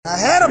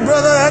had a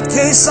brother at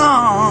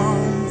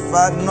Quezon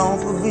fighting on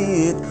for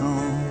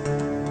Vietcong.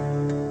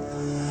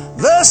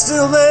 They're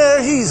still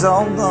there, he's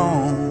all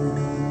gone.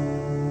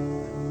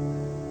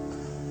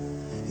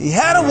 He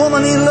had a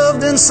woman he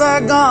loved in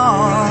Saigon.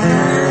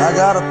 I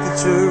got a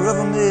picture of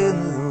him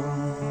in the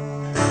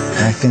room.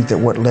 And I think that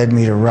what led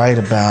me to write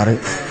about it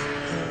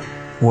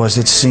was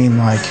it seemed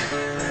like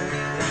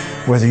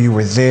whether you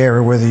were there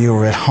or whether you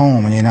were at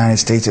home in the United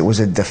States, it was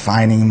a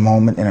defining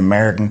moment in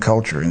American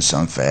culture in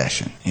some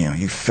fashion. You know,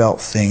 you felt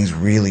things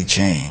really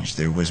changed.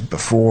 There was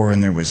before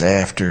and there was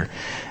after,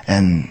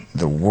 and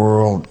the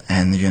world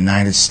and the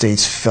United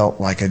States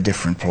felt like a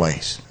different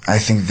place. I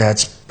think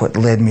that's what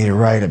led me to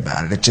write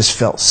about it. It just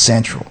felt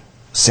central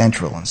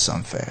in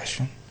some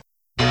fashion.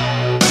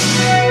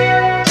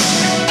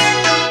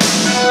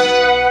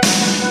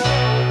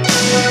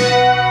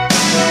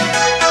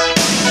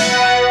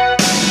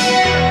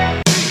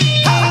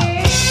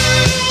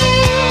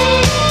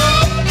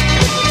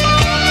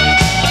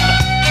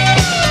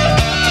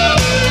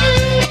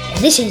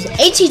 This is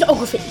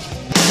 80ography.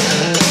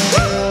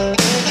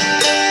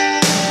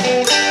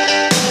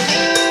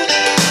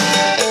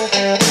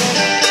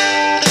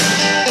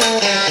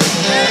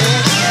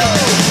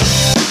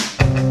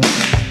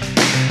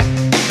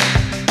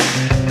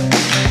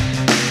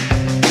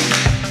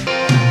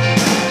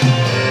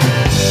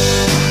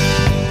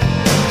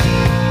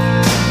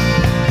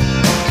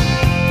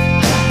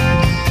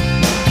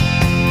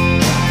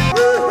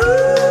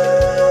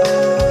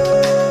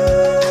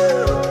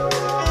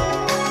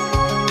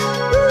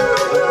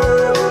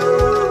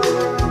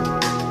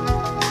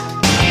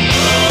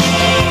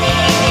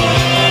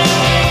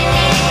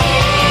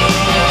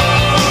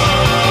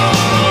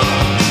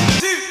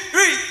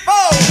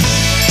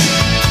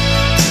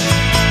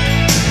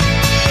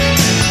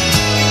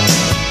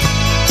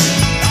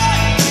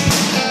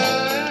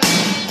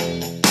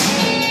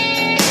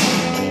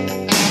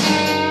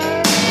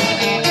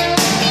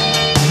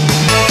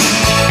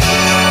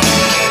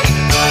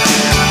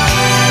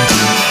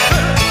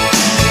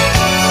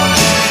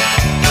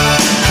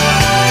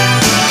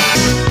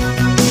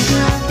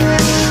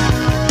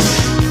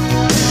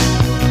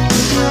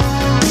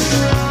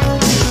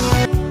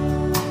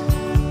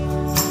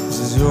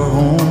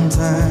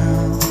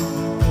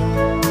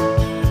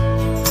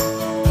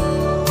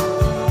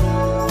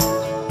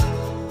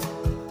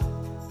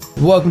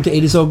 Welcome to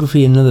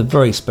 80ography, another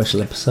very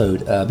special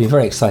episode. I've been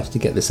very excited to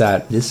get this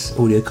out, this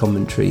audio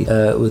commentary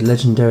with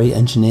legendary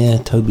engineer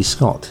Toby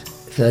Scott.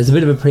 So there's a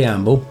bit of a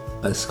preamble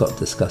as Scott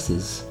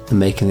discusses the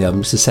making of the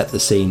album, just to set the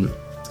scene,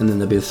 and then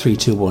there'll be a 3,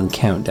 2, 1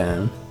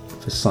 countdown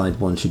for side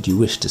 1 should you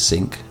wish to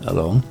sync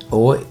along,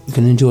 or you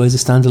can enjoy as a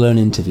standalone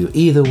interview.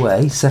 Either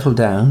way, settle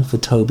down for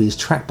Toby's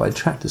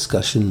track-by-track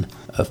discussion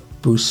of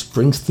Bruce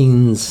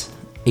Springsteen's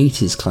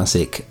 80s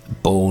classic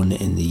Born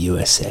in the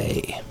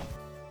USA.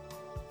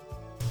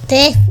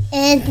 This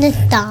is the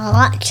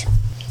start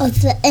of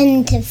the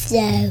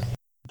interview.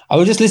 I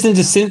was just listening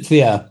to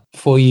Cynthia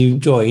before you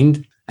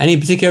joined. Any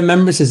particular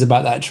remembrances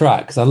about that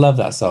track? Because I love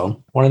that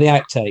song. One of the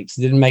outtakes.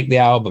 It didn't make the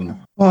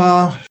album.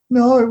 No,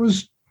 it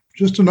was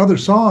just another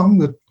song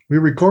that we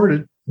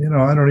recorded. You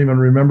know, I don't even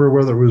remember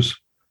whether it was,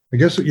 I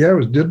guess, it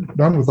was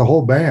done with the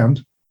whole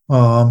band.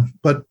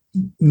 But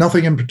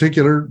nothing in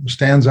particular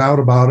stands out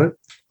about it.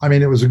 I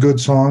mean, it was a good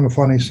song, a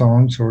funny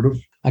song, sort of.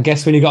 I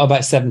guess when you've got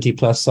about 70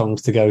 plus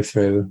songs to go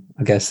through,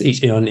 I guess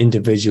each one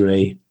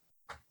individually,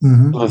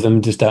 some of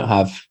them just don't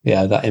have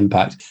that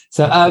impact.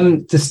 So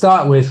to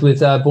start with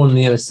Born in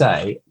the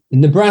USA,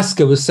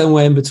 Nebraska was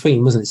somewhere in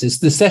between, wasn't it?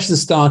 So the session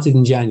started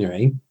in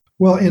January.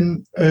 Well,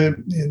 in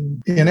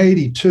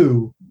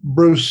 82,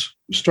 Bruce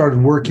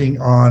started working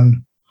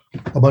on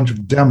a bunch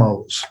of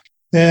demos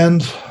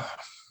and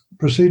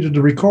proceeded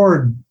to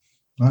record,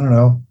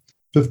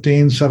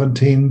 15,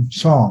 17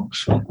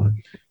 songs.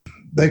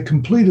 They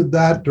completed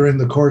that during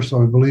the course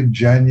of, I believe,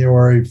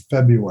 January,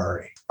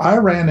 February. I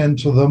ran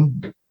into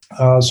them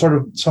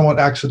somewhat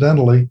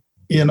accidentally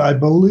in, I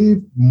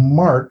believe,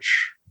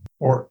 March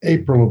or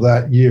April of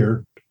that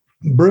year.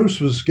 Bruce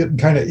was getting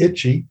kind of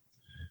itchy,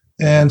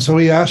 and so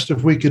he asked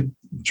if we could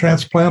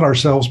transplant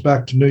ourselves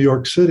back to New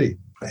York City.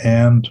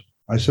 And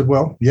I said,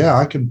 well, yeah,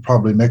 I can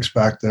probably mix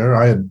back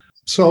there.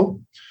 So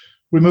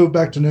we moved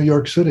back to New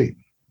York City.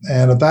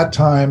 And at that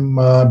time,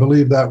 I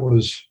believe that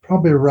was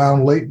probably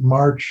around late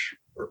March,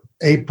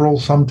 April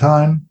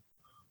sometime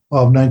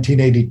of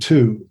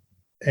 1982.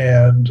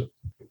 And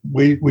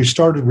we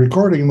started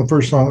recording, and the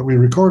first song that we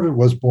recorded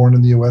was Born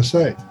in the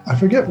USA. I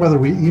forget whether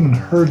we even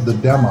heard the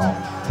demo,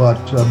 but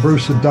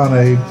Bruce had done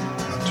a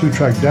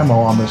 2-track demo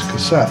on this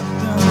cassette.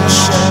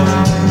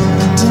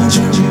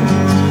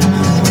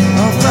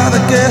 By the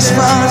gas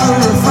fires, the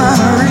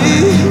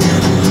refinery,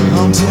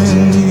 I'm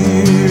 10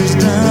 years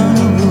down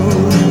the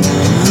road,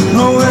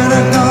 nowhere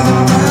to go,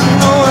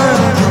 nowhere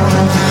to go.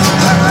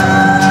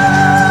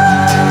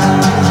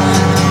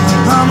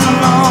 I'm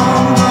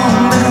long gone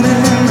down in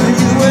the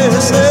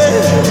USA.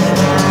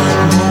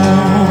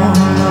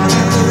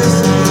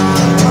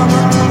 I'm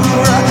a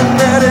rockin'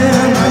 daddy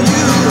in the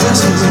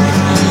USA.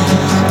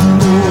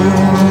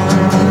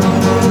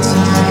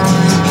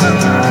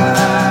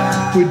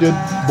 we did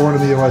Born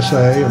in the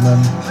USA, and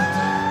then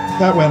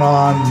that went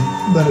on.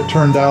 Then it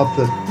turned out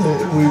that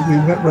we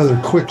went rather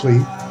quickly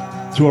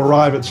to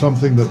arrive at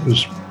something that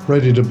was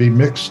ready to be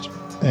mixed.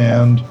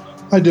 And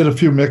I did a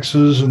few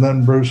mixes, and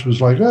then Bruce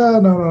was like,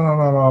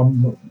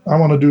 no, I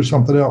want to do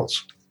something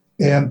else.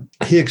 And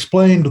he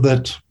explained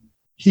that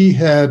he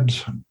had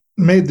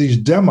made these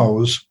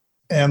demos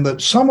and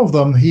that some of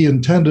them he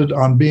intended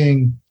on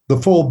being the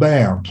full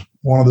band.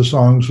 One of the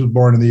songs was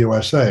Born in the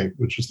USA,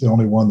 which is the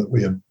only one that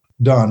we had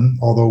done,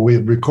 although we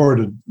had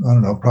recorded,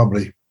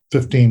 probably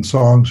 15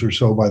 songs or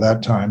so by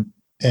that time.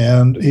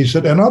 And he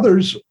said, and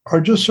others are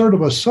just sort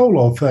of a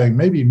solo thing,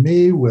 maybe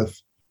me with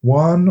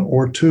one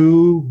or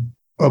two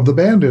of the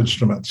band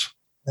instruments.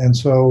 And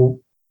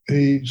so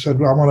he said,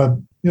 well, I want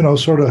to,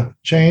 sort of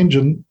change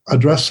and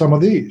address some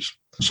of these.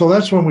 So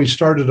that's when we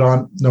started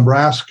on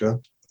Nebraska.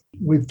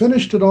 We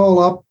finished it all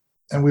up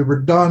and we were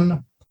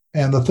done.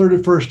 And the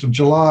 31st of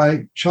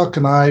July, Chuck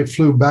and I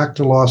flew back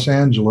to Los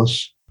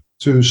Angeles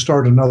to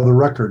start another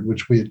record,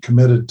 which we had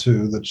committed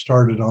to, that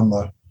started on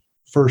the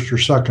 1st or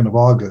 2nd of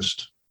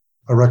August.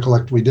 I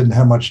recollect we didn't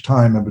have much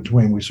time in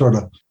between. We sort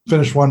of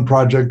finished one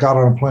project, got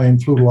on a plane,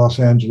 flew to Los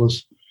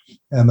Angeles,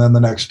 and then the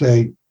next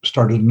day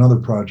started another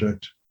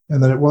project.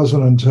 And then it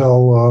wasn't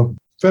until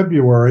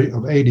February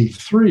of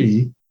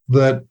 83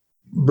 that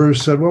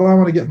Bruce said, well, I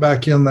want to get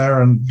back in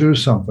there and do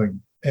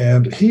something.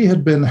 And he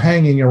had been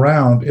hanging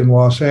around in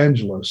Los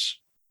Angeles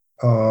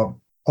a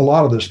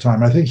lot of this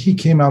time. I think he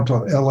came out to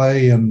LA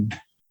in,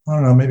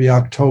 maybe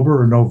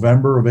October or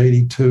November of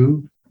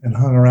 82 and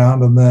hung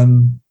around. And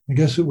then I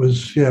guess it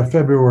was,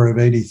 February of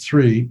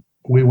 83,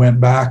 we went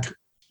back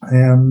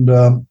and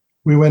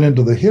we went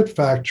into the Hit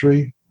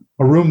Factory,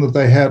 a room that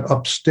they had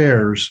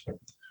upstairs.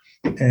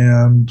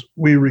 And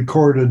we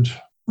recorded,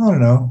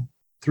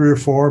 3 or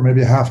 4,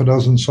 maybe half a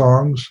dozen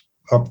songs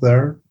up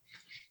there.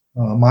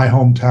 My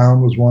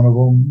Hometown was one of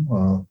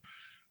them,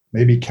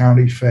 maybe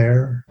County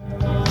Fair.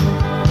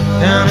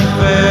 County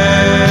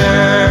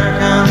Fair,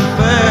 County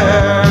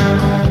Fair,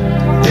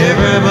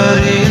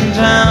 everybody in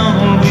town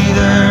will be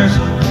there,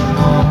 so come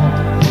on,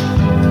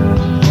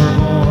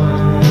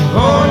 we're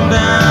going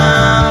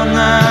down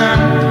there.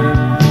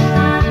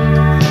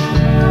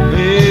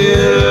 Be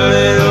a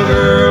little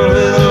girl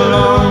with a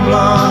long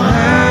blonde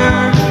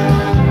hair,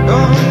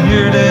 going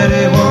your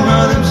daddy one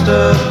of them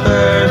stuffed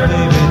bears,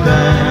 baby,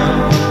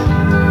 down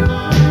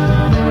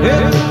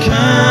at the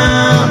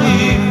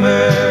County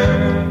Fair.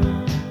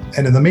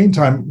 And in the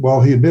meantime,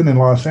 while he had been in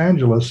Los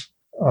Angeles,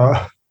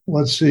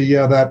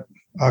 that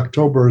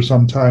October or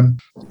sometime,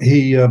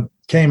 he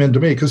came into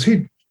me because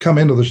he'd come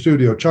into the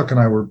studio. Chuck and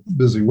I were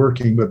busy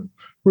working, but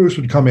Bruce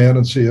would come in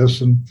and see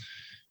us. And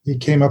he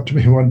came up to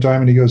me one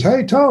time and he goes,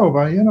 "Hey, Tove,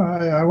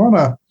 I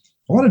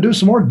want to do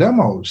some more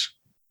demos."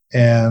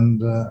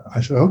 And I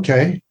said,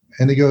 "Okay."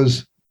 And he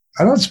goes,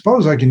 "I don't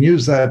suppose I can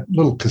use that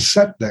little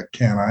cassette deck,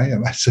 can I?"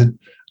 And I said,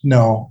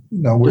 No,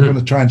 we're going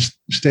to try and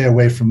stay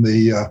away from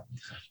the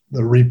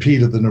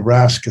repeat of the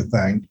Nebraska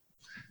thing."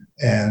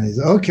 And he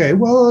said, "Okay,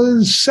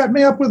 well, set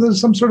me up with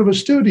some sort of a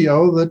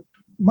studio that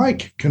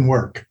Mike can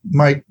work."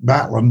 Mike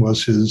Batlin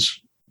was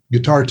his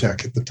guitar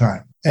tech at the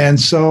time. And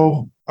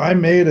so I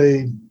made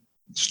a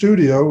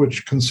studio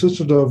which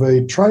consisted of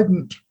a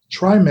Trident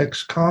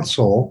Trimix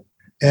console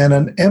and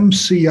an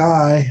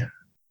MCI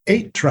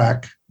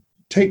 8-track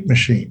tape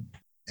machine,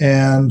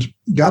 and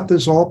got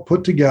this all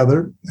put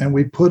together, and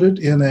we put it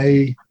in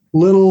a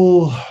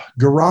little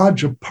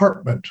garage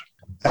apartment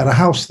at a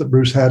house that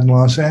Bruce had in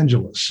Los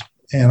Angeles.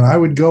 And I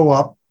would go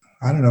up,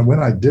 I don't know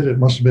when I did it,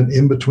 must have been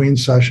in between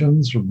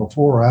sessions or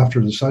before or after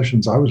the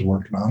sessions I was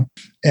working on.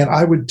 And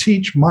I would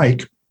teach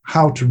Mike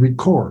how to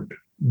record.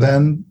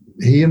 Then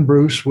he and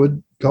Bruce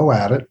would go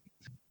at it.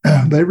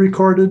 They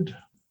recorded,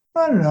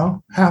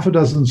 half a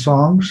dozen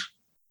songs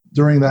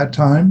during that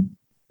time,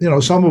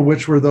 some of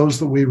which were those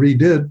that we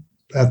redid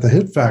at the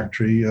Hit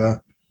Factory.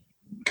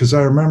 Because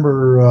I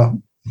remember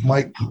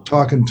Mike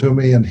talking to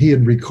me, and he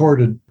had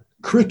recorded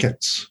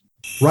crickets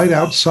right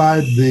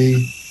outside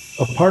the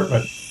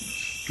apartment,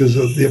 because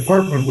the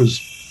apartment was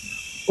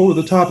over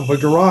the top of a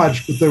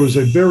garage, but there was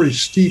a very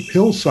steep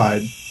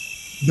hillside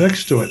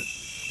next to it.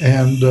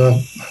 And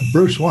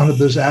Bruce wanted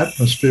this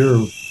atmosphere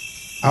of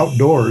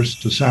outdoors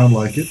to sound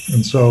like it.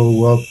 And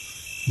so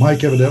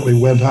Mike evidently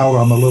went out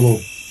on the little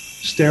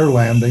stair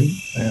landing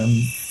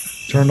and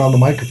turned on the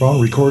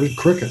microphone, recorded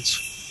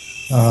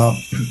crickets.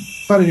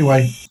 But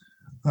anyway,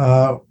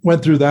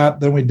 went through that.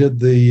 Then we did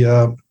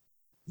the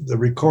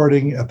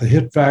recording at the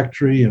Hit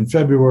Factory in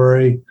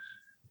February.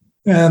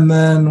 And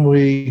then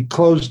we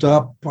closed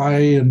up. I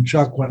and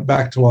Chuck went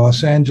back to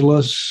Los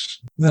Angeles.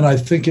 Then I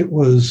think it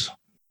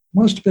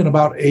must have been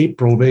about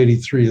April of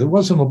 83. It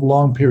wasn't a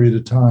long period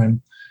of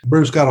time.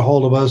 Bruce got a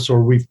hold of us,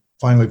 or we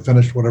finally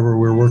finished whatever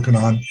we were working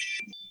on.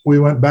 We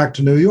went back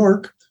to New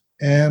York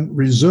and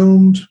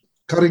resumed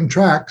cutting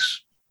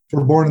tracks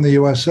for Born in the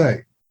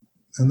USA.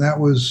 And that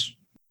was,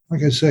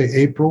 like I say,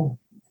 April,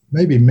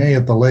 maybe May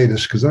at the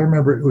latest, because I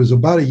remember it was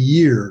about a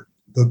year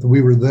that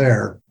we were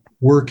there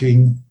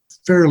working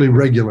fairly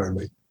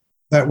regularly.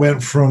 That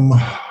went from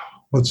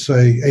let's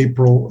say,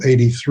 April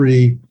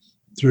 83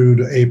 through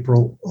to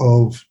April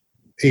of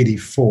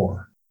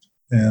 84.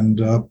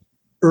 And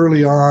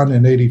early on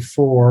in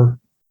 84,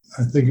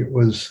 I think it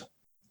was,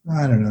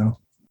 I don't know,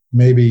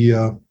 maybe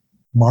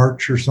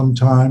March or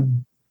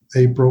sometime,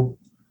 April,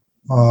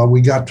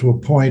 we got to a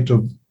point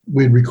of,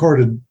 we'd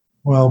recorded,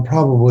 well,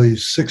 probably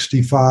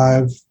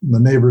 65, the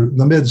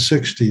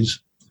mid-60s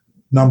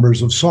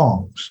numbers of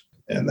songs.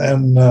 And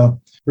then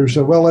Bruce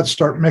said, well, let's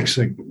start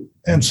mixing.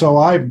 And so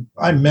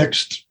I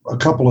mixed a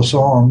couple of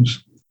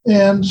songs,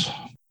 and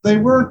they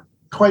weren't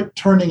quite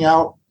turning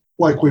out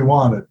like we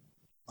wanted.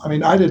 I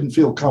mean, I didn't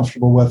feel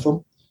comfortable with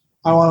them.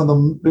 I wanted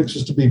the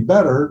mixes to be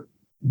better,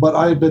 but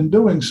I had been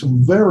doing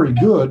some very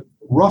good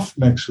rough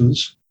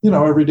mixes,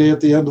 every day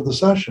at the end of the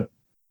session.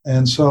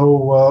 And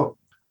so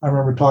I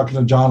remember talking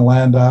to John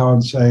Landau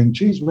and saying,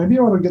 geez, maybe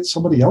I ought to get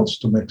somebody else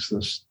to mix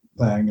this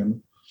thing.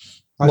 And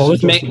can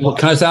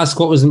I just ask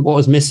what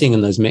was missing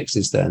in those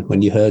mixes then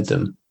when you heard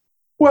them?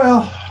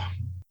 Well,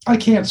 I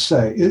can't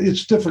say.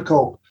 It's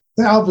difficult.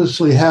 They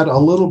obviously had a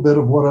little bit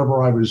of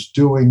whatever I was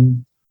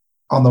doing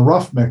on the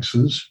rough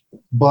mixes,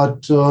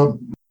 but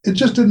it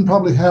just didn't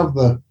probably have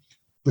the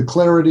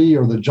clarity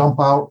or the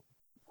jump out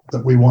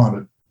that we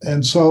wanted.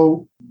 And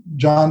so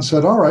John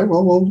said, all right,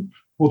 well,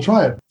 we'll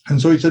try it.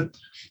 And so he said,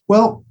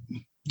 well,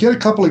 get a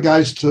couple of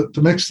guys to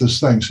mix this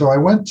thing. So I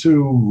went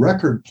to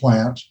Record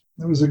Plant.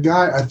 There was a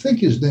guy, I think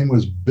his name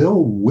was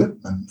Bill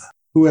Whitman,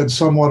 who had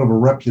somewhat of a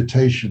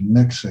reputation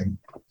mixing.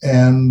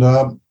 And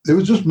it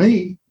was just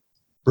me.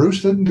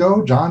 Bruce didn't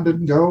go, John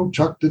didn't go,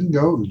 Chuck didn't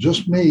go. It was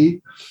just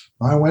me.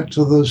 I went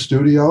to the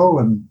studio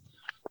and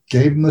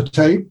gave him the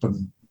tape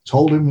and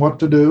told him what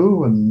to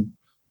do and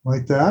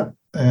like that.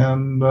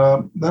 And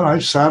then I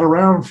sat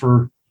around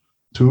for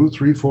 2,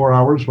 3, 4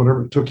 hours,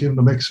 whatever it took him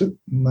to mix it.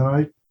 And then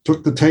I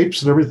took the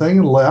tapes and everything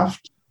and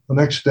left. The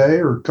next day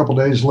or a couple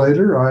days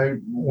later, I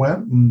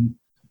went and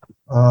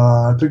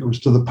I think it was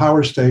to the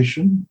power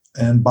station,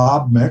 and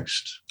Bob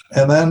mixed.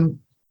 And then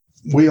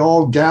we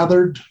all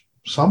gathered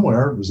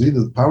somewhere, it was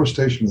either the power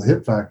station or the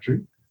Hit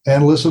Factory,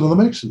 and listened to the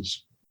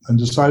mixes and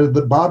decided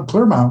that Bob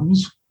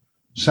Clearmountains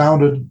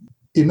sounded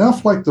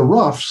enough like the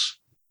Roughs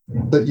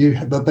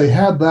that they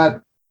had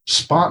that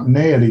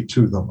spontaneity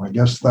to them. I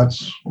guess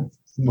that's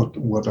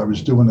what I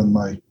was doing in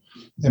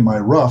my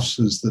Roughs,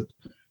 is that,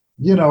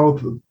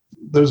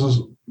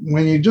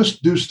 when you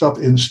just do stuff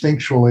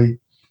instinctually,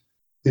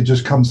 it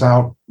just comes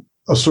out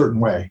a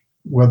certain way,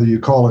 whether you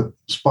call it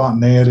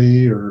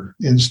spontaneity or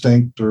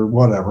instinct or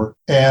whatever.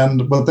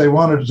 But they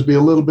wanted it to be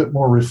a little bit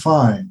more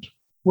refined.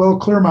 Well,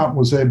 Clearmountain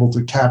was able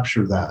to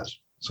capture that.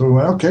 So we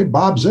went, okay,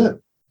 Bob's it.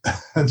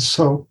 And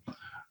so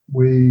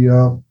we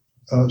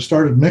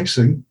started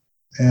mixing,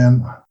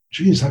 and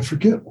geez, I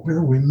forget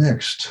where we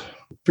mixed.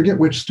 Forget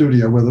which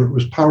studio, whether it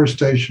was Power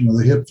Station or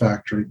the Hit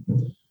Factory.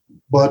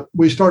 But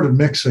we started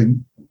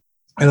mixing.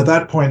 And at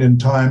that point in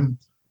time,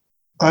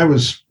 I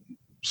was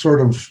sort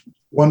of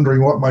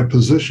wondering what my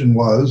position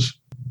was.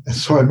 And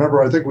so I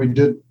remember, I think we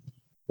did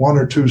 1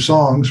 or 2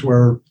 songs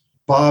where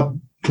Bob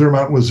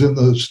Clearmountain was in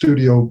the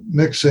studio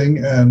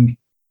mixing, and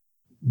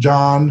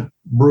John,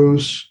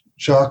 Bruce,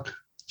 Chuck,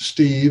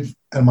 Steve,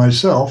 and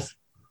myself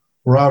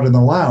were out in the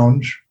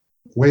lounge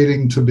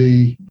waiting to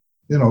be,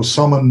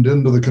 summoned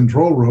into the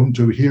control room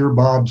to hear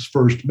Bob's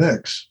first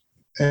mix.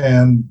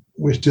 And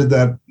we did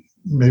that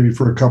maybe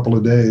for a couple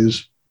of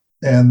days.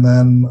 And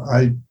then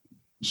I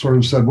sort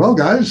of said, well,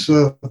 guys,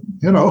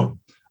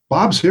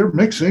 Bob's here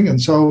mixing, and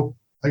so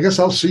I guess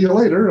I'll see you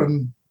later,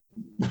 and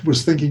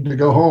was thinking to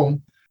go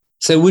home.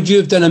 So would you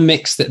have done a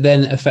mix that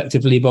then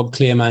effectively Bob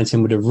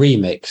Clearmountain would have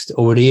remixed,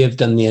 or would he have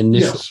done the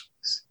initial?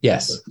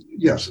 Yes,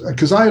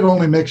 because I had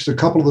only mixed a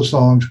couple of the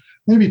songs,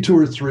 maybe 2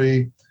 or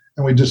 3,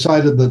 and we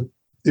decided that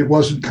it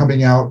wasn't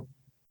coming out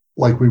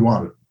like we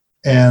wanted.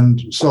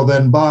 And so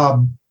then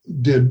Bob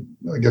did,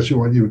 I guess you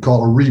would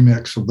call a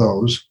remix of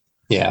those.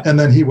 Yeah. And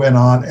then he went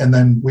on, and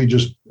then we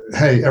just,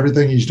 hey,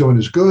 everything he's doing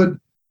is good.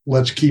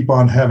 Let's keep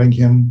on having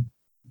him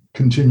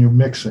continue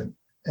mixing.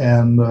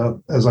 And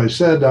as I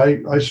said,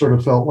 I sort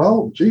of felt,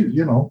 well, gee,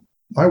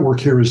 my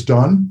work here is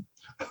done.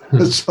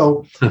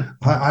 So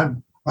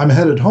I'm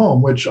headed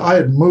home, which I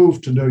had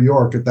moved to New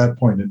York at that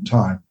point in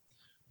time.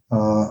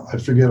 I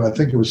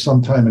think it was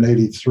sometime in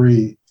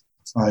 83.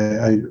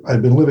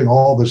 I'd been living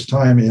all this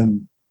time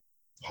in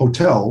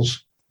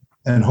hotels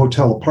and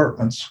hotel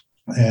apartments.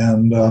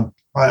 And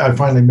I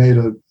finally made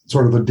a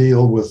sort of a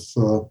deal with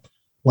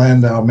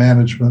Landau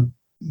Management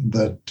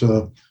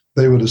that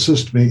they would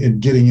assist me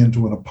in getting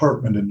into an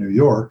apartment in New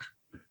York,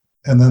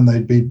 and then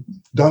they'd be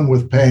done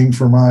with paying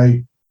for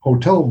my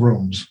hotel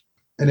rooms.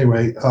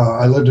 Anyway,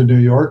 I lived in New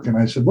York, and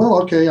I said,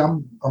 well, okay,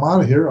 I'm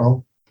out of here.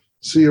 I'll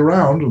see you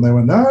around. And they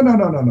went, no,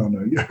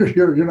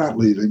 you're not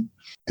leaving.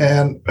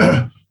 And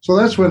so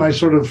that's when I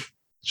sort of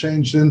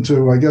changed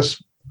into, I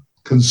guess,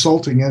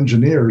 consulting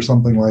engineer or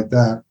something like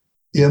that,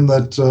 in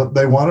that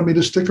they wanted me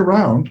to stick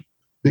around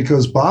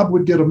because Bob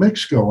would get a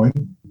mix going,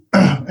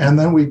 and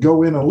then we'd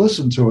go in and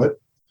listen to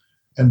it,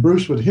 and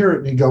Bruce would hear it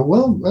and he'd go,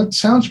 well, that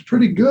sounds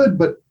pretty good,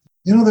 but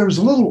there was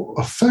a little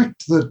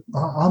effect that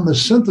on the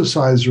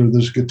synthesizer,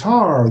 this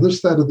guitar,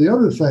 this, that, or the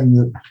other thing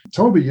that,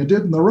 Toby, you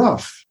did in the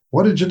rough.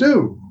 What did you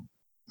do?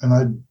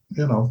 And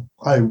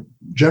I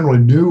generally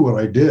knew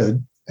what I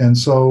did. And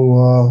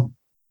so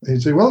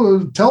he'd say,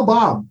 well, tell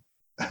Bob.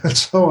 And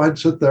so I'd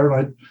sit there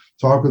and I'd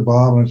talk with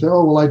Bob and I'd say,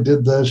 oh, well, I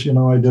did this,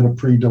 I did a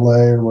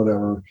pre-delay or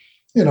whatever,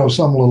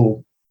 some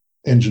little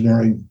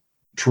engineering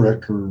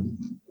trick or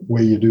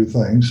way you do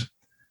things.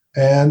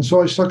 And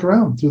so I stuck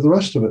around through the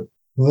rest of it.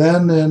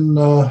 Then in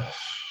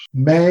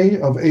May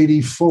of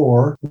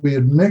 84, we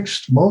had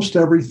mixed most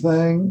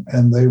everything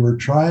and they were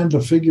trying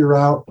to figure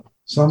out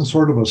some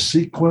sort of a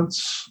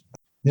sequence,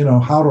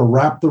 how to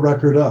wrap the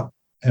record up.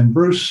 And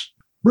Bruce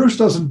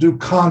doesn't do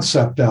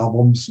concept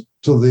albums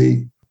to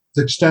the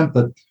extent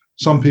that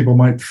some people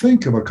might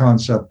think of a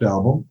concept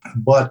album,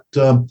 but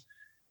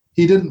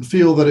he didn't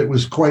feel that it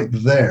was quite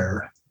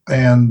there.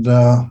 And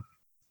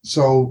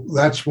so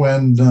that's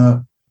when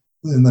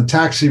in the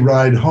taxi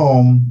ride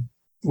home,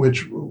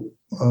 which,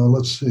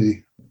 let's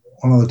see,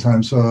 one of the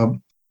times,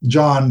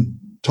 John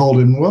told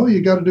him, well,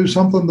 you got to do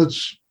something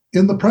that's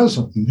in the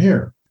present and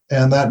here.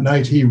 And that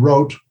night he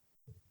wrote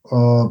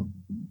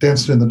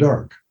Dancing in the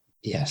Dark.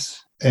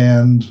 Yes.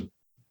 And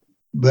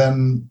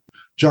then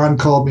John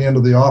called me into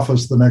the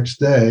office the next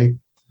day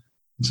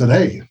and said,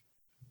 hey,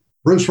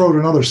 Bruce wrote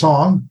another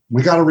song.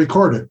 We got to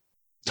record it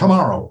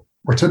tomorrow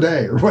or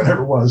today or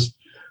whatever it was.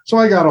 So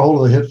I got a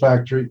hold of the Hit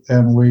Factory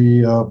and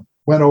we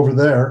went over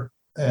there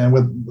and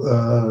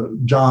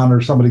with John or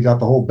somebody got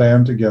the whole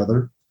band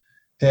together.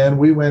 And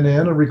we went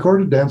in and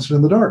recorded Dancing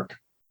in the Dark.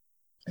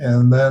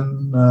 And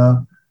then,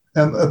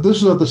 and this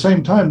is at the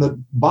same time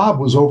that Bob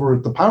was over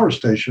at the power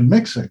station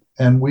mixing.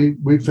 And we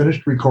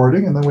finished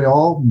recording and then we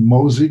all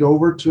moseyed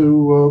over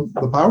to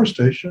the power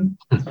station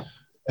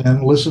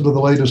and listened to the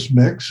latest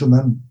mix and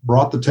then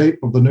brought the tape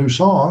of the new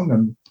song.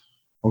 And,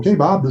 okay,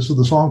 Bob, this is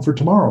the song for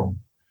tomorrow.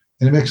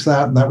 And he mixed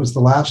that, and that was the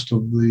last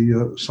of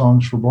the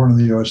songs for Born in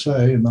the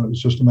USA. And then it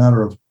was just a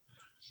matter of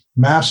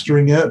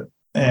mastering it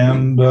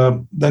and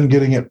then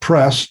getting it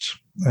pressed.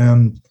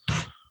 And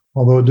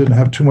although it didn't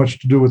have too much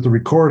to do with the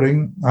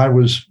recording, I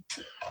was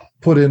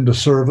put into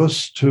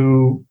service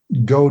to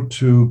go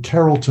to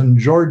Carrollton,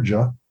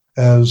 Georgia,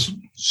 as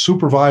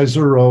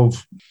supervisor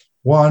of,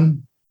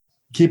 one,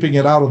 keeping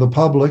it out of the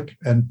public,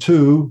 and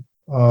two,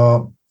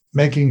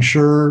 making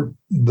sure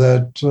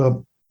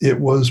that it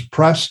was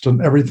pressed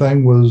and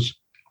everything was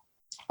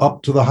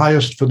up to the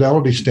highest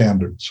fidelity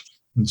standards.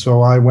 And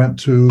so I went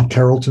to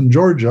Carrollton,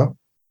 Georgia.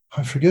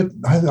 I forget,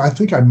 I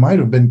think I might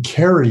have been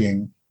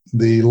carrying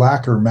the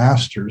lacquer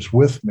masters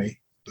with me.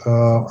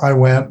 I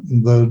went,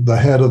 the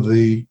head of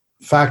the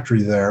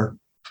factory there,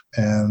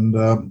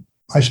 and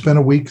I spent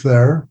a week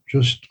there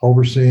just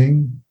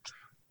overseeing,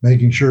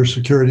 making sure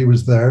security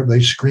was there. They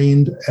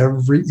screened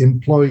every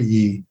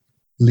employee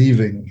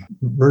leaving,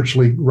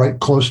 virtually right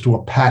close to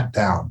a pat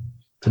down,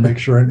 to make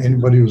sure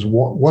anybody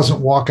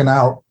wasn't walking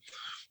out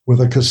with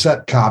a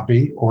cassette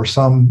copy or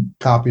some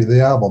copy of the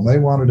album. They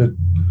wanted it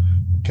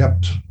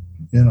kept,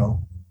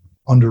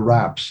 under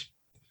wraps.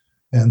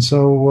 And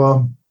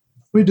so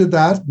we did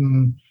that.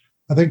 And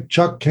I think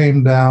Chuck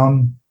came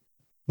down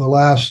the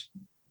last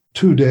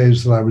 2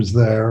 days that I was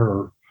there,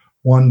 or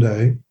one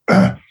day,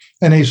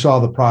 and he saw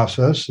the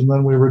process. And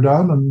then we were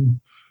done and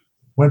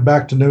went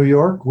back to New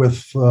York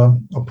with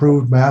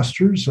approved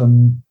masters,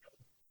 and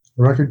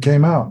the record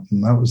came out,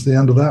 and that was the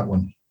end of that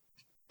one.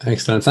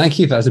 Excellent. Thank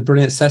you. That was a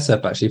brilliant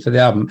setup, actually, for the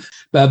album.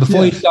 But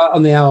before you start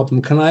on the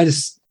album, can I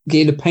just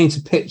get you to paint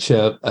a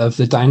picture of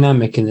the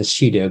dynamic in the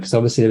studio? Because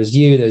obviously there was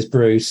you, there's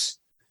Bruce,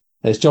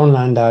 there's Jon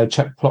Landau,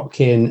 Chuck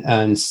Plotkin,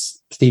 and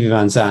Stevie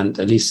Van Zandt,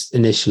 at least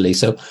initially.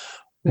 So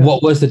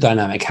what was the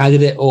dynamic? How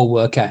did it all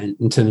work out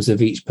in terms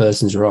of each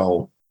person's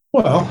role?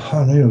 Well,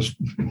 I mean, it was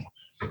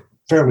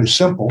fairly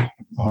simple.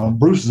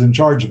 Bruce is in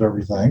charge of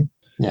everything.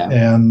 Yeah.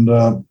 And,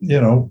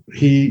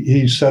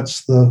 he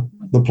sets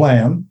the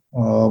plan.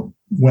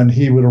 When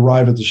he would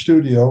arrive at the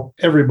studio,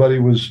 everybody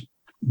was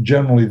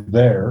generally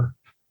there.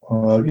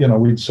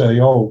 We'd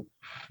say, oh,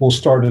 we'll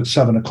start at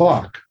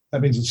 7:00.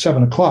 That means at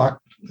 7:00,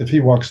 if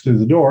he walks through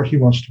the door, he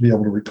wants to be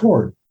able to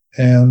record.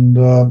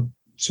 And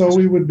so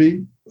we would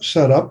be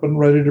set up and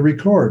ready to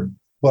record.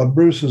 But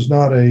Bruce is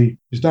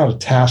he's not a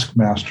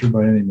taskmaster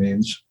by any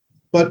means.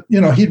 But,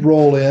 he'd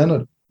roll in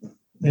at,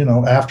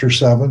 after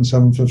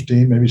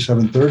 7:15, maybe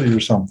 7:30 or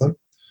something.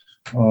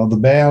 The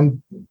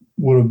band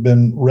would have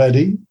been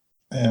ready,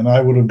 and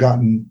I would have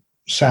gotten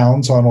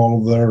sounds on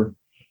all of their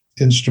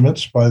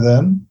instruments by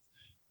then.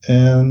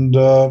 And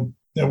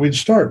we'd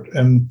start.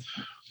 And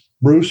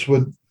Bruce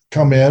would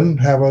come in,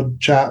 have a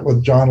chat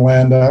with Jon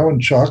Landau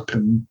and Chuck,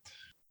 and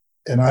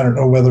I don't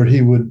know whether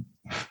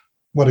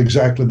what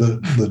exactly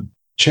the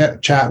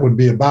chat would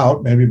be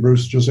about. Maybe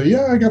Bruce would just say,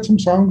 yeah, I got some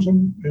songs,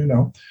 and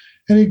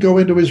he'd go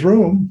into his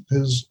room,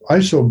 his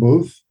ISO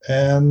booth,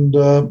 and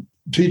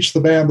teach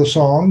the band the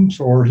songs,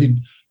 or he'd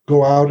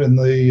go out in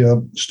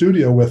the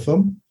studio with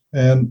them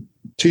and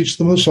teach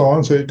them the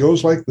song, say it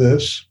goes like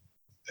this,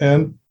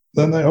 and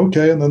then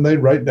and then they'd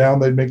write down,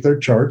 they'd make their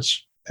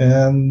charts,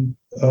 and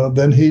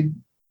then he'd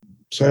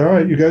say, all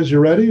right, you guys, you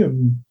ready?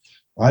 And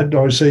I'd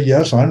always say,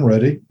 yes, I'm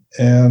ready.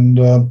 And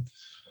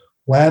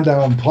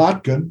Landau and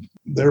Plotkin,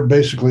 they're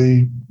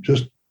basically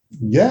just,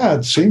 yeah,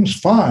 it seems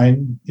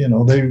fine. You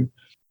know, they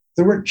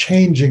weren't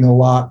changing a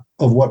lot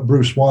of what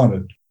Bruce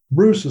wanted.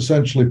 Bruce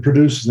essentially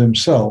produces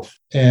himself,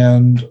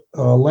 and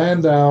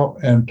Landau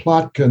and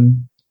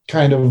Plotkin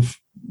kind of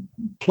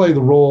play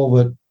the role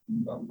that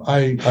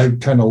I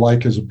kind of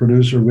like as a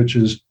producer, which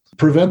is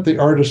prevent the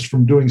artist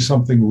from doing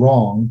something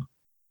wrong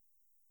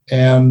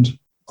and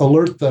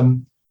alert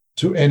them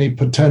to any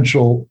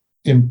potential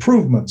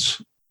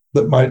improvements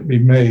that might be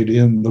made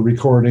in the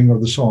recording or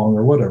the song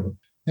or whatever.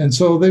 And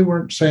so they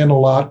weren't saying a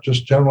lot,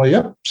 just generally,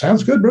 yep,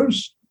 sounds good,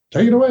 Bruce,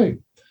 take it away.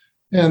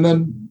 And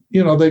then,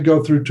 you know, they'd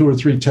go through 2 or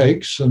 3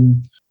 takes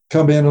and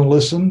come in and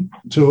listen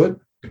to it.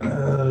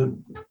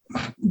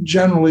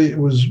 Generally, it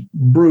was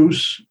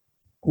Bruce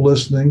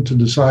listening to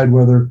decide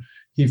whether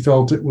he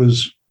felt it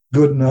was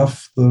good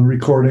enough, the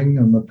recording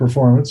and the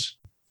performance.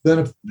 Then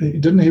if he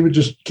didn't, he would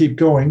just keep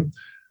going.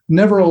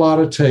 Never a lot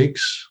of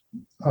takes.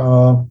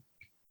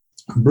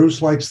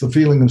 Bruce likes the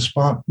feeling of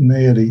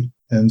spontaneity.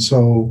 And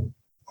so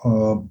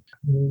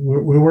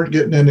we weren't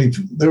getting any,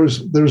 there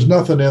was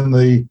nothing in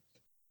the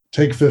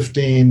take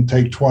 15,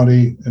 take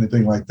 20,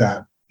 anything like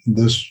that.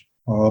 This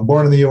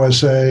Born in the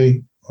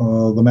USA,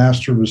 the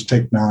master was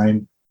take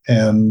 9,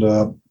 and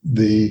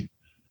the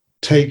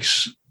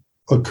takes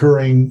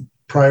occurring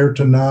prior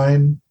to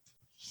 9,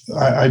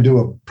 I do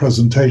a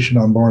presentation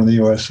on Born in the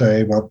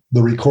USA about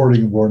the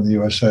recording of Born in the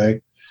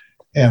USA,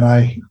 and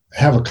I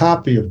have a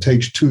copy of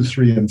takes 2,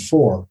 3, and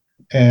 4,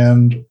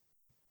 and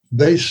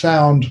they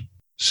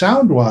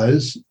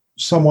sound-wise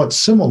somewhat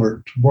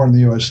similar to Born in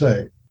the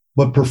USA,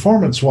 but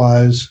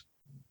performance-wise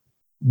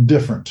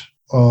different,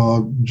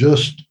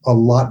 just a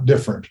lot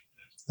different.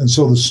 And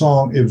so the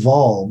song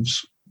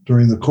evolves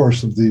during the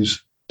course of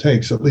these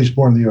takes, at least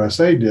Born in the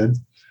USA did,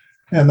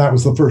 and that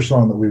was the first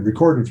song that we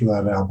recorded for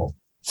that album.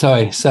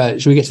 Sorry, so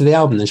should we get to the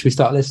album then? Should we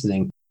start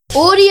listening?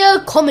 Audio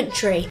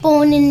commentary.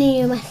 Born in the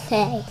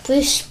USA.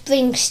 Bruce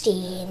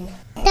Springsteen.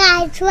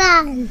 Side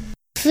 1.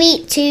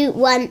 3, 2,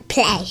 1,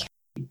 play.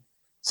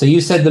 So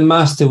you said the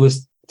master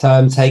was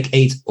take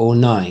 8 or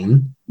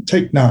 9.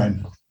 Take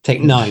 9.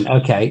 Take 9,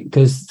 okay,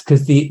 because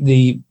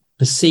the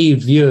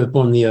perceived view of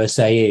Born in the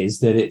USA is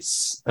that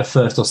it's a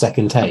first or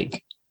second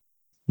take.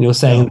 You're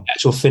saying the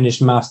actual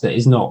finished master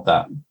is not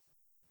that?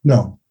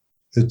 No,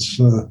 it's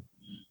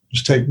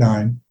just take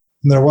 9.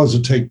 And there was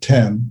a take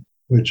 10,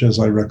 which, as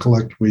I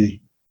recollect,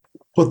 we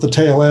put the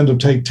tail end of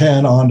take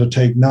 10 onto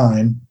take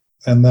 9,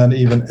 and then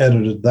even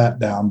edited that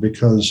down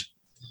because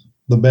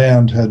the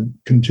band had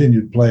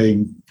continued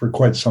playing for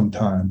quite some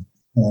time.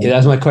 Yeah,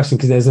 that's my question,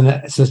 because there's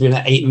supposed to be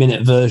an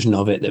 8-minute version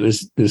of it that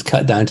was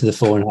cut down to the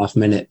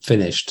 4.5-minute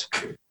finished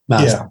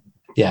master.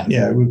 Yeah,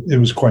 it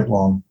was quite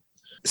long.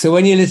 So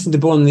when you listen to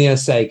Born in the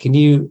USA, can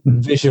you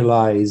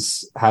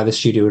visualize how the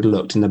studio had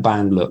looked and the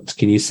band looked?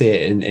 Can you see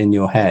it in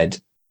your head?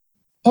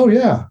 Oh,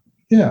 yeah.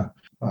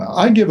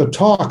 I give a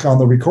talk on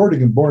the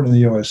recording of Born in the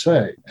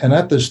USA. And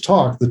at this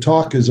talk, the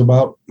talk is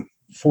about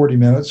 40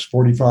 minutes,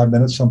 45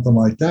 minutes, something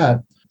like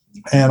that.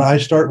 And I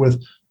start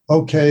with,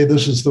 okay,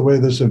 this is the way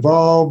this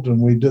evolved, and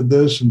we did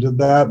this and did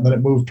that, and then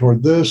it moved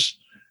toward this.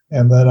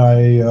 And then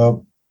I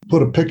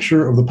put a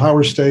picture of the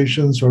power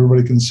station so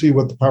everybody can see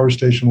what the power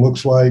station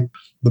looks like,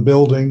 the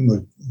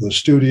building, the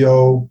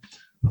studio.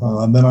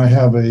 And then I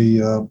have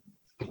a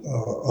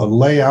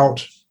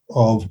layout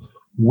of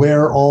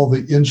where all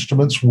the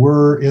instruments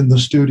were in the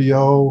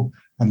studio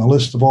and the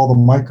list of all the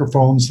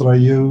microphones that I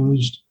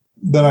used.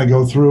 Then I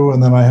go through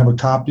and then I have a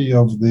copy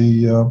of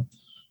the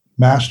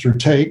master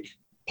take,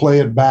 play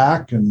it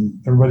back, and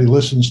everybody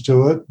listens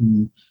to it.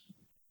 And,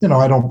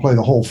 I don't play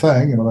the whole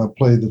thing. I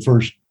play the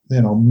first,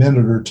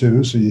 minute or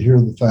two, so you hear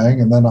the thing,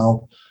 and then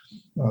I'll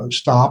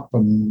stop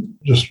and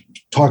just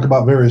talk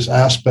about various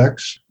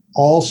aspects.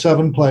 All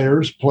 7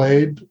 players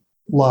played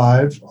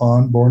live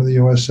on Born in the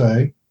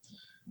USA.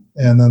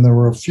 And then there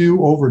were a few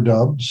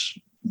overdubs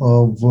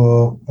of,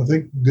 I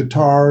think,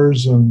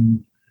 guitars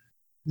and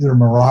either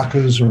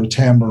maracas or a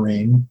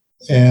tambourine,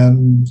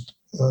 and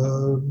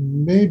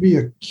maybe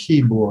a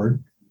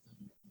keyboard.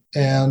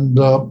 And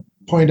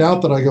point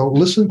out that I go,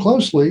 listen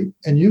closely,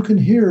 and you can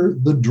hear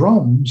the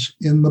drums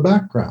in the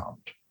background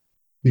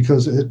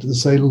because it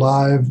is a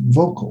live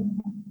vocal.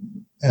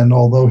 And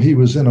although he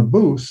was in a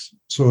booth,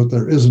 so that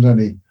there isn't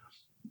any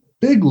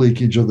big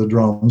leakage of the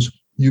drums,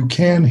 you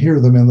can hear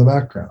them in the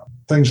background.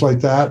 Things like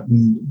that,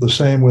 and the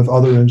same with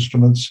other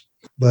instruments,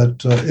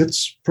 that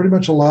it's pretty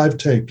much a live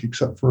take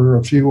except for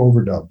a few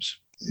overdubs.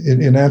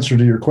 In answer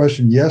to your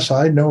question, yes,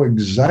 I know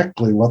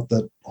exactly what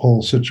that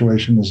whole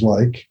situation is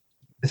like.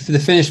 The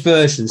finished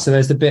version, so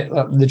there's the bit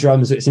like the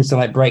drums that it seems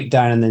to break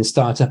down and then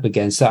start up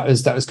again. So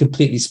that was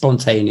completely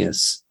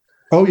spontaneous.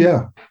 Oh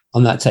yeah,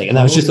 on that take, and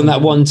that was just on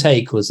that one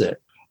take, was it?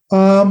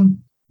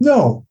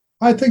 No,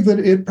 I think that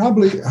it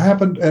probably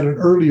happened at an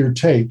earlier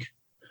take.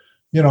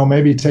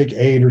 Maybe take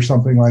 8 or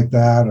something like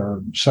that,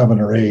 or 7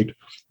 or 8,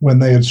 when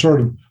they had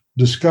sort of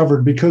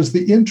discovered, because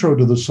the intro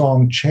to the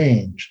song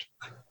changed.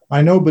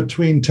 I know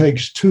between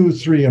takes 2,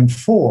 3, and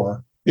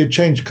 4, it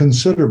changed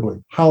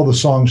considerably how the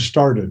song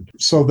started.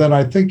 So then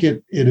I think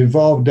it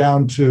evolved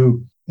down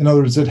to, in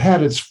other words, it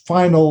had its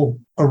final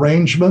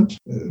arrangement,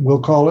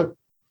 we'll call it,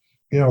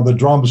 the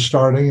drums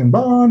starting and,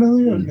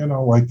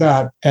 like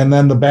that. And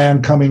then the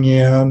band coming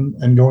in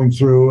and going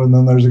through, and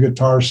then there's a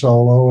guitar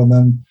solo, and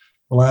then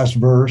the last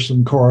verse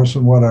and chorus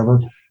and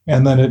whatever.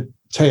 And then it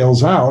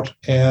tails out.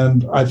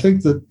 And I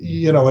think that,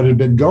 it had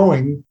been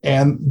going,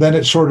 and then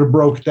it sort of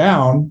broke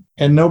down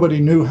and nobody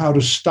knew how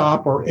to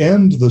stop or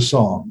end the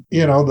song.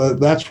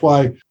 That's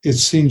why it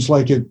seems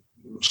like it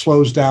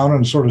slows down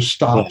and sort of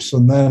stops,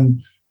 and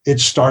then it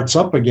starts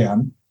up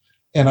again.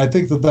 And I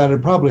think that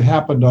had probably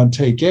happened on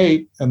take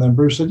 8. And then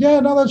Bruce said, yeah,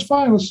 no, that's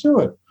fine. Let's do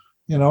it.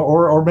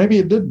 Or maybe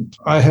it didn't.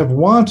 I have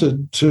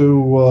wanted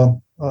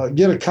to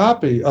get a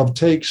copy of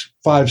takes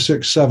 5,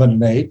 6, 7,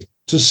 and 8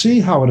 to see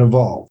how it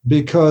evolved,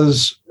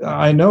 because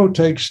I know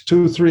takes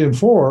 2, 3, and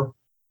 4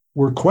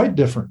 were quite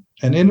different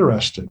and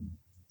interesting.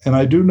 And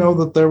I do know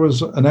that there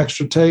was an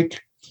extra take.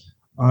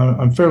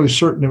 I'm fairly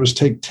certain it was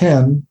take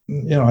 10.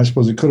 I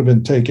suppose it could have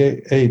been take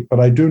 8, but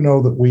I do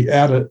know that we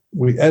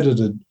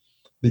edited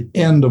the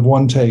end of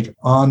one take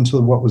onto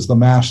what was the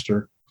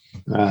master.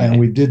 Right. And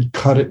we did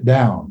cut it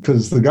down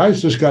because the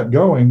guys just got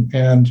going.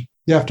 And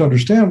you have to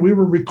understand, we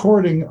were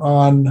recording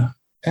on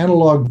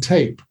analog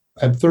tape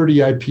at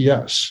 30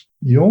 IPS.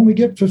 You only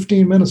get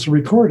 15 minutes of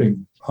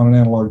recording on an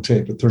analog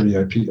tape at 30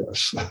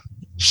 IPS.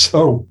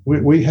 So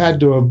we had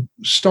to have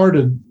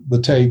started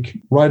the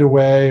take right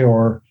away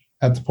or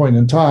at the point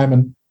in time.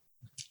 And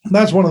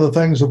that's one of the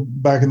things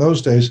back in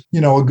those days,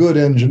 a good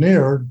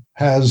engineer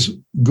has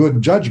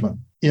good judgment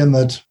in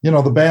that,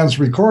 the band's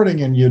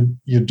recording and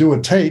you do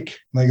a take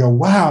and they go,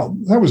 wow,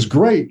 that was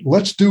great.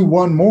 Let's do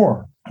one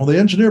more. Well, the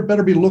engineer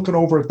better be looking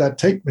over at that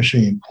tape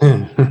machine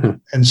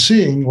and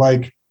seeing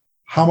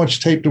how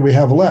much tape do we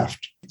have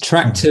left?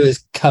 Track 2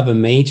 is Cover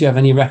Me. Do you have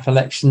any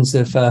recollections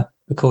of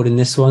recording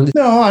this one?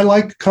 No, I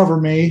like Cover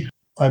Me.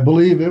 I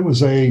believe it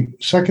was a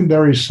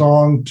secondary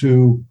song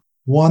to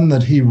one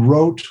that he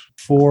wrote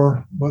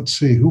for, let's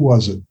see, who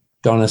was it?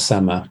 Donna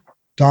Summer.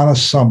 Donna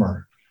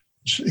Summer.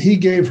 He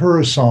gave her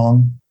a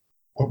song.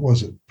 What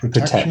was it?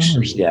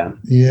 Protection. Yeah.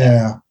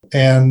 Yeah.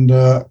 And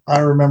I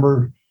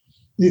remember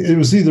it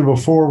was either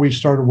before we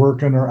started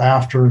working or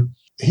after.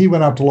 He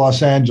went out to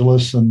Los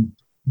Angeles, and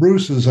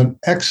Bruce is an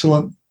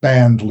excellent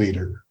band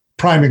leader.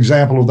 Prime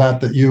example of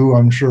that you,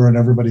 I'm sure, and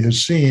everybody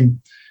has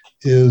seen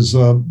is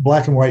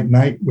Black and White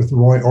Night with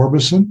Roy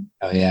Orbison.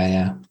 Oh,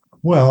 yeah.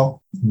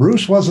 Well,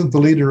 Bruce wasn't the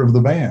leader of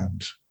the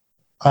band.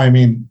 I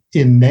mean,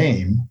 in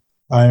name.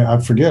 I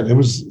forget. It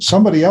was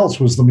somebody else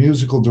was the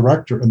musical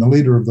director and the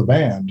leader of the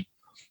band.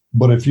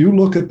 But if you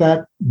look at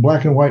that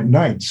Black and White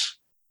Nights,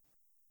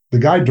 the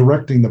guy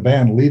directing the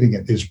band leading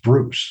it is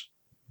Bruce.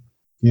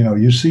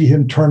 You see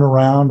him turn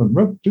around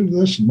and do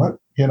this and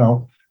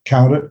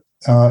count it.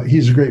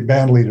 He's a great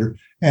band leader.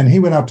 And he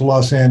went out to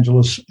Los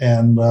Angeles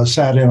and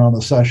sat in on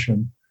the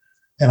session.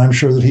 And I'm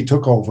sure that he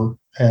took over.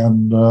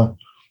 And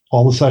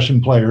all the session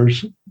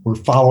players were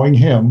following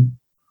him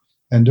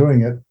and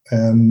doing it,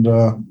 and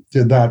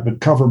did that.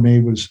 But Cover Me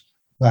was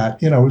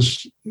that, it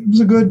was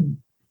a good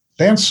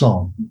dance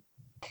song.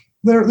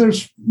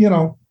 There's,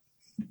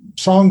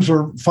 songs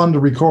are fun to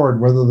record,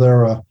 whether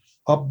they're a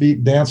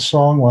upbeat dance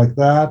song like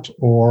that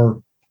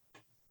or,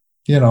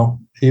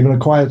 even a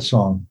quiet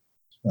song.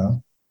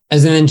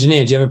 As an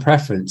engineer, do you have a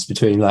preference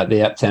between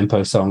the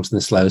up-tempo songs and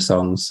the slow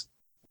songs?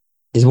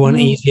 Is one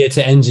easier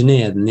to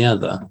engineer than the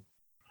other?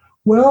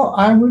 Well,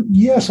 I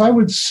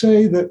would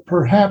say that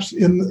perhaps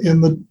in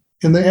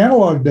the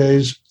analog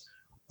days,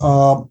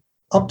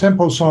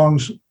 up-tempo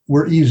songs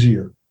were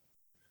easier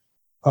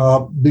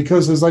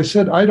because, as I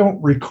said, I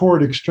don't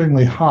record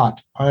extremely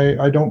hot.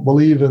 I don't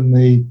believe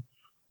in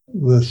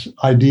this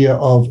idea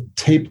of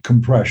tape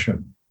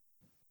compression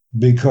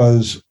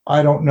because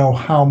I don't know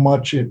how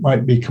much it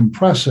might be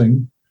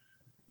compressing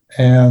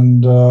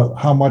and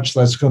how much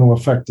that's going to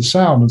affect the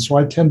sound. And so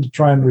I tend to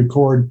try and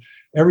record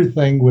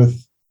everything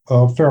with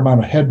a fair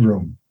amount of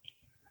headroom.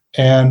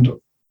 And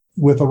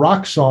with a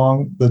rock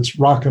song that's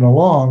rocking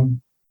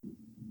along,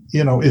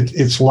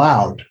 it's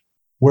loud.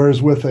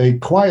 Whereas with a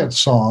quiet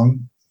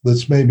song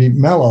that's maybe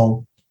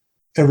mellow,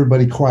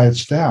 everybody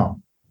quiets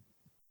down.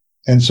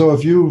 And so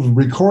if you've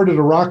recorded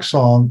a rock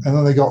song and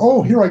then they go,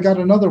 oh, here, I got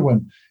another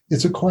one.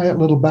 It's a quiet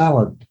little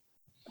ballad.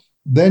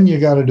 Then you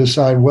got to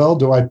decide, well,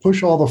 do I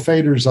push all the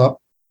faders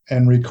up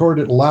and record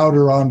it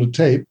louder onto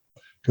tape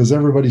because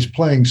everybody's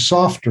playing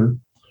softer,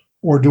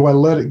 or do I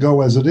let it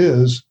go as it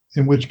is,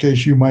 in which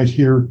case you might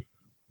hear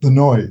the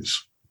noise?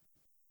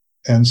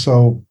 And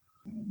so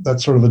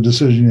that's sort of a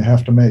decision you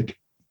have to make.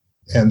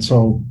 And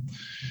so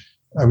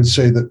I would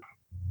say that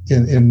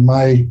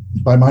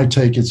by my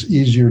take, it's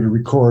easier to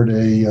record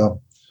a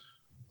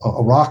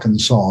rockin'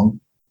 song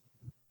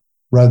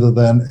rather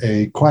than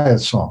a quiet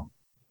song,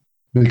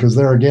 because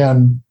there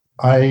again,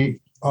 I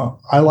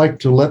like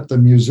to let the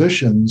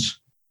musicians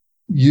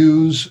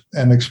use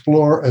and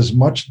explore as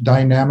much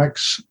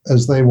dynamics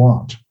as they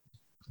want.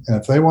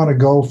 And if they want to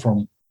go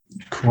from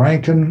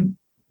cranking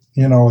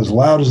as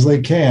loud as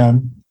they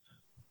can,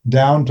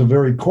 down to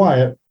very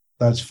quiet,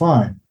 that's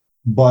fine.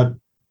 But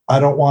I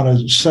don't want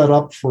to set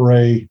up for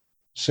a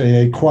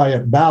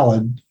quiet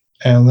ballad,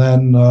 and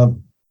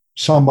then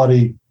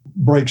somebody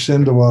breaks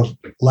into a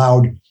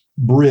loud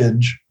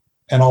bridge,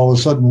 and all of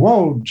a sudden,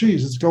 whoa,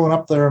 geez, it's going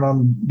up there, and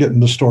I'm getting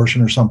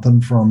distortion or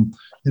something from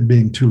it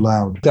being too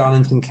loud.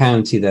 Darlington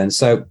County, then.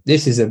 So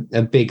this is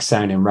a big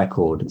sounding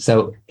record.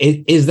 So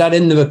is that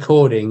in the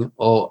recording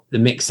or the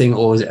mixing,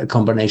 or is it a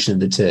combination of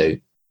the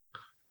two?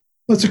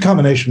 Well, it's a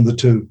combination of the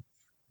two.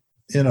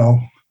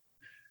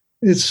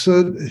 It's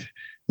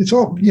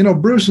all,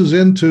 Bruce is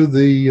into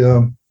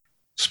the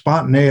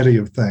spontaneity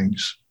of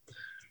things.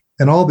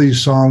 And all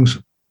these songs,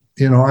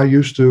 I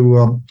used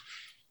to,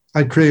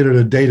 I created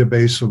a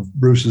database of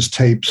Bruce's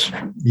tapes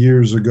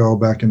years ago,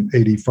 back in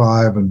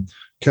 '85, and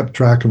kept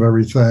track of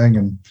everything.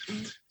 And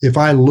if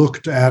I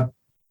looked at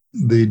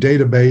the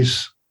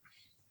database,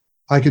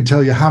 I could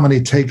tell you how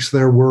many takes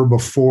there were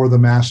before the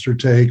master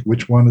take,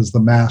 which one is the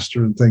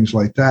master, and things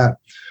like that.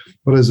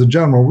 But as a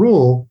general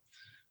rule,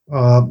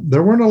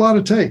 there weren't a lot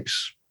of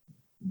takes.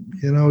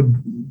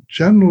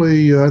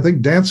 Generally, I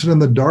think Dancing in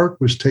the Dark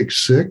was take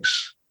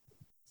 6.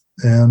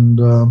 And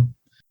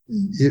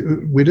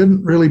we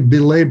didn't really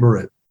belabor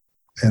it.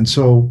 And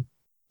so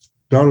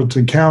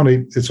Darlington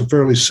County, it's a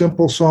fairly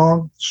simple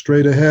song,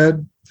 straight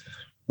ahead.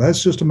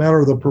 That's just a matter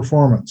of the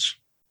performance.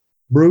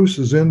 Bruce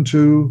is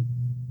into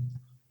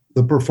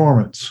the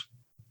performance,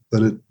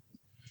 that it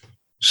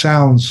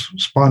sounds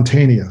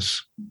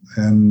spontaneous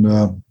and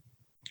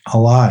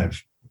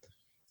alive.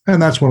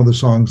 And that's one of the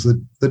songs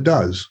that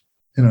does.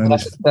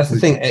 That's the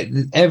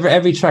thing.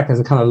 Every track has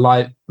a kind of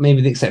live,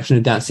 maybe the exception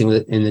of Dancing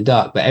in the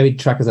Dark, but every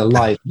track has a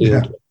live feel.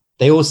 Yeah.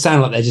 They all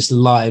sound like they're just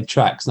live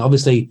tracks. And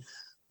obviously,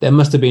 there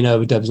must have been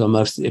overdubs on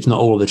most, if not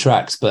all of the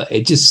tracks, but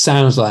it just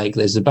sounds like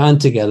there's a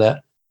band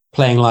together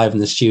playing live in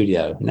the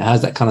studio. And it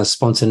has that kind of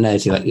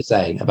spontaneity, like you're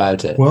saying,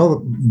 about it.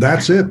 Well,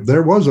 that's it.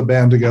 There was a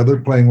band together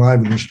playing live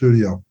in the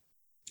studio.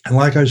 And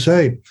like I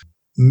say,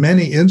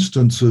 many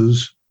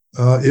instances,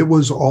 it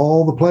was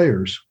all the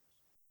players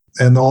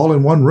and all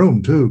in one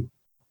room, too.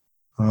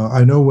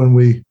 I know when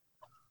we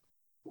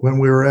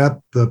were at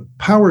the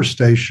power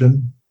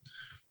station,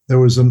 there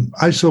was an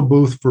ISO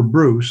booth for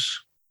Bruce.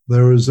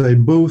 There was a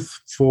booth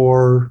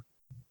for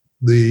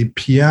the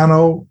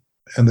piano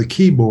and the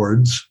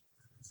keyboards.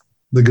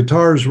 The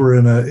guitars were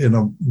in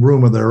a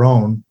room of their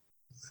own,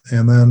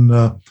 and then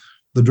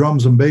the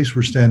drums and bass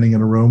were standing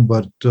in a room.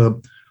 But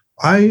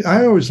I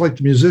always liked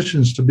the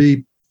musicians to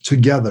be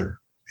together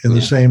in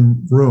the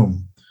same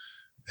room,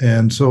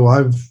 and so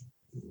I've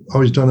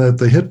always done that. At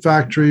the Hit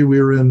Factory,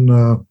 we were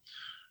in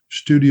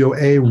Studio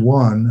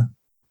A1,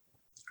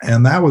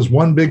 and that was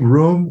one big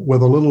room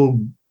with a little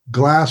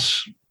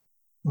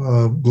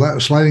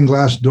sliding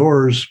glass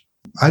doors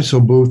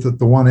ISO booth at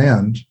the one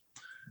end.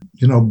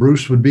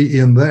 Bruce would be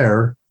in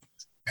there,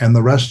 and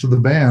the rest of the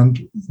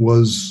band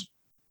was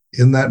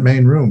in that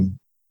main room.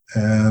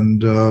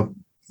 And,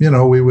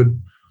 we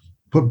would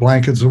put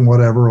blankets and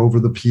whatever over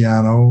the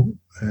piano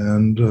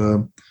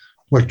and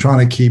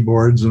electronic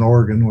keyboards and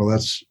organ. Well,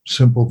 that's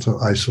simple to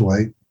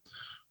isolate.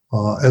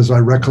 As I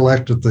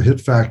recollect at the Hit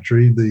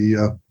Factory,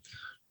 the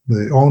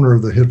owner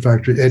of the Hit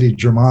Factory, Eddie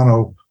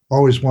Germano,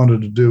 always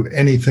wanted to do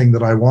anything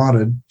that I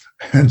wanted.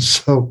 And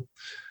so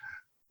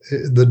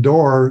the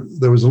door,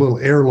 there was a little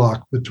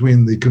airlock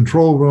between the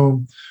control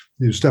room.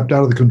 You stepped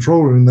out of the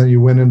control room, and then you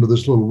went into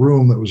this little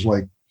room that was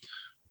like,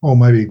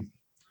 maybe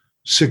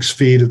 6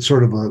 feet. It's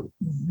sort of a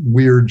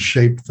weird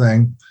shaped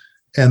thing.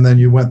 And then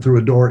you went through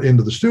a door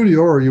into the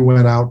studio, or you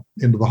went out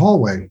into the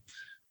hallway.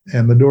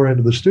 And the door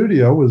into the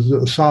studio was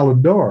a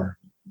solid door.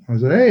 I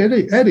said,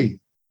 hey, Eddie,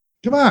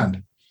 come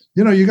on.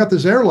 You got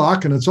this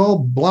airlock and it's all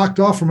blocked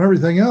off from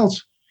everything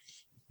else.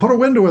 Put a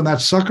window in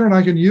that sucker and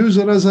I can use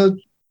it as a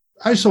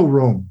ISO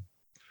room.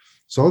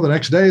 So the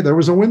next day there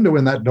was a window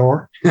in that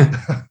door.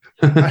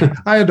 I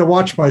had to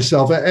watch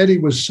myself. Eddie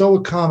was so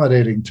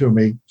accommodating to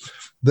me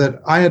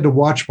that I had to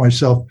watch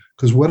myself,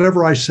 because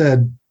whatever I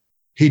said,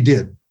 he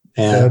did.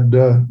 Yeah. And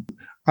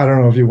I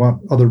don't know if you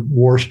want other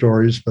war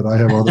stories, but I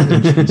have other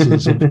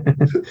instances of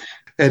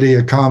Eddie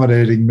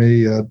accommodating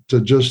me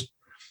to just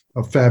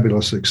a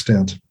fabulous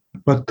extent.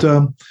 But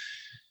so,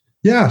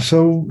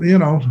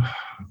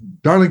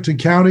 Darlington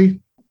County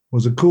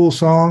was a cool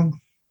song.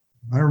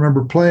 I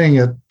remember playing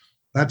it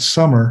that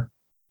summer.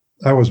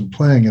 I wasn't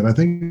playing it. I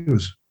think it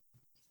was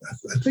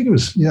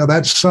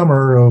that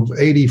summer of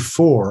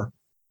 '84.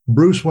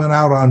 Bruce went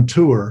out on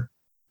tour,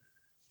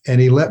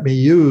 and he let me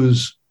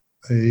use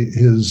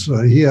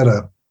he had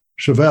a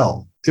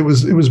Chevelle. It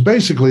was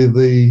basically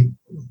the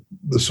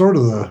sort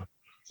of the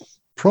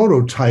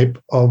prototype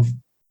of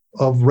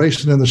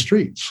racing in the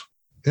streets.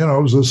 It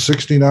was a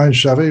 '69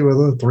 Chevy with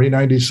a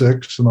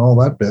 396 and all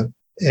that bit.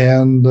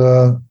 And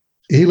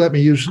he let me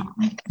use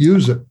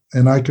it.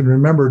 And I can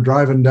remember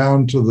driving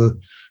down to the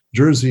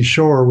Jersey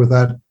Shore with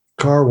that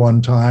car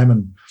one time,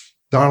 and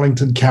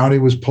Darlington County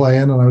was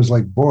playing, and I was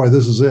like, boy,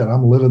 this is it.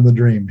 I'm living the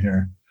dream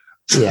here.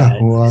 Yeah,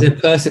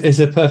 So, it's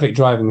a perfect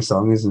driving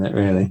song, isn't it?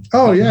 Really?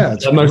 oh yeah,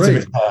 it's Most great.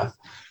 of it's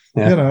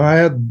yeah. You know, I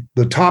had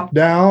the top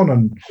down,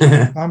 and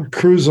I'm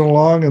cruising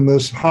along in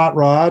this hot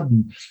rod,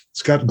 and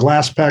it's got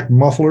glass packed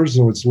mufflers,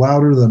 so it's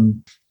louder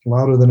than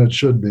it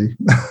should be.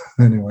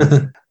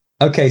 Anyway,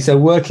 Okay, so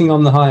working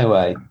on the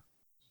highway.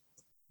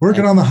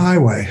 working on the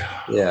highway.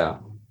 Yeah.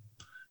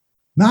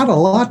 Not a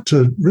lot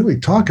to really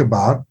talk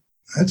about.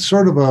 It's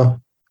sort of a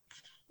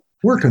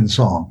working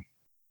song.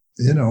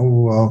 You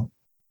know,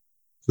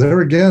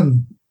 there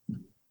again,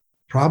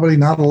 probably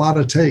not a lot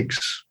of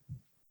takes.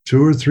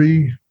 2 or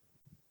 3,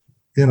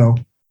 you know,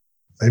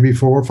 maybe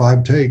 4 or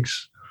 5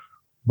 takes.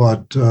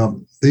 But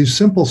these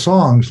simple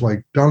songs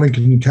like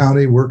Darlington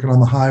County, Working on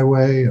the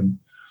Highway, and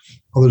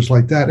others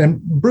like that.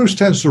 And Bruce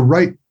tends to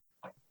write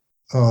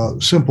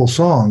simple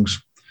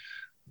songs.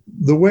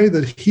 The way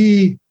that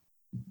he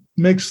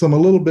makes them a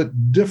little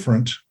bit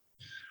different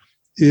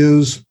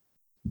is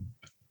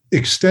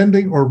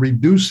extending or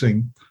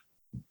reducing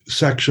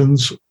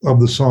sections of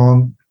the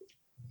song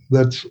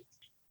that's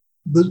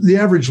the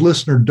average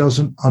listener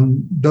doesn't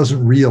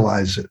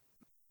realize it.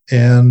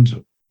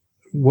 And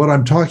what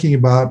I'm talking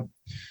about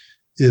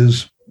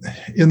is,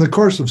 in the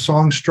course of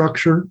song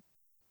structure,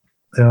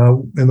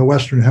 in the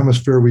Western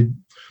Hemisphere,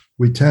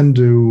 we tend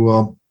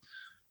to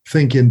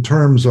think in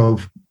terms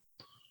of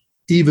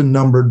even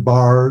numbered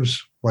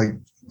bars, like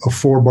a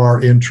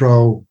 4-bar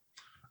intro,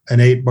 an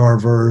 8-bar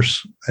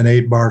verse, an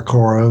 8-bar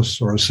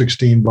chorus, or a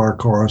 16-bar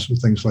chorus, or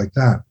things like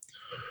that.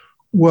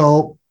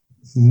 Well,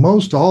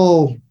 most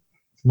all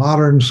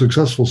modern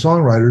successful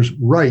songwriters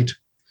write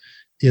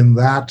in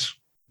that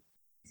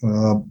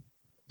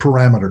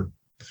parameter,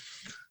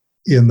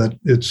 in that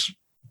it's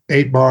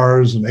 8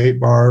 bars and 8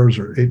 bars,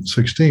 or 8 and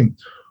 16.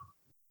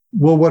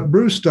 Well, what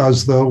Bruce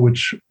does, though,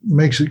 which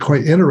makes it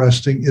quite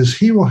interesting, is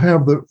he will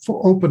have the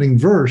opening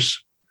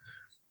verse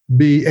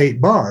be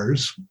 8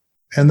 bars,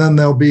 and then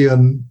there'll be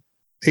an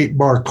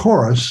 8-bar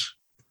chorus,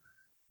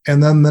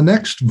 and then the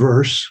next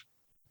verse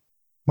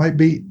might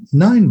be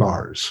 9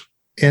 bars.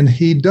 And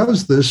he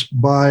does this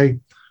by,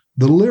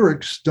 the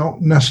lyrics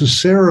don't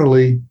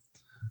necessarily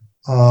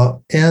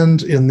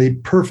end in the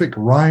perfect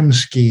rhyme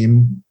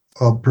scheme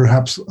of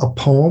perhaps a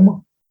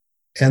poem.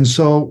 And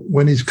so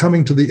when he's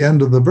coming to the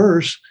end of the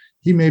verse,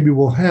 he maybe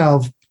will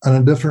have an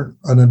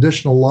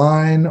additional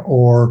line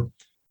or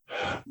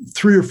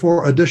 3 or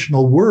 4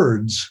 additional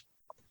words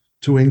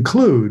to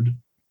include.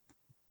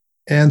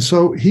 And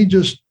so he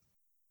just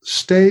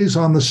stays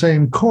on the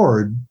same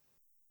chord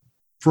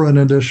for an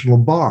additional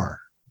bar.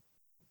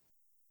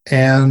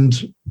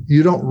 And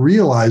you don't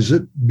realize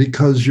it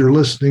because you're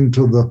listening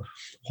to the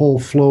whole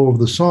flow of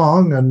the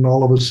song, and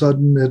all of a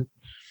sudden it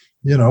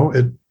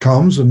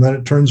comes, and then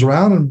it turns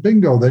around and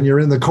bingo, then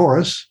you're in the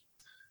chorus.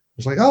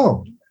 It's like,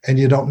 oh, and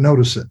you don't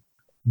notice it.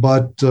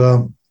 But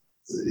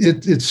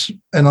it's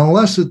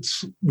unless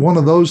it's one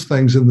of those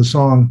things in the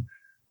song,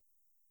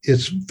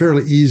 it's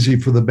fairly easy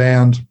for the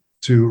band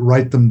to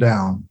write them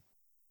down.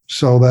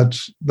 So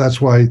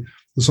that's why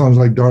the songs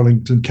like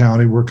Darlington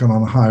County, Working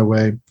on a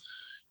Highway,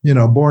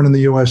 Born in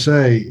the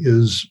USA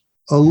is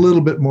a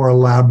little bit more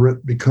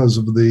elaborate because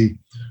of the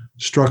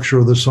structure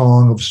of the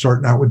song, of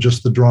starting out with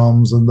just the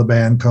drums and the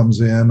band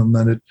comes in and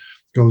then it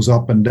goes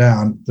up and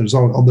down. There's a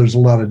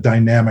lot of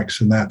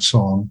dynamics in that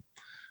song.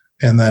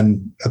 And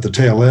then at the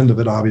tail end of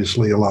it,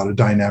 obviously a lot of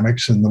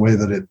dynamics in the way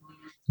that it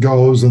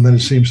goes, and then it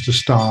seems to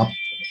stop,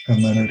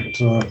 and then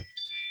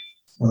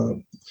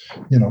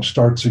it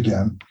starts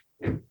again.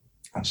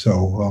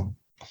 So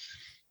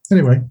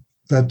anyway,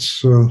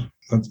 that's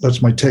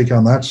my take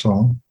on that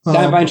song.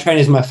 Downbound Train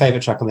is my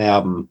favorite track on the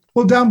album.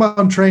 Well,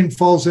 Downbound Train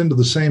falls into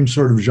the same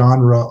sort of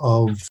genre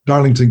of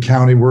Darlington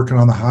County, Working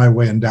on the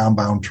Highway, and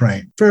Downbound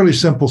Train. Fairly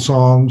simple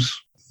songs,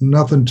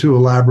 nothing too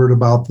elaborate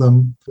about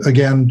them.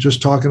 Again,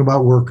 just talking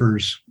about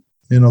workers.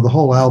 The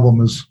whole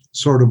album is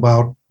sort of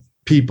about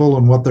people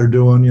and what they're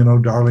doing.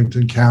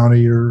 Darlington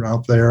County, you're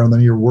out there, and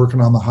then you're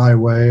working on the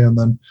highway, and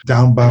then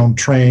Downbound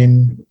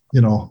Train, a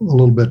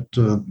little bit,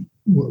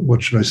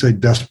 what should I say,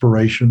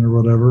 desperation or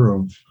whatever,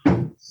 of,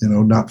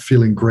 not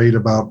feeling great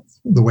about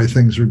the way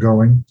things are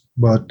going.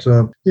 But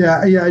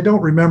I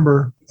don't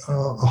remember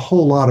a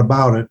whole lot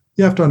about it.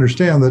 You have to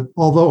understand that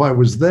although I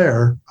was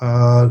there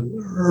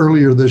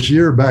earlier this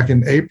year, back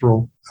in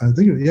April, I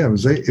think,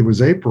 it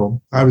was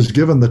April, I was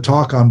given the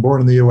talk on Born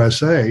in the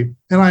USA,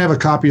 and I have a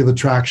copy of the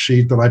track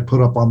sheet that I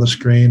put up on the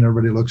screen.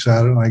 Everybody looks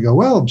at it, and I go,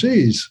 well,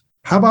 geez,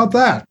 how about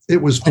that?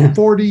 It was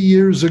 40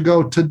 years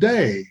ago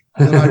today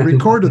that I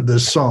recorded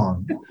this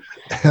song.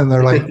 And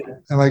they're like,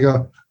 and I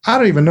go, I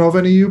don't even know if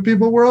any of you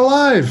people were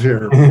alive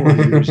here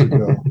 40 years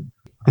ago.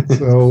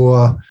 So,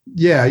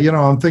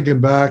 I'm thinking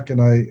back,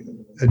 and I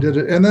did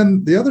it. And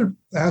then the other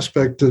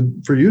aspect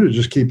for you to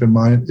just keep in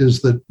mind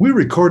is that we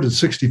recorded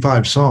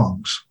 65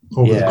 songs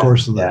over the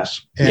course of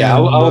this. And,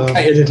 I'll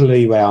take a little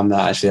leeway on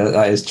that, actually.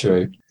 That is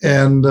true.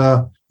 And,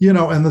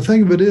 and the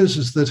thing of it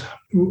is that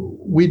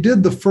we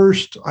did the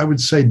first, I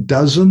would say,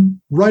 dozen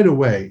right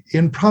away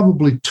in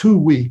probably 2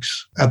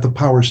 weeks at the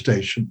power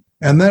station.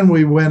 And then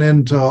we went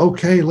into,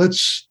 okay,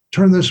 let's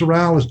turn this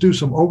around. Let's do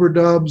some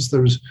overdubs.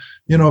 There's,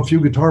 a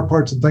few guitar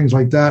parts and things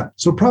like that.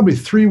 So probably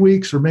 3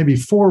 weeks or maybe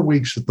 4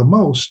 weeks at the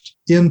most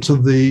into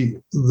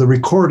the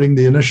recording,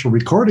 the initial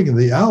recording of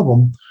the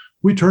album,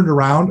 we turned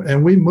around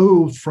and we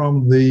moved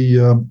from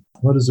the,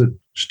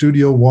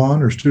 Studio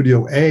 1 or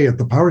Studio A at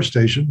the power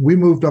station. We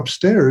moved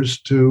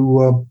upstairs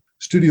to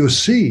Studio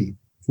C,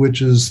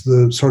 which is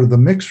the sort of the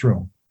mix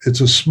room.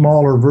 It's a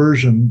smaller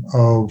version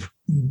of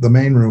the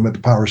main room at the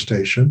power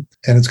station,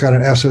 and it's got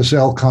an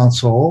SSL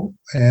console,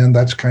 and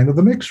that's kind of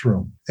the mix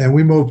room. And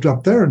we moved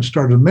up there and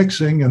started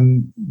mixing,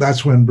 and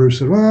that's when Bruce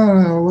said,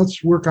 well,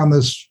 let's work on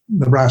this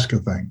Nebraska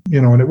thing.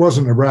 And it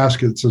wasn't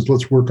Nebraska. It says,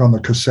 let's work on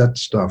the cassette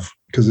stuff,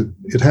 because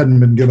it hadn't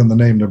been given the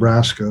name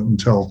Nebraska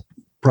until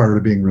prior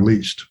to being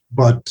released.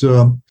 But,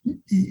 and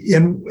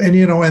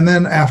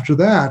then after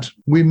that,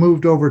 we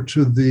moved over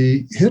to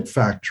the Hit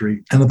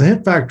Factory. And at the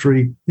Hit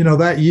Factory,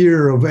 that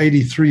year of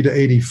 83 to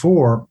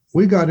 84,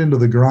 we got into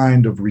the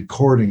grind of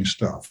recording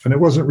stuff. And it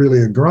wasn't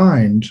really a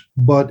grind,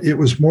 but it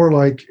was more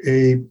like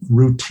a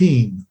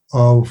routine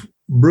of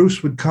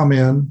Bruce would come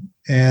in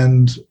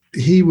and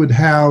he would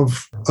have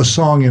a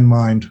song in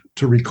mind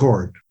to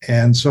record.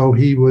 And so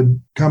he would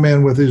come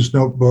in with his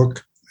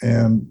notebook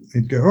and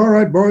he'd go, all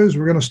right, boys,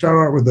 we're going to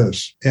start out with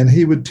this. And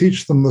he would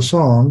teach them the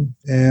song.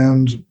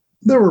 And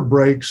there were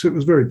breaks. It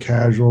was very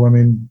casual. I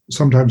mean,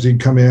 sometimes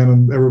he'd come in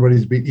and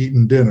everybody'd be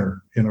eating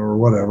dinner, or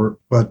whatever.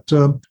 But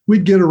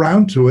we'd get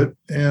around to it.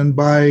 And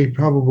by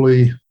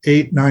probably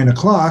 8, 9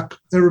 o'clock,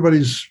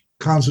 everybody's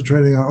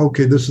concentrating on,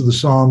 okay, this is the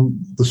song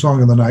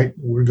of the night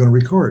we're going to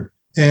record.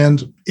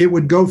 And it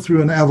would go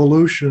through an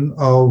evolution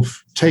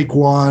of take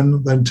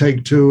 1, then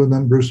take 2, and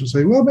then Bruce would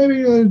say, well,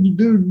 maybe,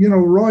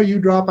 Roy, you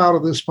drop out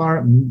of this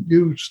part and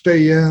you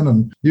stay in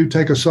and you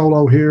take a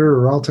solo here,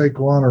 or I'll take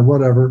one or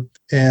whatever.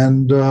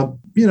 And,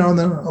 and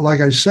then, like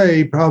I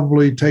say,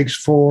 probably takes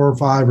 4 or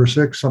 5 or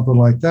 6, something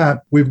like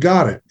that. We've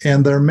got it.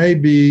 And there may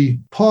be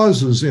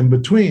pauses in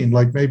between,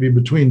 like maybe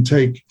between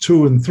take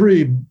 2 and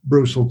 3,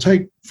 Bruce will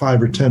take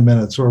 5 or 10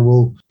 minutes, or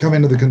we'll come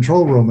into the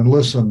control room and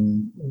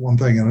listen one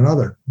thing and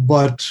another.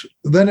 But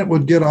then it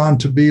would get on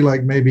to be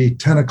like maybe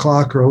 10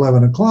 o'clock or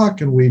 11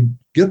 o'clock, and we'd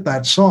get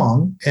that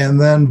song.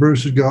 And then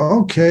Bruce would go,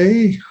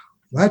 okay,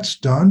 that's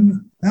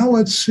done. Now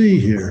let's see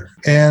here.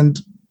 And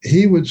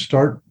he would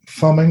start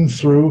thumbing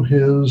through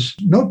his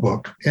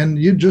notebook, and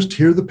you'd just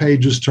hear the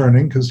pages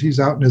turning because he's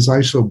out in his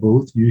ISO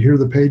booth. You hear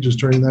the pages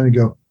turning, then you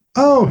go,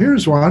 oh,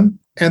 here's one.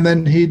 And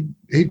then he'd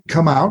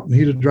come out and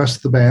he'd address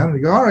the band and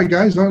he'd go, all right,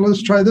 guys,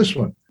 let's try this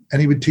one.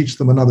 And he would teach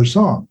them another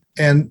song.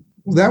 And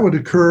that would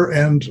occur,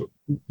 and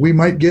we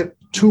might get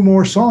 2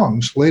 more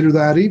songs later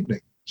that evening.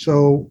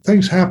 So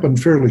things happen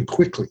fairly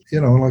quickly.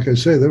 Like I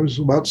say, there was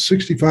about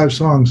 65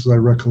 songs, as I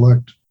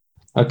recollect.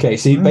 Okay,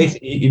 so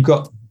you've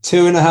got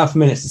 2.5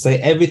 minutes to say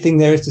everything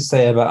there is to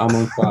say about I'm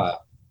on Fire.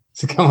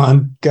 So come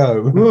on, go.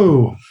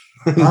 Ooh,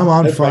 I'm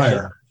on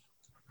fire.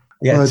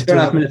 Yeah,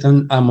 2.5 minutes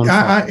on I'm on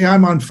Fire.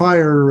 I'm on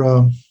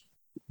fire.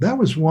 That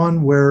was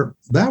one where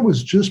that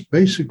was just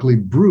basically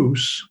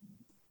Bruce,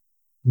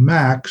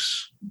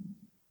 Max,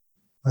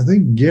 I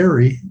think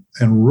Gary,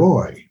 and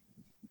Roy.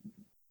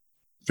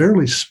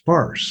 Fairly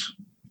sparse.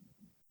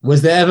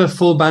 Was there ever a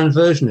full band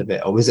version of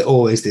it, or was it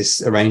always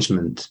this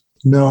arrangement?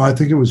 No, I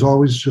think it was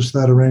always just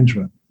that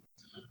arrangement.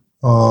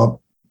 And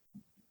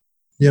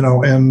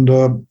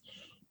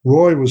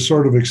Roy was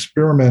sort of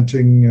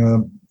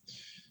experimenting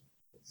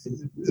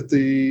at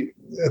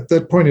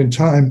that point in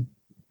time.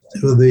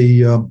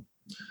 The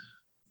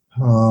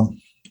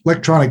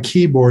electronic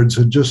keyboards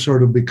had just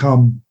sort of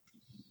become,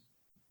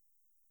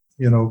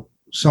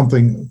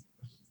 something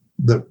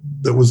that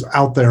was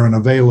out there and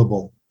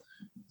available.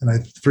 And I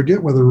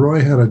forget whether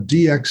Roy had a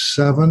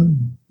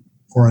DX7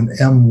 or an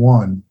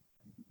M1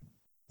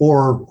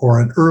 or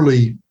an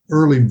early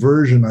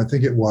version, I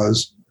think it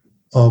was,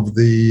 of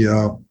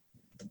the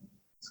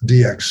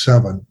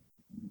DX7.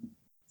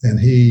 And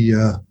he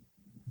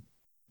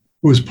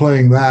was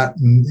playing that,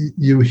 and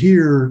you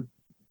hear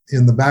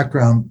in the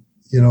background,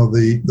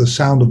 the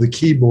sound of the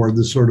keyboard,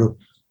 this sort of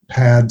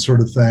pad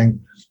sort of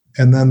thing.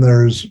 And then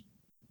there's,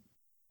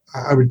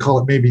 I would call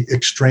it maybe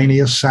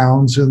extraneous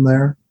sounds in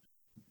there.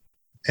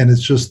 And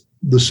it's just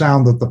the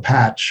sound that the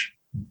patch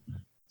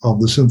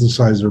of the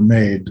synthesizer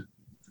made,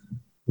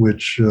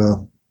 which,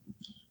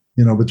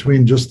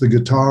 between just the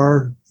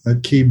guitar,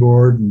 that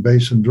keyboard, and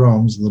bass and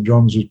drums, and the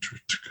drums are,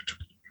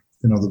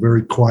 the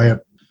very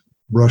quiet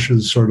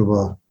brushes, sort of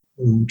a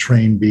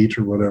train beat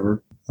or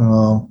whatever.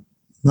 Not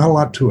a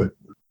lot to it,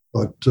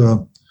 but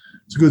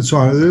it's a good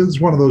song. It's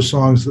one of those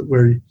songs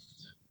where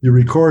you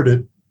record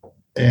it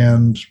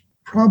and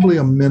probably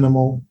a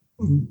minimal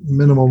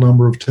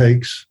number of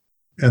takes,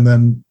 and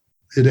then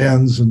it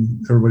ends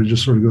and everybody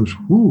just sort of goes,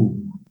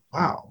 "Ooh,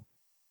 wow,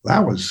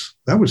 that was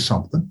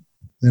something,"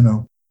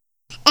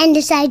 And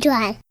the side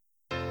one.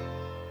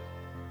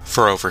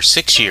 For over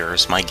 6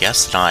 years, my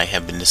guest and I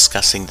have been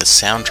discussing the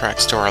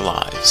soundtracks to our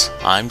lives.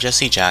 I'm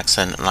Jesse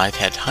Jackson, and I've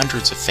had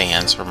hundreds of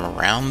fans from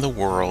around the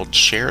world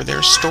share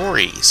their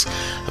stories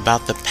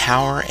about the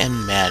power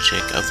and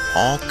magic of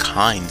all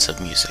kinds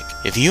of music.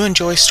 If you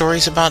enjoy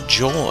stories about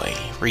joy,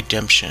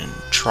 redemption,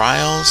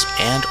 trials,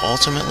 and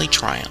ultimately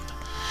triumph,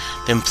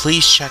 then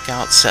please check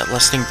out Set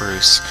Listing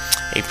Bruce,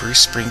 a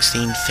Bruce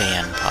Springsteen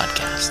fan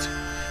podcast.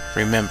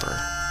 Remember,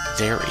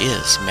 there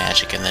is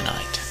magic in the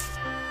night.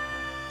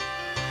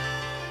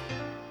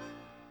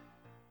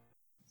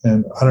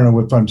 And I don't know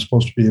if I'm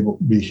supposed to be able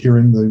to be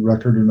hearing the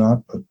record or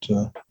not, but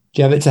Do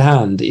you have it to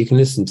hand that you can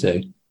listen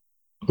to?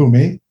 who,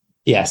 me?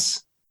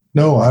 Yes.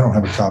 No, I don't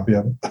have a copy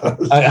of it.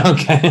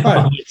 Okay.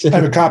 I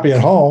have a copy at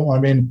home. I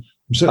mean,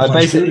 I'm sitting in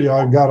my studio.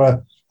 I've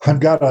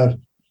got a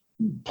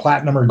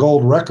platinum or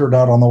gold record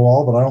out on the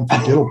wall, but I don't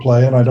think it'll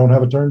play, and I don't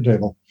have a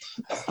turntable.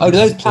 Oh,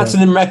 those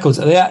platinum records,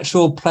 are they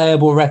actual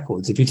playable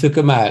records? If you took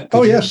them out?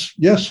 Yes,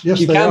 you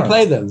they can are.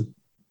 play them?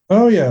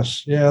 Oh,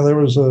 yes. Yeah,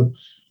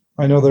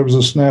 I know there was a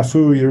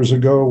snafu years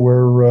ago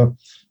where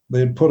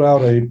they had put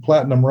out a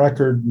platinum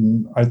record,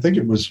 and I think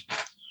it was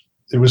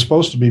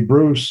supposed to be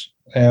Bruce,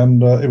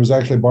 and it was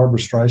actually Barbara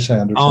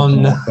Streisand or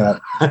something like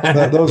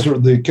that. Those are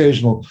the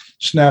occasional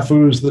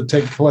snafus that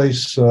take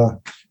place,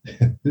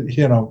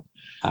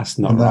 That's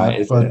not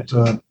right, is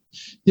it?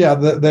 Yeah,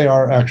 they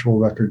are actual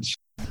records.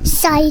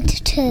 Side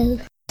 2.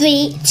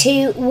 3,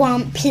 2,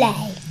 1,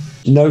 play.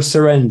 No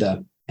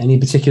Surrender. Any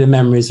particular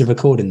memories of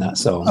recording that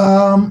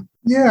song?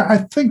 Yeah, I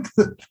think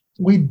that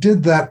we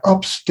did that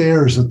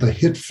upstairs at the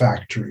Hit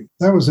Factory.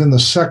 That was in the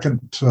second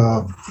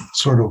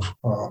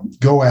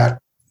go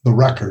at the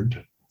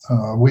record.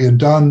 We had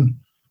done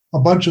a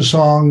bunch of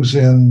songs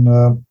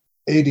in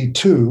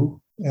 82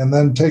 and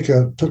then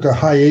took a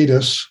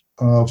hiatus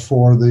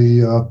for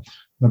the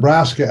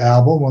Nebraska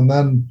album, and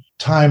then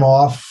time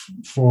off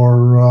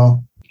for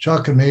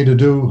Chuck and me to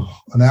do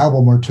an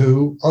album or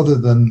two other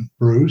than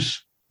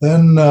Bruce.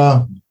 Then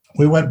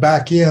we went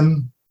back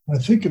in. I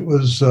think it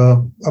was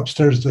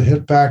upstairs at the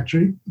Hit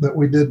Factory that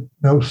we did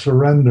No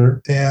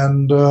Surrender.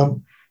 And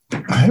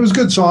it was a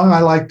good song.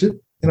 I liked it.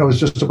 It was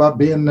just about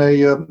being a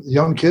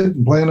young kid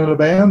and playing in a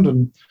band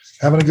and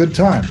having a good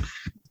time.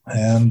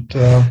 And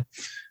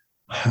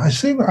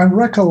I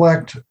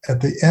recollect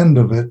at the end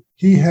of it,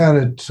 he had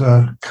it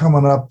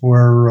coming up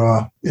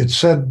where it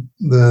said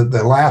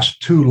the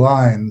last two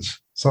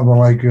lines, something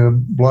like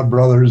Blood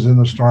Brothers in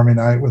the stormy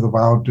night with a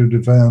vow to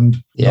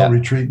defend, no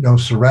retreat, no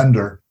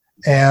surrender.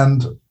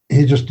 And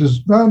he just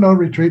does, no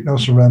retreat, no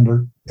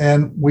surrender.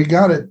 And we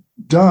got it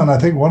done. I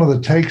think one of the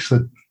takes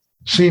that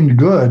seemed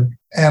good,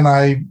 and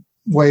I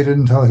waited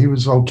until he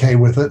was okay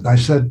with it. And I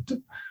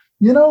said,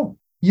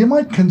 you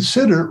might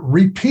consider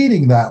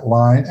repeating that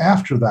line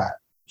after that.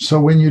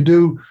 So when you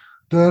do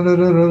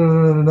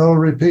no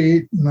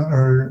repeat,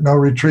 or no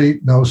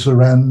retreat, no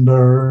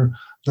surrender,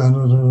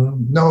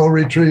 no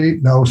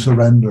retreat, no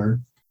surrender.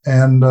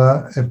 And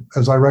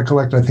as I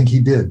recollect, I think he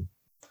did.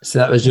 So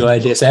that was your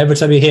idea. So every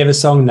time you hear a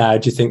song now,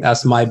 do you think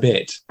that's my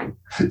bit?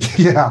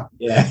 Yeah.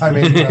 I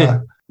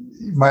mean,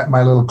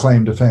 my little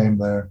claim to fame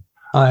there.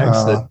 Oh,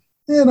 excellent.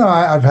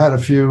 I've had a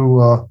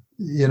few,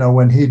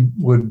 when he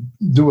would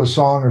do a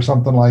song or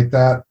something like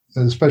that,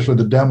 especially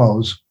the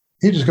demos,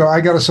 he'd just go,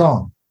 I got a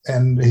song.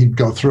 And he'd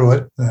go through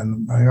it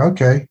and I go,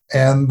 okay.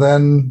 And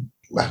then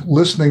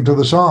listening to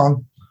the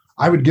song,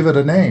 I would give it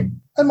a name.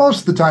 And most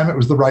of the time it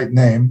was the right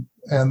name.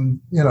 And,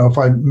 if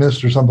I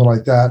missed or something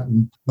like that,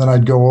 and then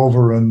I'd go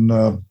over and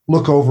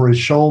look over his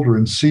shoulder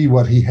and see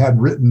what he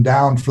had written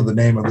down for the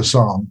name of the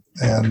song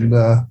and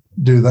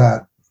do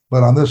that.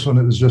 But on this one,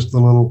 it was just a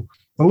little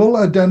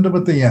addendum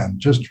at the end.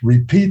 Just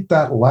repeat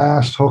that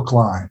last hook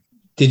line.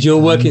 Did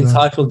your working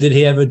title, did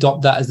he ever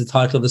adopt that as the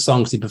title of the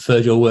song because he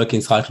preferred your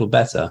working title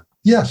better?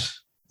 Yes,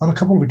 on a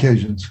couple of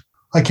occasions.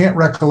 I can't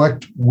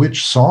recollect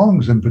which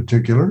songs in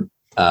particular.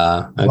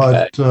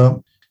 Okay.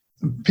 But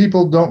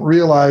people don't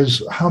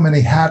realize how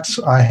many hats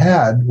I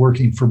had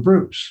working for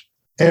Bruce.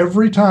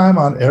 Every time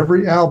on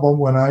every album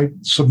when I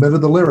submitted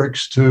the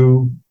lyrics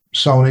to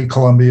Sony,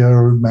 Columbia,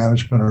 or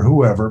management or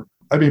whoever,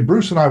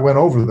 Bruce and I went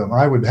over them.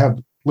 I would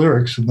have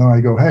lyrics and then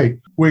I go, hey,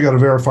 we got to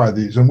verify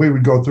these. And we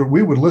would go through,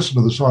 we would listen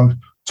to the songs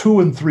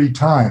 2 and 3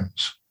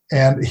 times.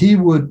 And he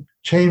would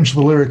change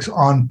the lyrics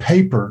on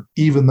paper,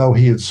 even though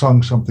he had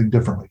sung something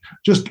differently.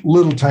 Just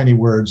little tiny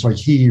words like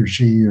he or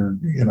she or,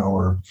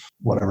 or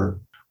whatever.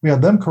 We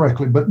had them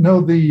correctly, but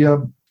no,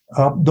 the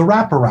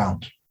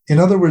wraparound. In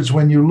other words,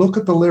 when you look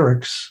at the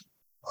lyrics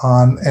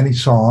on any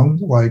song,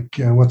 like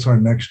what's our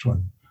next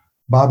one?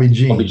 Bobby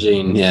Jean. Bobby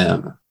Jean,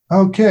 yeah.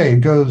 Okay, it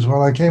goes,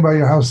 well, I came by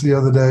your house the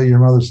other day. Your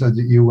mother said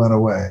that you went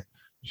away.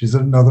 She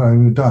said, nothing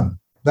I've done.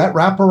 That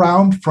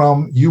wraparound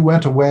from you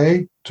went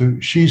away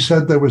to she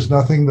said there was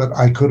nothing that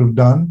I could have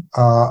done.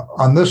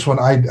 On this one,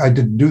 I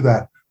didn't do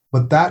that.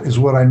 But that is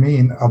what I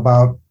mean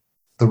about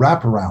the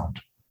wraparound.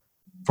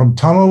 From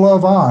Tunnel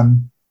Love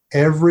on,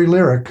 every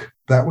lyric,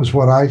 that was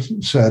what I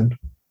said,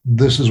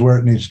 this is where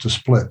it needs to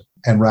split,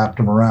 and wrapped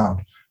them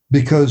around.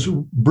 Because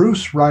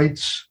Bruce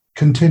writes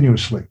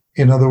continuously.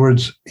 In other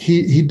words,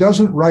 he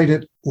doesn't write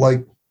it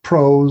like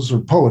prose or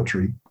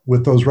poetry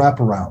with those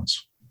wraparounds.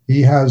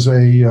 He has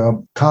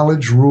a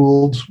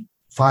college-ruled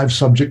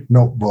 5-subject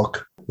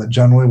notebook that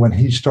generally when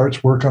he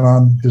starts working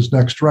on his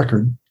next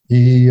record,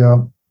 he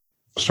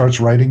starts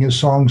writing his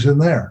songs in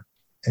there.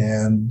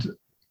 And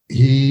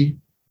he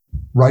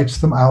writes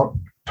them out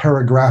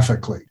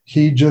paragraphically.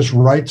 He just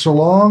writes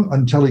along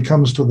until he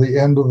comes to the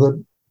end of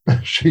the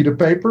sheet of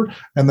paper,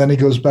 and then he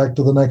goes back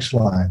to the next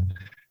line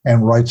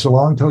and writes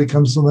along until he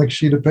comes to the next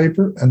sheet of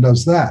paper and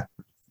does that.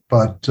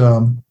 But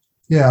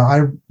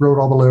I wrote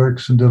all the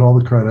lyrics and did all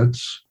the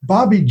credits.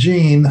 Bobby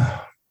Jean,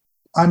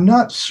 I'm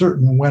not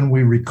certain when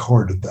we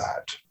recorded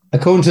that.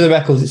 According to the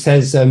records, it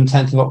says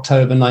 10th of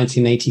October,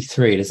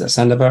 1983. Does that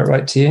sound about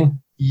right to you?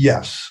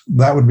 Yes,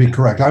 that would be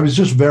correct. I was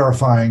just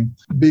verifying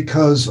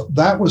because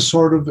that was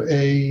sort of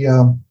a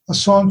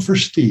song for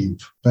Steve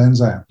Van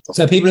Zandt.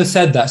 So people have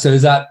said that. So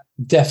is that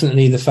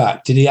definitely the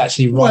fact? Did he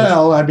actually write?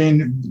 Well, I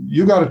mean,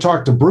 you got to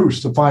talk to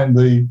Bruce to find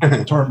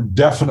the term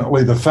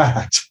definitely the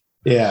fact.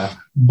 Yeah.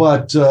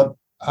 But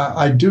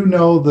I do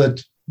know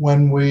that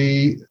when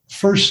we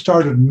first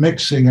started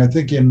mixing, I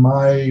think in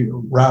my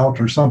route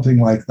or something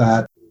like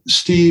that,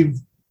 Steve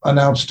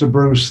announced to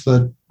Bruce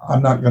that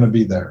I'm not going to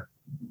be there.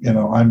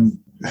 I'm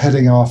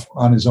heading off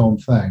on his own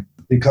thing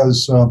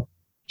because,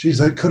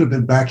 that could have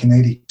been back in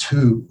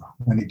 82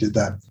 when he did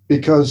that.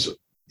 Because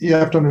you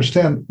have to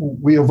understand,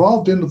 we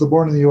evolved into the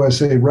Born in the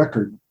USA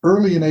record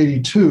early in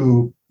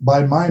 82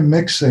 by my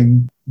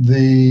mixing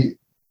the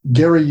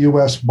Gary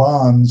U.S.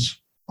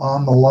 Bonds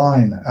On the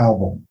Line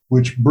album,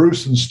 which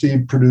Bruce and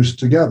Steve produced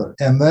together.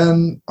 And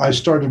then I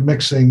started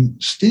mixing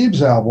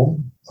Steve's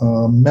album,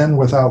 Men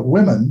Without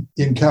Women,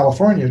 in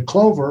California at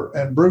Clover,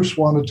 and Bruce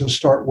wanted to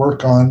start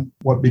work on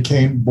what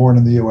became Born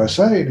in the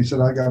USA. And he said,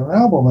 I got an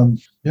album,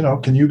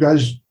 and, can you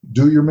guys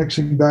do your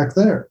mixing back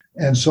there?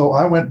 And so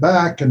I went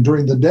back, and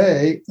during the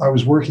day, I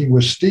was working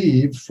with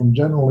Steve from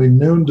generally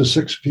noon to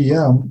 6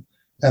 p.m.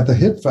 at the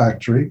Hit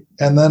Factory.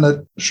 And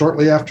then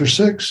shortly after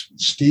 6,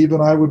 Steve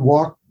and I would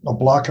walk a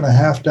block and a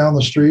half down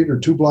the street or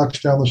 2 blocks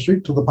down the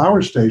street to the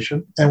power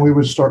station, and we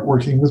would start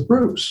working with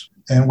Bruce.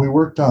 And we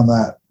worked on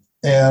that.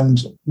 And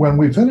when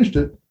we finished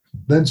it,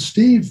 then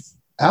Steve's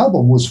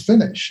album was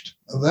finished.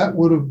 That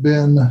would have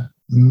been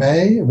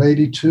May of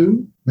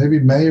 82, maybe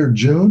May or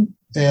June.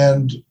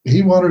 And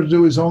he wanted to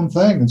do his own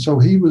thing. And so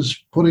he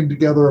was putting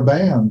together a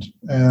band.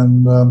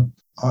 And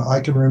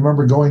I can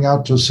remember going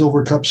out to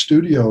Silver Cup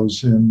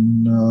Studios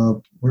in,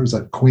 where is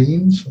that,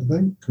 Queens, I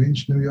think,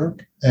 Queens, New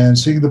York, and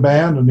seeing the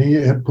band. And he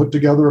had put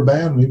together a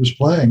band and he was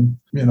playing,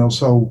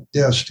 So,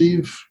 yeah,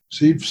 Steve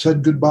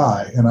said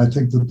goodbye. And I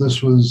think that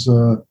this was,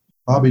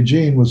 Bobby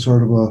Jean was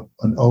sort of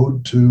an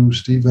ode to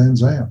Steve Van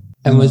Zandt.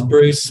 And was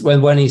Bruce,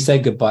 when he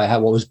said goodbye,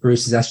 what was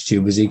Bruce's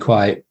attitude? Was he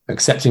quite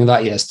accepting of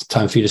that? Yes,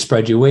 time for you to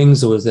spread your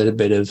wings, or was it a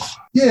bit of?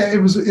 Yeah, it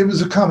was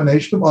a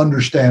combination of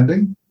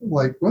understanding,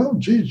 like, well,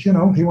 geez, he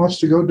wants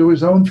to go do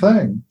his own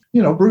thing.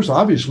 Bruce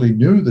obviously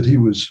knew that he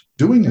was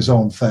doing his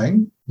own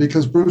thing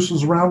because Bruce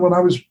was around when I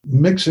was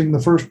mixing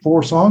the first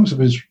 4 songs of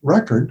his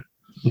record.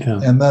 Yeah.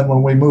 And then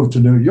when we moved to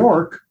New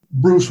York,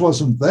 Bruce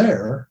wasn't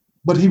there,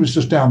 but he was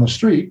just down the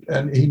street,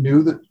 and he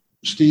knew that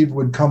Steve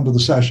would come to the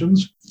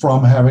sessions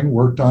from having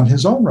worked on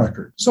his own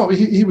record. So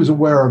he was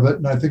aware of it.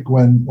 And I think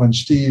when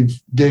Steve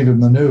gave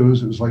him the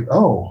news, it was like,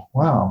 oh,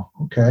 wow,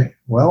 okay,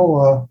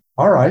 well,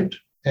 all right.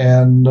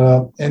 And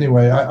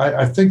anyway,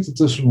 I think that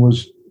this one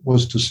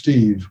was to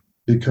Steve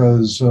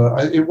because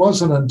it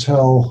wasn't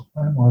until,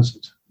 when was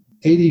it,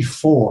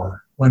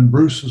 84, when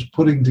Bruce was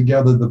putting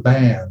together the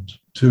band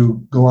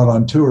to go out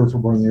on tour for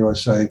Born in the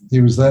USA.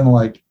 He was then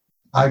like,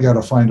 I got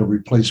to find a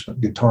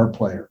replacement guitar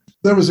player.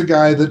 There was a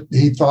guy that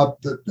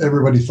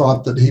everybody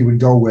thought that he would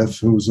go with,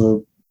 who was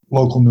a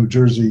local New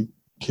Jersey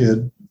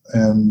kid.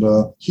 And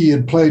he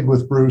had played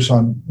with Bruce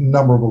on a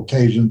number of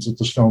occasions at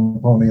the Stone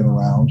Pony and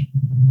around.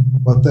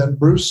 But then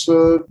Bruce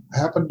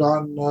happened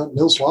on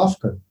Nils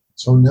Lofgren.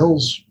 So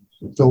Nils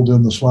filled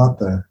in the slot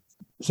there.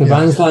 So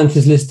Van Zandt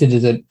is listed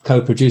as a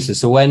co-producer.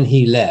 So when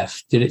he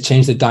left, did it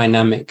change the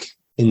dynamic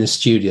in the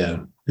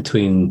studio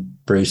between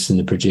Bruce and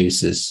the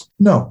producers?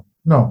 No,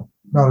 not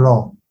at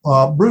all.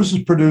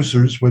 Bruce's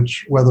producers,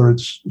 which whether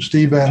it's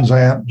Steve Van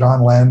Zandt,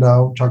 John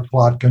Landau, Chuck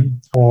Plotkin,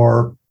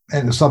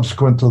 and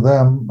subsequent to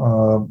them,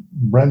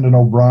 Brendan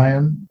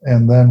O'Brien,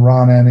 and then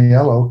Ron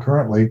Aniello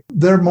currently,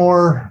 they're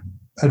more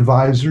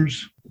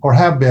advisors or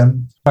have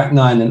been. Track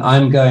 9 and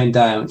I'm Going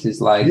Down, which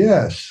is like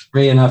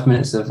 3.5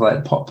 minutes of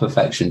like pop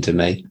perfection to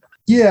me.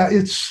 Yeah,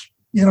 it's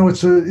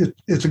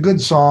a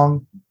good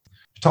song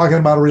talking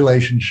about a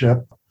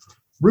relationship.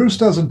 Bruce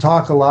doesn't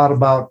talk a lot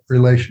about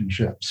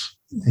relationships.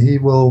 He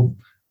will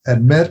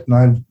admit, and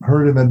I've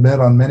heard him admit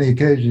on many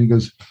occasions, he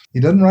goes, he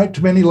doesn't write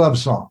too many love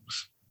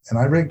songs. And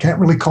I can't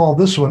really call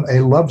this one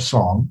a love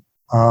song.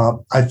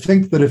 I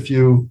think that if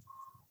you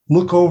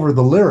look over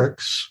the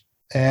lyrics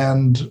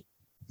and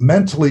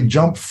mentally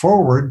jump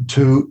forward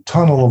to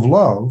Tunnel of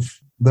Love,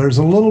 there's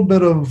a little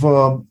bit of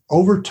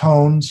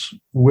overtones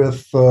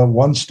with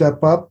 1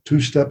 step up,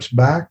 2 steps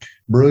back,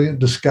 brilliant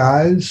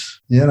disguise,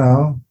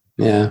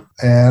 Yeah.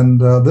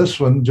 And this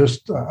one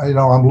just,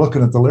 I'm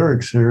looking at the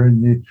lyrics here,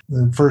 and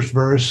the first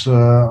verse,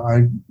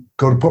 I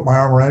go to put my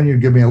arm around you,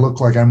 give me a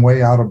look like I'm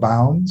way out of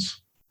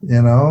bounds,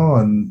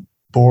 and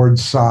bored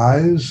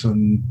sighs,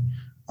 and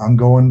I'm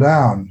going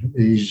down.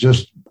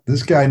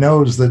 This guy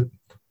knows that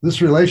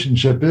this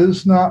relationship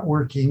is not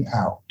working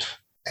out.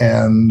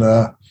 And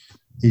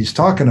he's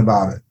talking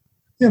about it.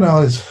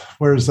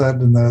 Where's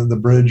that in the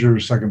bridge or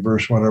second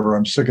verse, whatever?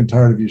 I'm sick and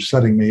tired of you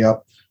setting me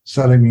up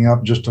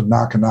just to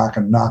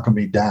knock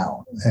me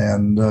down.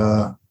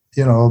 And,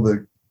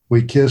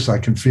 we kiss, I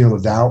can feel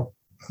a doubt,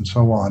 and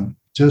so on.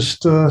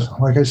 Just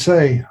like I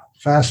say,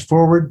 fast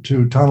forward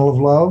to Tunnel of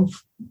Love.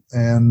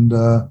 And,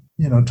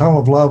 Tunnel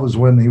of Love was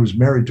when he was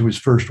married to his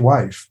first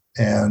wife.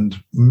 And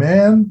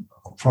man,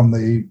 from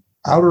the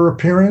outer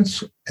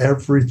appearance,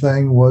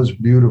 everything was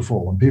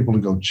beautiful. And people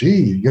would go,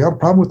 gee, you got a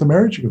problem with the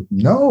marriage? You go,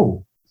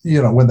 no.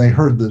 When they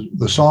heard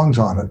the songs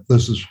on it,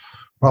 this is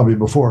probably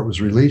before it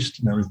was released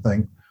and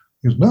everything.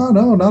 He goes, no,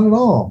 not at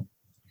all.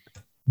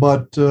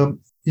 But,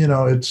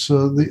 it's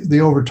the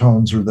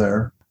overtones are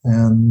there.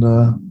 And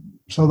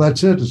so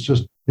that's it. It's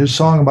just his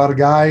song about a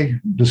guy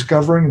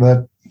discovering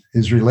that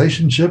his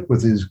relationship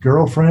with his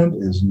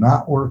girlfriend is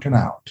not working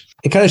out.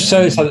 It kind of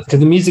shows how, because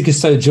the music is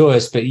so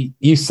joyous, but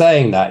you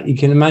saying that, you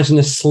can imagine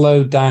a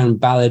slowed down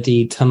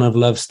ballady Tunnel of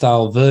Love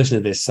style version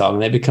of this song,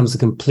 and it becomes a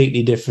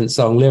completely different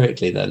song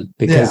lyrically then,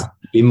 because it'd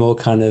be more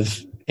kind of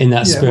in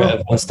that spirit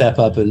of one step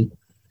up. And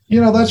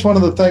that's one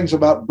of the things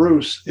about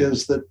Bruce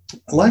is that,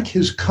 like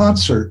his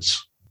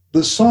concerts,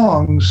 the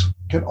songs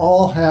can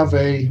all have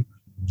what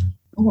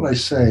would I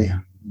say,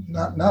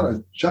 not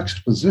a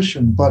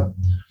juxtaposition, but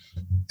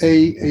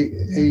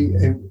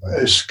a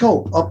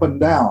scope up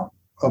and down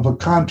of a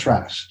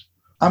contrast.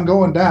 I'm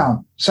going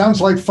down. Sounds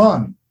like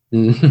fun.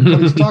 But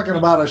he's talking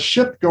about a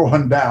ship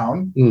going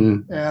down.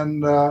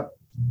 And,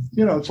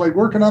 it's like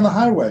working on the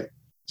highway.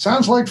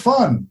 Sounds like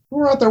fun.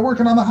 We're out there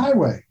working on the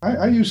highway.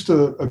 I used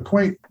to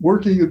acquaint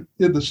working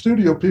in the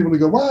studio people to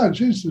go, wow,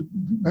 geez,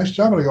 nice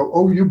job. And I go,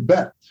 oh, you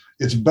bet.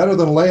 It's better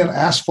than laying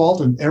asphalt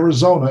in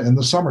Arizona in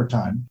the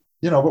summertime.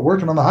 But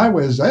working on the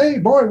highway is, hey,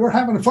 boy, we're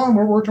having fun.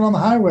 We're working on the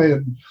highway.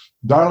 And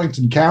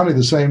Darlington County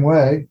the same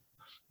way.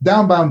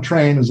 Downbound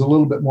Train is a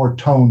little bit more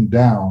toned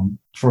down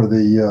for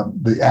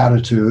the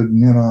attitude.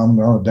 I'm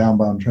on a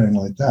downbound train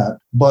like that.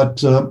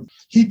 But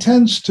he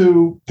tends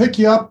to pick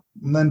you up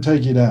and then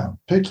take you down.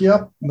 Pick you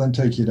up and then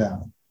take you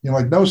down.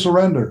 Like No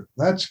Surrender.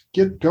 Let's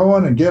get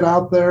going and get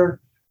out there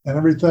and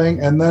everything.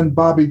 And then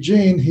Bobby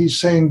Jean, he's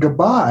saying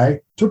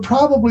goodbye to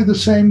probably the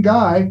same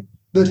guy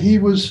that he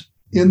was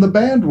in the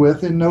band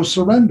with in No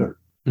Surrender.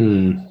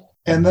 And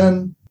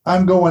then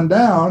I'm Going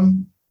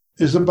Down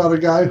is about a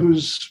guy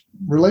whose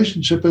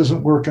relationship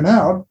isn't working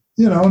out,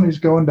 and he's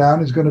going down,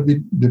 he's going to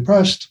be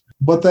depressed.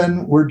 But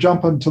then we're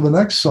jumping to the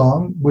next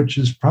song, which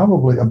is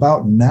probably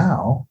about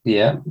now.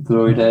 Yeah,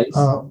 Glory Days.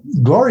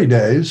 Glory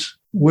Days,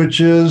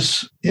 which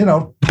is,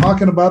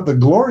 talking about the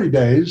glory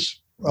days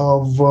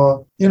of,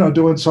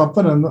 doing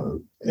something.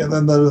 And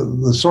then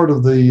the sort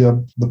of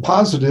the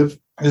positive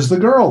is the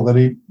girl that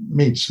he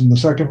meets in the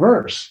second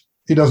verse.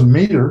 He doesn't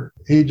meet her.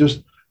 He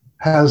just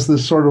has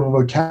this sort of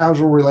a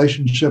casual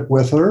relationship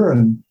with her,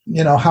 and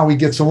how he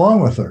gets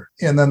along with her.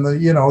 And then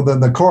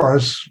the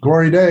chorus,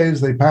 Glory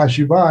Days, they pass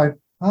you by.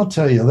 I'll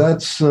tell you,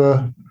 that's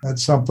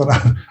something.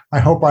 I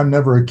hope I'm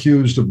never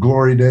accused of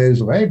glory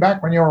days of, hey,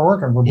 back when you were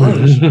working for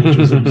Bruce, which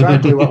is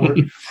exactly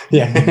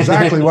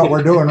what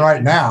we're doing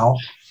right now.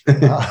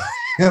 But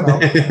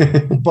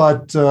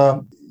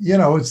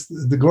it's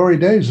the glory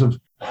days of.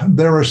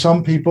 There are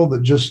some people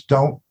that just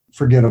don't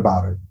forget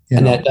about it.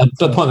 And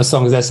the point of the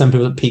song is there's some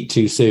people that peak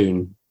too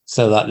soon.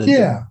 So that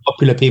the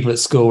popular people at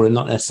school are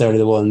not necessarily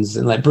the ones.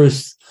 And like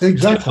Bruce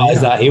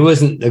that. He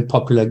wasn't the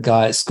popular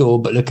guy at school,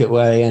 but look at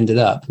where he ended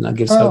up. And that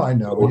gives hope. I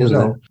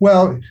know.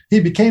 Well,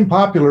 he became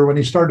popular when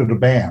he started a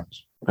band.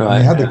 Right.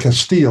 When he had the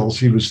Castiles,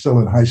 he was still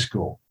in high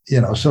school.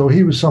 So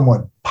he was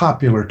somewhat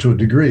popular to a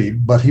degree,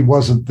 but he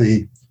wasn't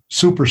the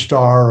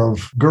superstar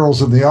of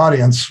girls in the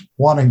audience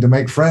wanting to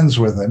make friends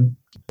with him.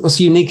 What's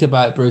unique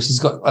about Bruce? He's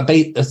got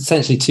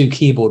essentially two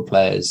keyboard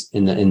players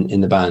in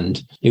the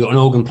band. You've got an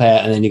organ player,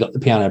 and then you've got the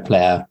piano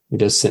player who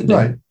does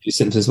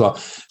synths as well.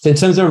 So in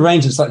terms of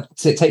arrangements, like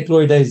take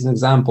Glory Days as an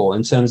example,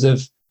 in terms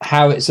of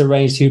how it's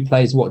arranged, who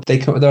plays what, they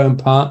come up with their own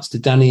parts. Do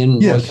Danny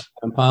and Roy come up with their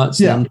own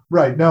parts? Yeah,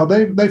 right. No,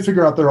 they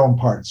figure out their own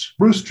parts.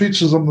 Bruce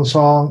teaches them the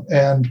song,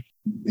 and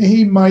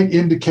he might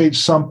indicate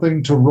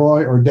something to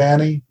Roy or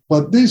Danny.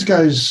 But these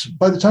guys,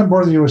 by the time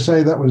Born in the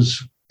USA, that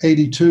was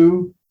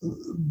 82,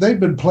 they've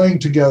been playing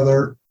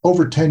together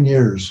over 10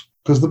 years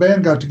because the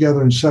band got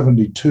together in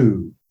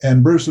 72.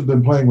 And Bruce had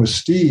been playing with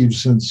Steve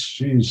since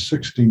she's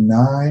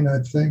 69, I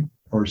think,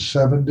 or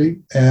 70.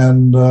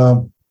 And,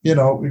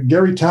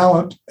 Gary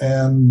Talent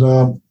and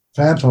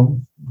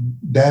Phantom,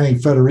 Danny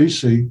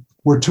Federici,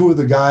 were two of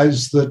the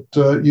guys that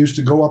used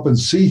to go up and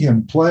see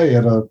him play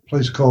at a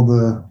place called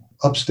the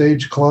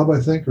Upstage Club, I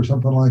think, or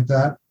something like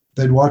that.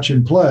 They'd watch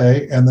him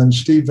play. And then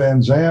Steve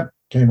Van Zandt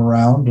came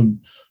around, and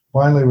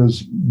finally it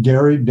was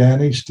Gary,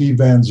 Danny, Steve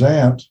Van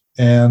Zandt,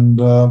 And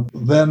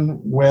then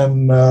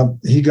when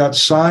he got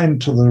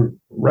signed to the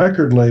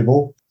record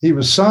label, he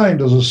was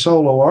signed as a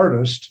solo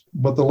artist,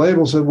 but the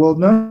label said, well,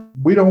 no,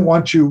 we don't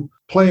want you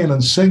playing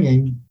and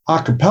singing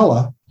a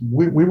cappella.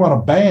 We want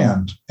a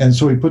band. And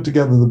so he put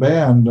together the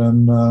band,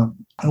 and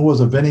who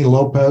was it? Vinny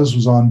Lopez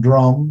was on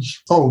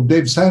drums. Oh,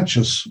 Dave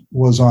Sanchez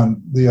was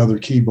on the other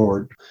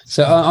keyboard.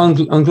 So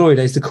on Glory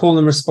Days, the call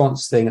and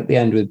response thing at the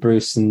end with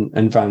Bruce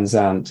and Van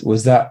Zandt,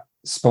 was that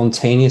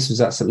spontaneous? Was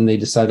that something they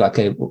decided, like,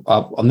 okay,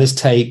 on this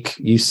take,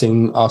 you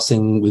sing, I'll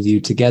sing with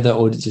you together,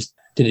 or did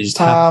it just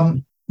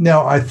happen?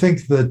 No, I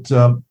think that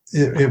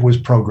it was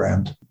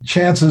programmed.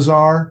 Chances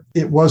are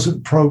it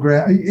wasn't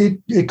programmed.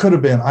 It could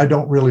have been. I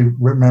don't really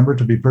remember,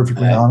 to be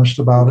perfectly honest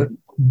about it.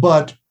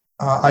 But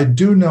I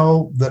do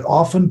know that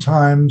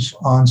oftentimes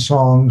on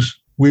songs,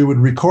 we would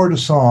record a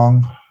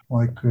song,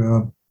 like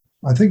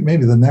I think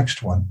maybe the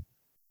next one.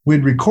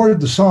 We'd record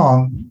the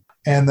song,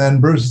 and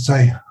then Bruce would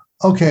say,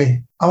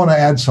 okay, I want to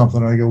add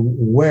something. And I go,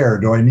 where?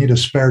 Do I need a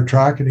spare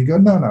track? And he'd go,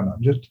 no,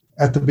 just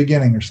at the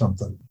beginning or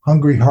something.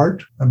 Hungry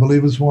Heart, I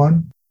believe, was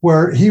one,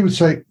 where he would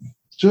say,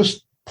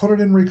 just put it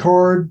in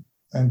record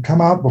and come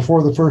out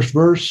before the first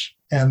verse,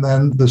 and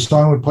then the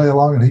song would play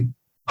along, and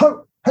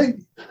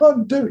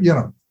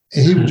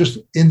he would just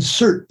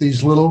insert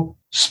these little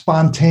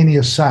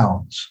spontaneous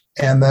sounds.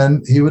 And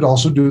then he would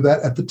also do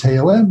that at the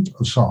tail end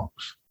of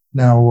songs.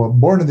 Now,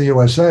 Born in the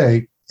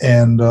USA,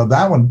 and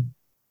that one,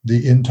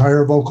 the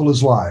entire vocal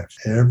is live.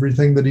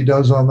 Everything that he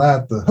does on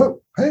that,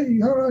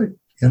 hey, all right,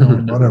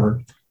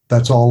 whatever,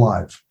 that's all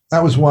live.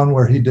 That was one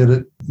where he did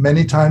it.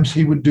 Many times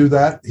he would do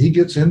that. He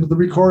gets into the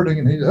recording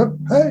and he's,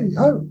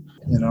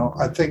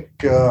 I think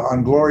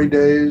on Glory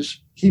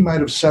Days, he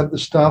might have said the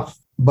stuff.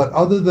 But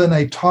other than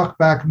a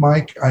talkback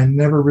mic, I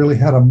never really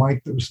had a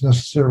mic that was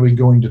necessarily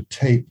going to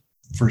tape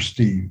for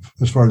Steve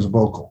as far as a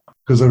vocal.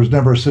 Because there was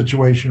never a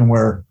situation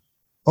where,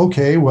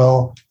 okay,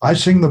 well, I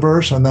sing the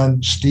verse and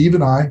then Steve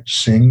and I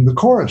sing the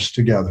chorus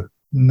together.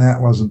 And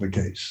that wasn't the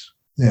case.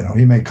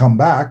 He may come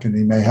back and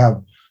he may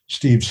have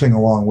Steve sing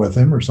along with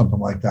him or something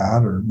like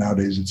that, or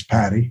nowadays it's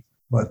Patty.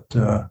 But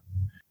I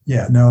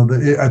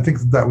think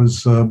that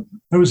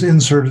was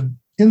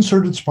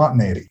inserted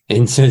spontaneity.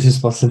 Inserted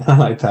spontaneity, I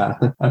like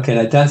that. Okay,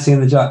 now Dancing in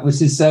the Dark, which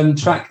is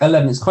track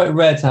 11. It's quite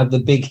rare to have the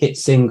big hit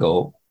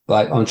single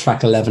like on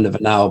track 11 of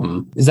an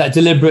album. Is that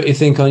deliberate, you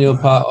think, on your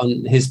part,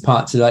 on his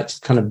part, to like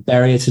just kind of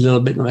bury it a little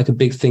bit and make a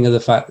big thing of the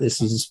fact that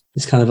this is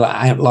kind of like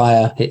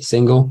outlier hit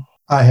single?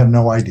 I have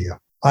no idea.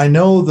 I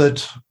know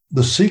that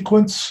the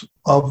sequence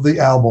of the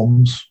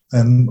albums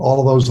and all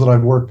of those that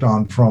I've worked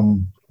on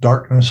from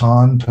Darkness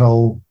on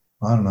till,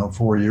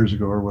 4 years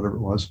ago or whatever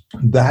it was,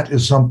 that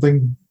is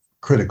something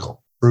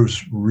critical.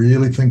 Bruce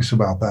really thinks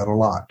about that a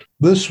lot.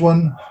 This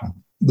one,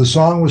 the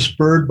song was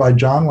spurred by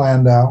John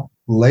Landau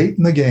late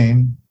in the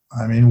game.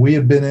 I mean, we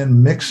had been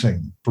in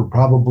mixing for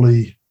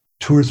probably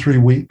 2 or 3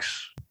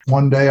 weeks.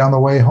 One day on the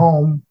way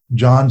home,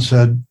 John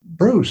said,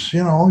 Bruce,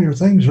 all your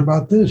things are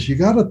about this. You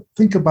got to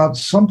think about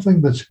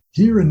something that's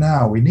here and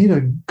now. We need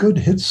a good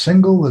hit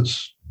single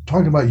that's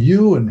talking about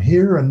you and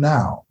here and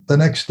now. The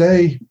next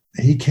day,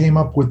 he came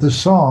up with this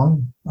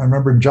song. I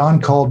remember John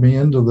called me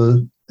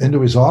into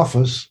his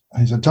office.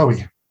 He said,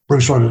 Toby,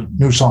 Bruce wrote a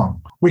new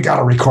song. We got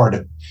to record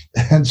it.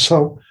 And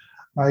so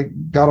I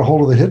got a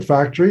hold of the Hit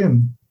Factory,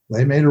 and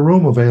they made a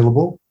room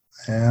available.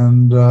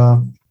 And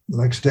the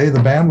next day,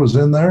 the band was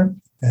in there,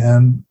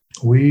 and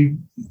we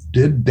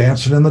did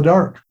Dancing in the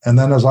Dark. And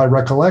then, as I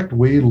recollect,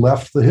 we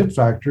left the Hit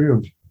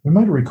Factory. We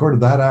might have recorded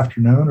that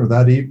afternoon or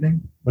that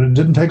evening, but it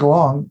didn't take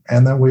long.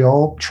 And then we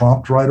all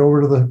tromped right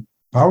over to the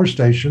power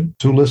station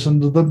to listen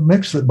to the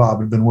mix that Bob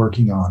had been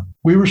working on.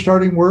 We were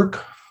starting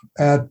work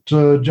at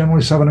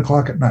generally 7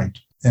 o'clock at night,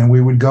 and we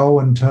would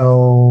go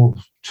until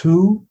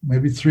 2,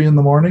 maybe 3 in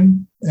the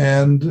morning.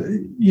 And,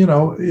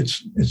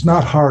 it's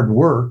not hard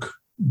work,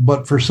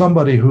 but for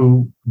somebody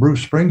who,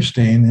 Bruce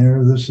Springsteen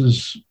here,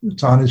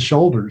 it's on his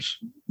shoulders.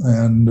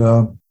 And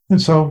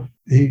so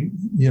he,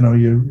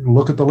 you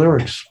look at the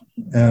lyrics,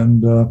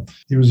 and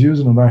he was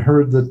using them. I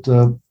heard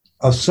that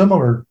a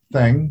similar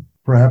thing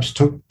perhaps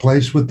took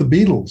place with the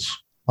Beatles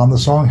on the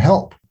song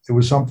Help. It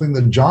was something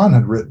that John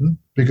had written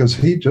because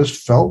he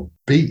just felt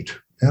beat.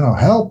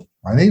 Help,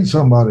 I need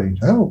somebody,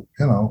 help,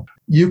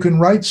 You can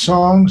write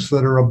songs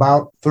that are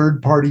about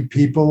third-party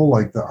people,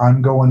 like the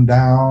I'm Going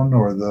Down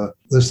or the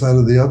this, that,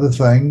 or the other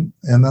thing.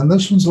 And then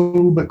this one's a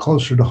little bit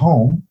closer to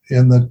home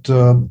in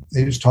that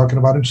he was talking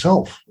about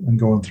himself and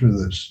going through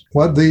this.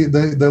 Well,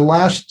 the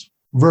last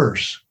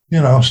verse,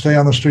 stay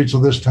on the streets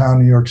of this town,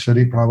 New York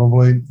City,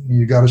 probably.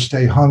 You got to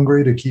stay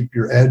hungry to keep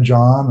your edge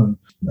on.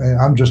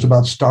 And I'm just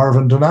about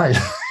starving tonight.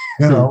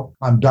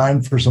 I'm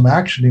dying for some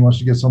action. He wants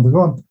to get something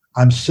going.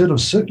 I'm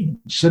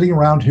sitting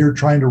around here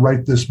trying to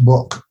write this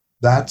book.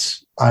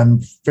 That's,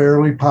 I'm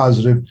fairly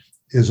positive,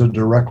 is a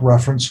direct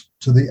reference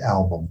to the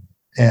album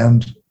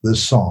and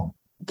this song.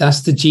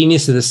 That's the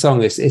genius of the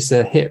song. It's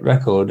a hit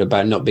record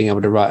about not being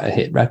able to write a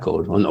hit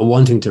record or not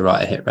wanting to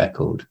write a hit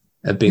record.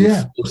 Being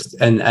forced.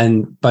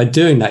 And by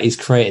doing that, he's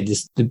created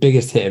the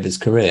biggest hit of his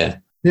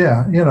career.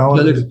 Yeah,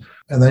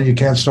 and then You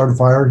Can't Start a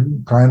Fire,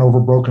 Crying Over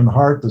a Broken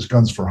Heart, This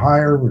Gun's for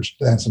Hire, we're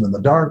dancing in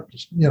the dark,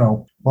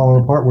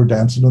 falling apart, we're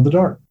dancing in the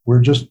dark.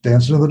 We're just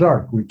dancing in the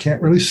dark. We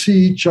can't really see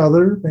each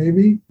other,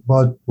 maybe,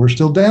 but we're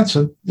still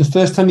dancing. The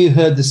first time you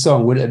heard the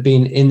song, would it have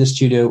been in the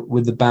studio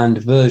with the band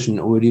version,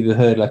 or would you have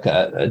heard like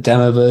a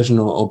demo version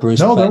or Bruce?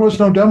 No, there was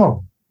no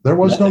demo. There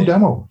was no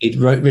demo. He'd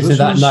written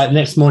that night.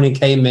 Next morning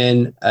came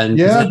in and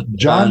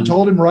John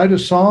told him write a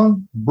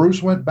song.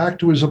 Bruce went back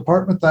to his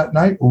apartment that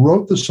night,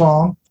 wrote the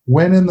song,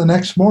 went in the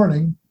next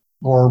morning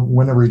or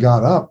whenever he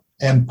got up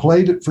and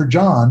played it for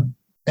John.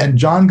 And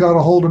John got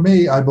a hold of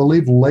me, I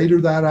believe, later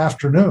that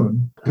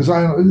afternoon, because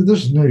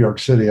this is New York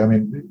City.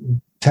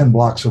 10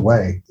 blocks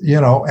away,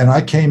 and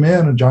I came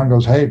in and John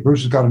goes, "Hey,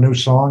 Bruce has got a new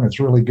song. It's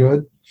really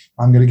good.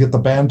 I'm going to get the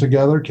band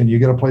together. Can you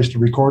get a place to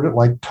record it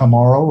like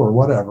tomorrow or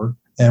whatever?"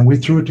 And we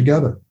threw it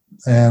together.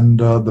 And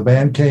the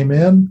band came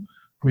in.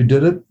 We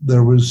did it.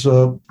 There was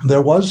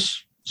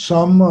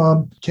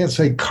some, can't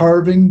say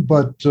carving,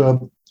 but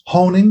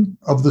honing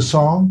of the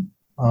song.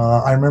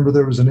 I remember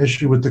there was an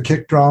issue with the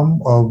kick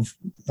drum of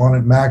one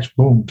at max,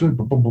 boom, boom,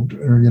 boom,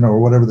 boom, or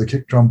whatever the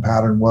kick drum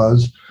pattern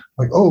was.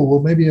 Like, oh, well,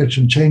 maybe I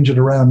should change it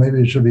around.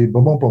 Maybe it should be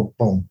boom, boom, boom,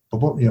 boom,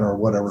 boom, or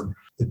whatever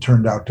it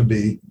turned out to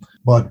be.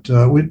 But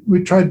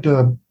we tried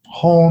to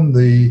hone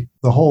the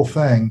whole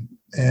thing.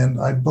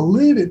 And I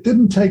believe it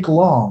didn't take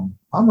long.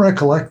 I'm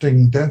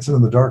recollecting Dancing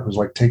in the Dark was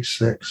like take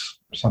 6,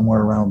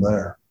 somewhere around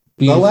there.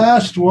 The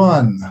last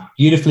one.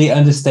 Beautifully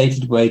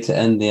understated way to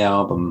end the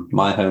album,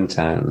 My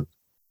Hometown.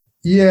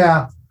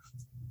 Yeah.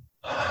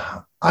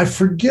 I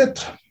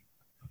forget.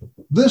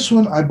 This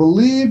one, I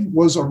believe,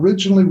 was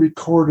originally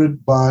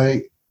recorded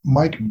by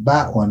Mike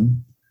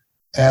Batlin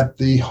at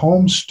the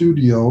home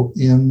studio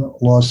in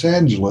Los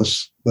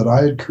Angeles that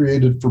I had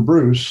created for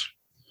Bruce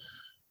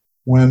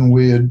when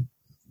we had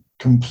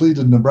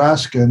completed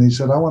Nebraska, and he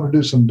said, "I want to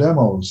do some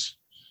demos.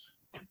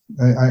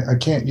 I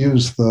can't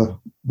use the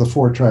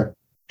 4-track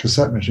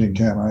cassette machine,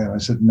 can I?" And I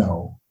said,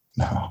 no.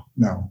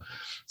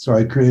 So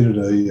I created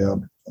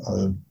a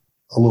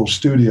little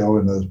studio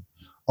in the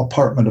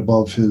apartment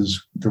above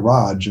his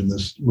garage in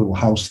this little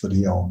house that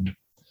he owned.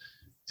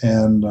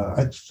 And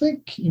I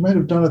think he might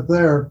have done it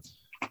there.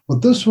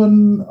 But this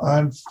one,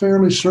 I'm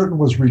fairly certain,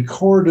 was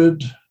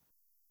recorded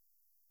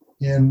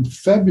in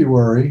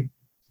February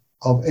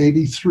of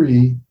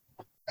 '83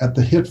 at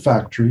the Hit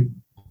Factory,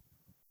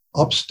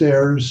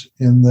 upstairs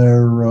in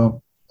their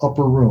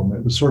upper room.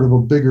 It was sort of a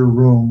bigger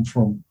room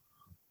from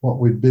what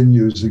we'd been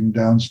using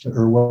downstairs,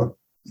 or what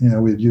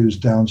we'd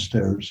used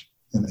downstairs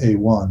in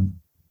A1.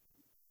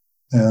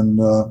 And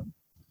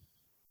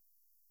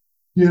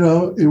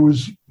it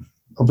was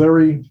a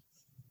very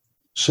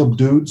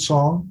subdued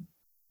song,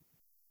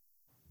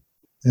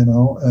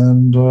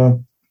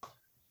 and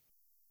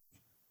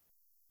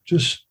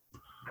just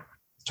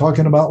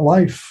talking about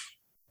life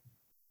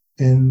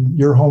in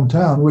your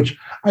hometown, which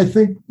I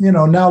think,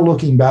 now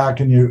looking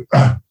back and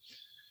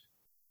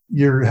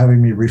you're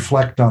having me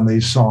reflect on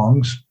these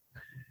songs,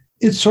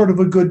 it's sort of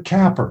a good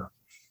capper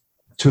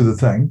to the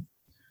thing,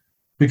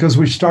 because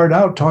we start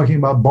out talking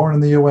about Born in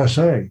the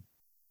USA,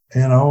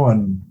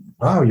 and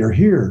wow, you're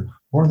here,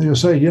 Born in the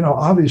USA,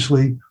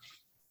 obviously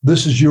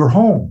this is your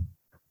home.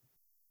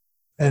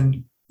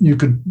 And you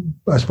could,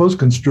 I suppose,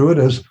 construe it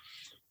as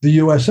the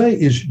USA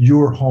is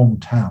your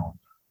hometown.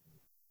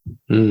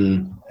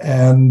 Mm.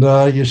 And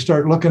you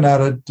start looking at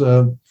it,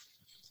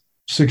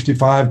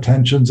 65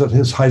 Tensions at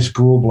his high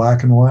school,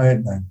 black and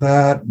white, like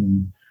that.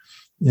 And,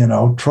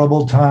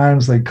 troubled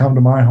times, they come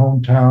to my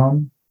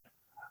hometown.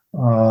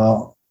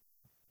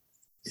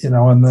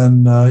 And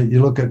then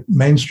you look at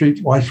Main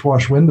Street,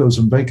 whitewashed windows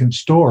and vacant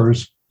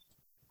stores.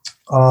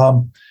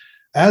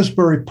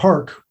 Asbury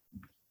Park,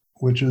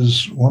 which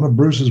is one of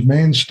Bruce's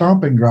main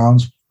stomping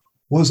grounds,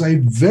 was a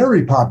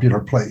very popular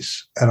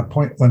place at a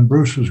point when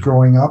Bruce was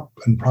growing up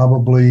and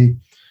probably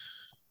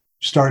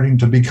starting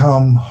to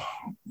become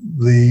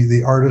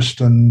the artist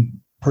and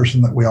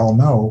person that we all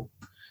know.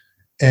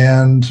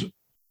 And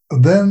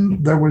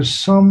then there was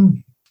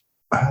some,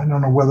 I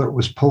don't know whether it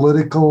was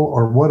political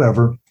or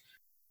whatever,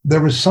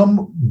 there was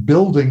some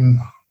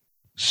building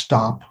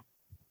stop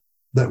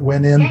that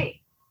went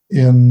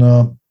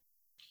in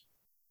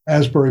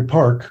Asbury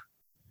Park.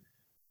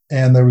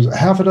 And there was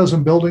half a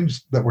dozen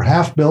buildings that were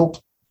half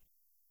built,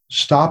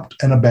 stopped,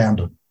 and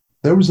abandoned.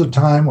 There was a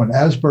time when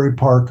Asbury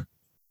Park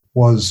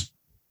was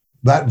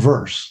that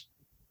verse,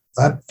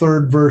 that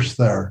third verse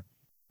there.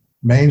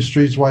 Main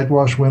Street's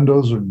whitewashed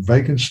windows and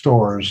vacant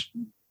stores.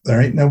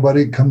 There ain't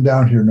nobody come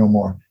down here no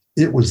more.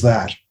 It was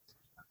that.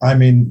 I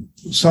mean,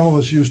 some of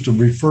us used to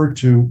refer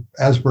to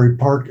Asbury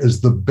Park as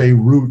the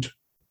Beirut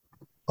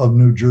of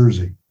New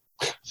Jersey.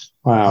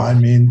 Wow. I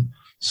mean,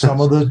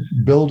 some of the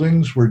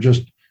buildings were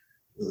just,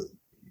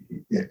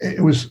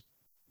 it was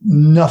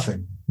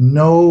nothing.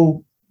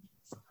 No,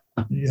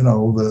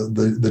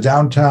 the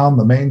downtown,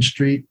 the main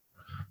street,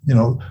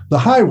 the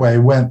highway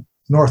went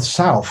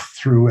north-south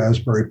through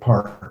Asbury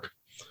Park,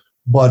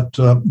 but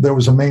there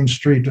was a main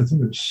street, I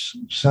think it was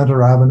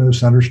Center Avenue,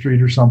 Center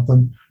Street or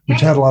something,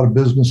 which had a lot of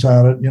business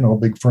at it, a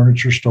big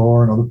furniture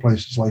store and other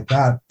places like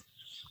that.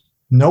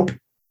 Nope.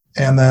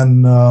 And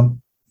then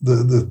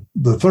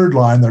the third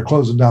line, they're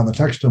closing down the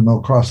textile mill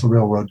across the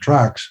railroad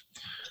tracks.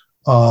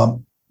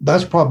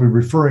 That's probably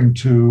referring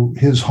to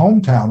his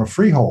hometown of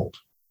Freehold,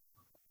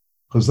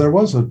 because there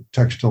was a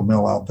textile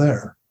mill out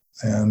there.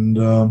 And,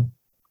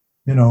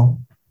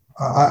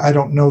 I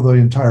don't know the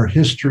entire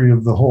history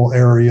of the whole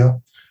area,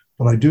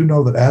 but I do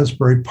know that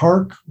Asbury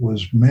Park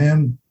was,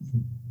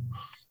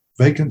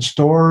 vacant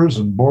stores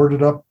and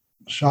boarded up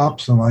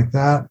shops and like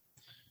that.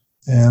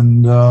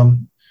 And,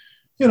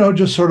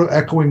 just sort of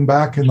echoing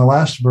back in the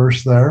last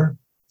verse there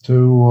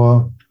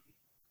to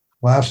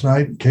last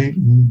night, Kate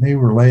and me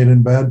were laying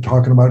in bed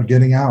talking about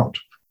getting out.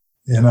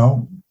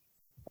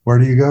 Where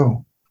do you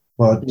go?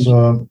 But,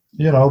 there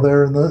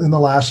in the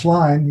last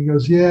line, he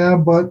goes, yeah,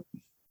 but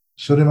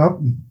stood him up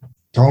and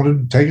told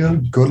him to take a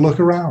good look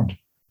around.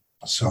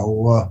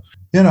 So,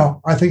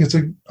 I think it's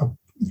a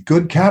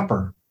good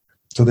capper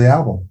to the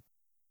album.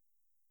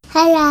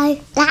 Hello,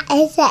 that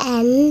is the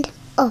end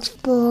of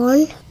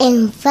Born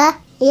in the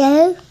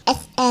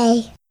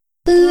USA.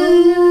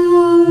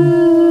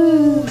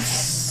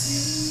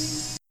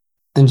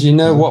 And do you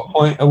know what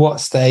point, at what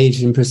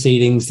stage in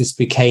proceedings this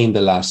became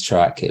the last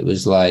track? It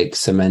was like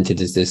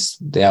cemented as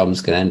the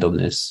album's going to end on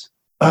this.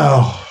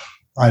 Oh,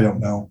 I don't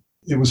know.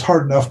 It was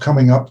hard enough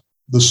coming up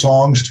the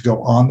songs to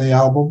go on the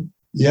album.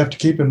 You have to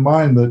keep in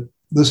mind that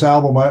this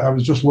album, I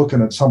was just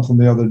looking at something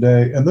the other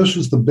day, and this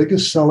was the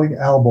biggest selling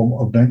album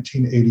of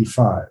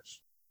 1985.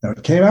 Now,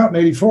 it came out in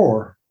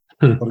 84,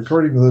 but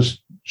according to this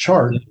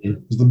chart, it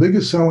was the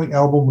biggest selling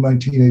album of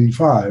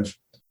 1985.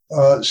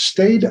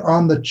 Stayed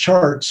on the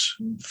charts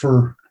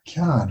for,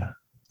 I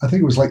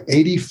think it was like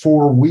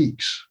 84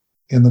 weeks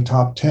in the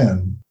top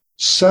 10.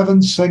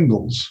 7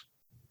 singles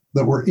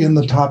that were in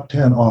the top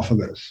 10 off of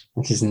this.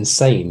 Which is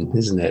insane,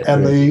 isn't it?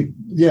 And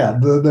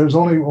there's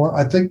only one,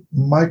 I think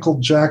Michael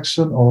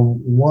Jackson or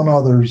one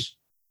others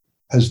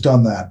has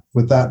done that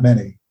with that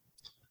many.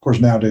 Of course,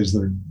 nowadays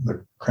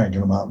they're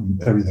cranking them out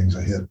and everything's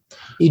a hit.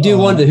 You do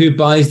wonder who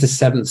buys the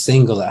 7th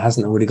single that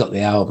hasn't already got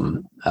the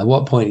album. At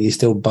what point are you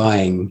still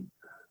buying?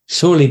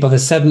 Surely by the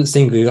 7th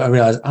single, you got to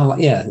realize,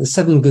 there's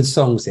 7 good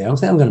songs here. I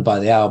think I'm going to buy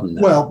the album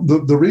now. Well,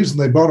 the reason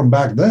they bought them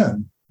back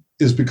then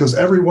is because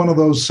every one of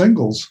those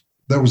singles,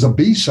 there was a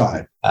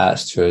B-side.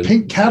 That's true.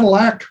 Pink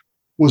Cadillac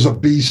was a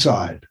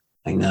B-side.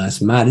 I know, it's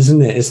mad,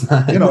 isn't it? It's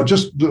mad.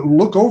 Just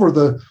look over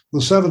the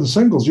 7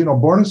 singles.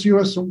 Born in the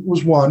US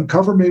was one,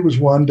 Cover Me was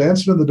one,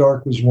 Dancing in the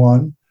Dark was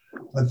one.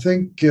 I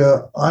think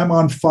I'm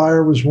on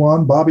Fire was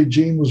one, Bobby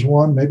Jean was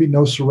one, maybe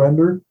No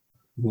Surrender.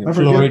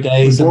 Glory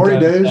Days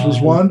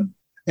was one.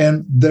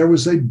 And there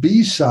was a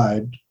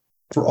B-side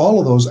for all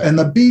of those. And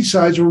the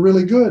B-sides were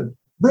really good.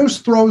 Bruce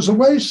throws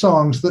away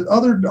songs that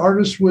other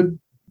artists would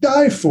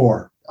die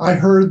for. I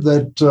heard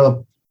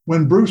that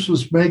when Bruce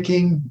was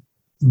making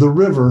The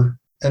River,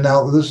 and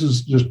now this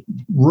is just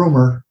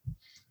rumor,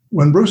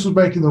 when Bruce was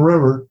making The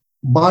River,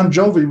 Bon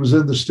Jovi was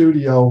in the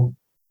studio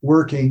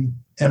working,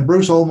 and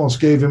Bruce almost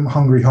gave him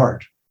Hungry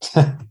Heart.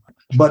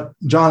 But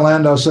John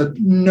Landau said,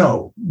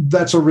 no,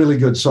 that's a really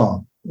good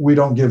song. We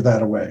don't give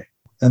that away.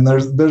 And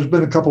there's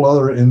been a couple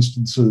other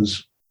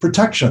instances.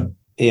 Protection.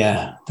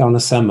 Yeah,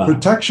 Donna Summer.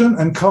 Protection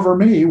and Cover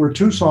Me were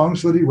 2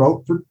 songs that he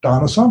wrote for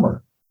Donna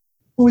Summer.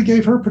 Well, he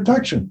gave her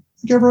Protection.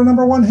 He gave her a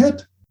number 1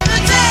 hit.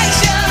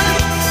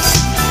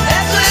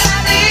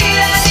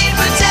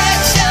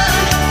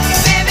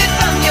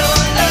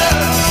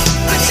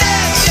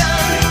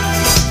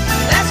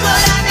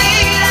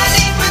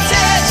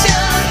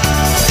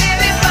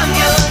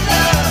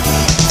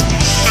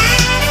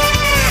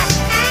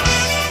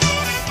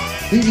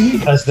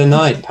 As the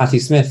Night, Patti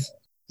Smith.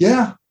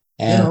 Yeah.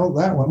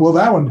 That one. Well,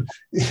 that one,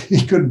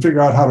 he couldn't figure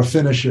out how to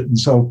finish it. And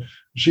so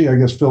she, I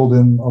guess, filled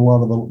in a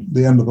lot of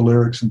the end of the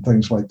lyrics and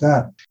things like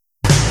that.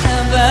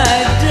 Have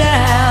I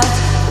doubt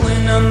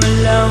when I'm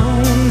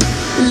alone?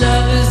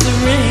 Love is the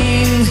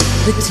ring,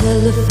 the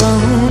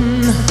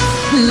telephone.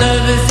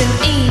 Love is an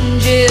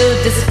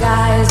angel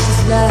disguised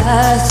as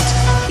lust.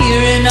 Here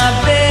in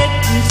our bed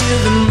until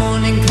the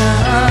morning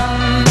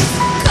comes.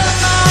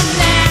 Come on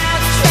now,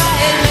 try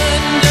and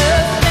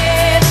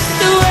understand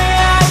the way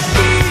I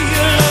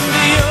feel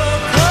under your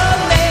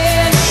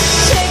command.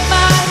 Take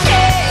my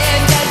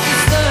hand as the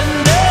sun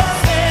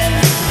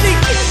descends. We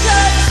can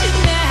touch you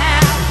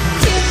now,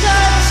 can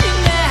touch you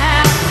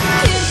now,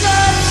 can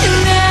touch you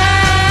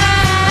now.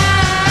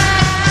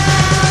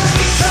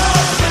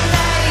 Because the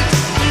night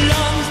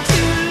belongs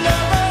to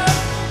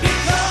love.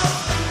 Because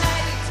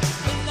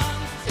the night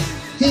belongs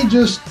to He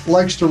just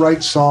likes to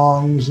write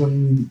songs,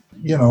 and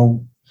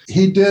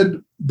he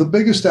did the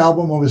biggest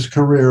album of his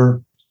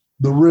career,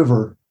 The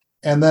River,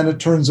 and then it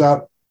turns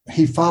out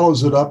he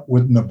follows it up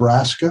with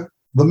Nebraska.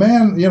 The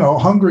man,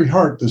 Hungry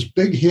Heart, this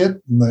big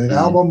hit, and the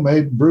album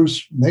made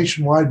Bruce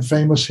nationwide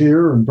famous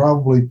here and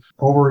probably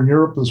over in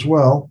Europe as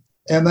well.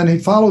 And then he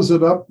follows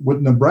it up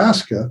with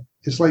Nebraska.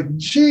 It's like,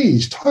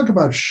 geez, talk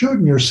about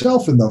shooting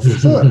yourself in the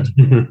foot.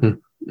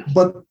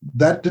 But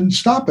that didn't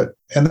stop it.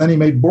 And then he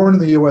made Born in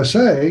the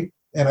USA,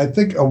 And I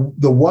think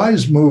the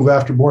wise move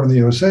after Born in the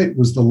USA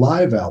was the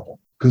live album,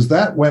 because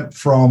that went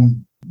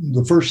from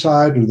the first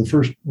side, or the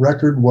first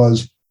record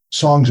was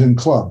songs in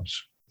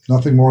clubs,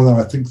 nothing more than,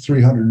 I think,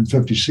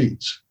 350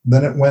 seats.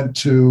 Then it went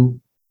to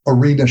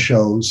arena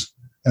shows.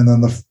 And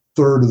then the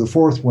third or the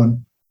fourth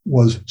one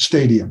was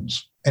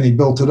stadiums. And he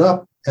built it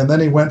up. And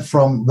then he went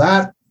from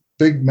that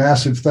big,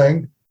 massive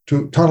thing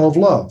to Tunnel of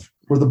Love,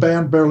 where the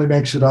band barely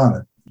makes it on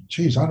it.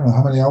 Geez, I don't know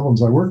how many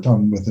albums I worked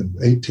on with him,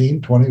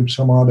 18, 20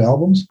 some odd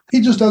albums. He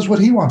just does what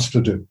he wants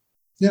to do.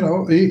 You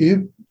know, he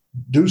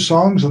do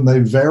songs and they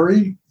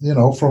vary, you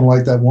know, from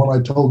like that one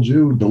I told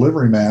you,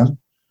 Delivery Man,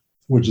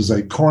 which is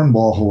a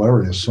cornball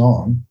hilarious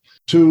song,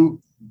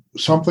 to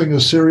something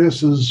as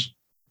serious as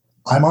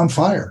I'm on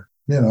Fire,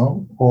 you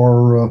know,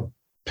 or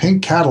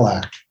Pink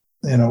Cadillac,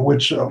 you know,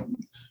 which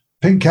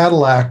Pink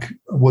Cadillac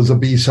was a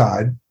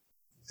B-side.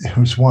 It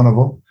was one of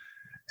them.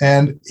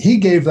 And he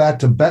gave that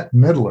to Bette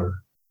Midler,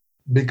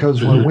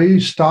 because when we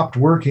stopped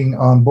working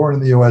on Born in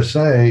the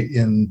USA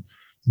in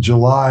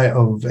July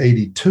of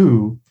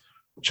 82,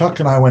 Chuck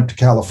and I went to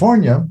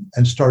California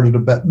and started a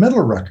Bette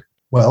Midler record.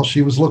 Well,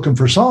 she was looking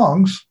for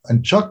songs,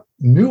 and Chuck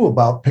knew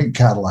about Pink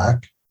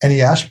Cadillac, and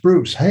he asked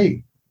Bruce,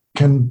 hey,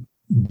 can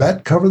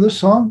Bette cover this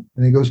song?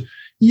 And he goes,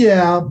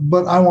 yeah,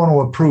 but I want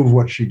to approve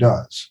what she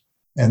does.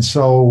 And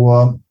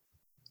so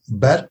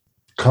Bette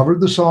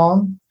covered the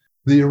song.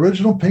 The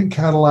original Pink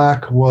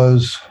Cadillac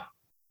was,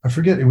 I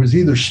forget, it was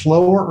either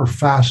slower or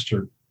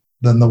faster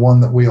than the one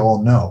that we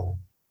all know.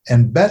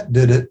 And Bette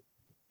did it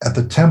at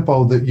the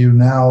tempo that you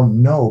now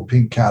know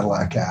Pink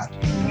Cadillac at.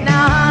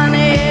 Now, honey,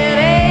 it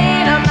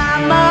ain't my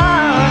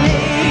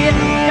money,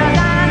 'cause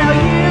I know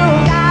you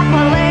got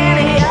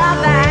plenty of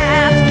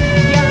that.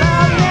 You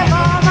love me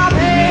for my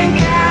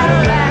Pink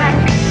Cadillac,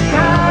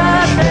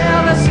 'cause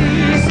the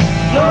seas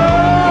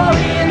flow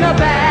in the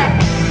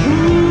back,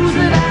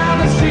 cruising down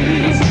the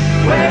streets,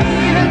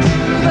 waving to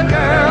the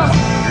girls,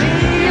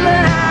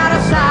 feeling out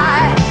of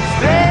sight,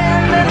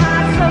 spending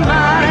lots of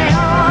money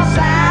on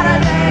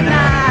Saturday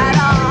night.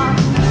 Oh,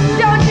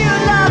 don't you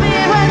love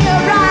it when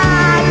you're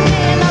riding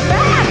in the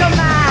back of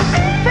my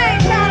Pink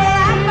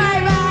Cadillac,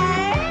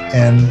 baby?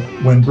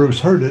 And when Bruce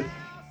heard it,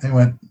 he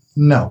went,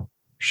 no,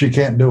 she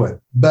can't do it.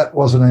 Bette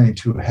wasn't any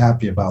too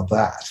happy about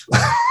that.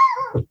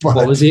 But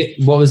What was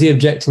he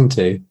objecting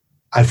to?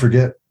 I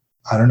forget.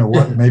 I don't know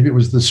what. Maybe it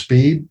was the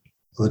speed,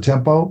 the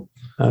tempo.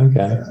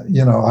 Okay.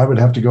 You know, I would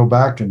have to go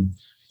back and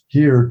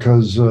hear,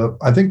 because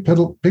I think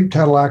Pink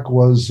Cadillac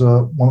was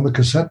one of the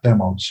cassette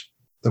demos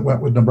that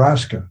went with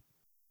Nebraska.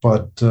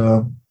 But,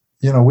 you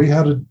know, we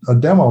had a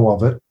demo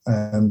of it,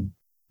 and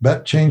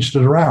Bette changed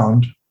it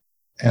around,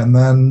 and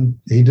then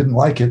he didn't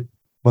like it.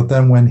 But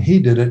then when he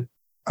did it,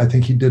 I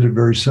think he did it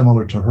very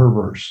similar to her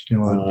verse, you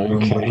know,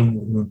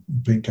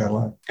 Pink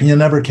Cadillac. You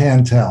never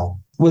can tell.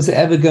 Was it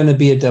ever going to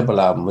be a double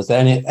album? Was there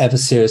any ever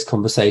serious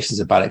conversations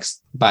about it?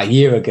 About a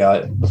year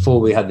ago, before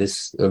we had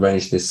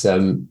arranged this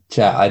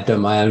chat, I'd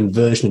done my own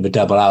version of a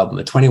double album,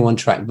 a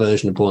 21-track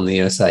version of Born in the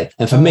USA.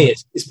 And for me,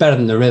 it's better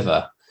than The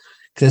River,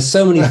 because there's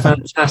so many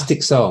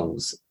fantastic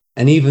songs.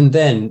 And even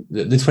then,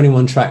 the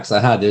 21 tracks I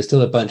had, there's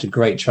still a bunch of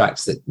great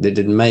tracks that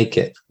didn't make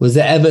it. Was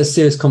there ever a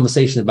serious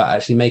conversation about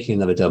actually making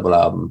another double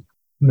album?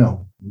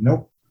 No.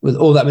 Nope. With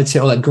all that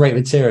material, all that great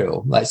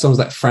material, like songs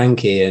like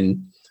Frankie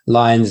and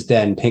Lion's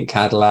Den, Pink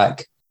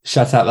Cadillac,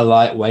 Shut Out the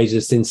Light,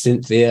 Wages in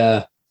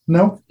Cynthia.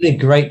 No. The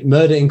great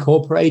Murder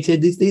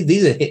Incorporated.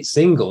 These are hit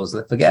singles.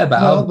 Forget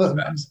about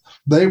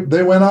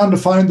they went on to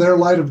find their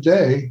light of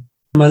day.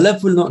 My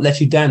Love Will Not Let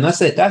You Down.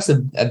 That's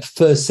a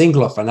first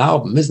single off an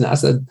album, isn't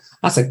it?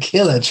 That's a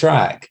killer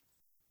track.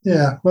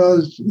 Yeah.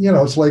 Well, you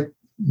know, it's like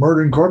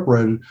Murder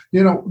Incorporated.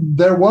 You know,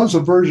 there was a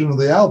version of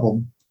the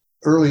album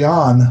early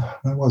on.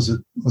 When was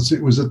it?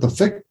 It was at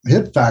the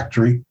Hit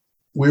Factory.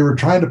 We were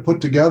trying to put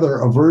together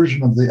a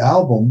version of the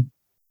album,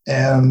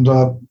 and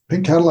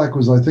Pink Cadillac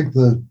was, I think,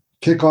 the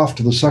kickoff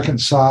to the second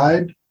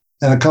side,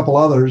 and a couple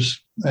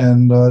others.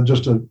 And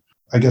just a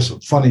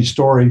funny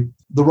story.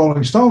 The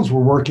Rolling Stones were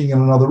working in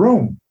another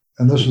room,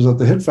 and this was at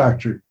the Hit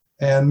Factory.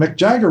 And Mick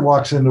Jagger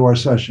walks into our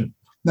session.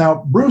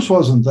 Now, Bruce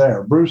wasn't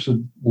there. Bruce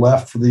had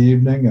left for the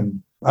evening,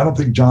 and I don't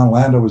think John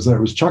Landa was there.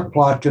 It was Chuck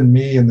Plotkin,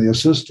 me, and the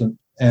assistant.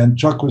 And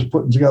Chuck was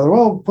putting together,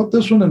 well, put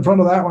this one in front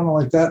of that one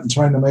like that, and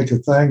trying to make a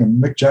thing.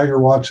 And Mick Jagger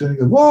walks in and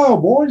goes, whoa,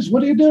 boys,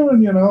 what are you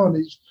doing? You know, and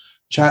he's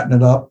chatting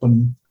it up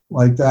and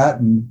like that.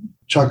 And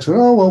Chuck said,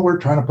 oh, well, we're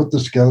trying to put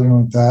this together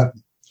like that.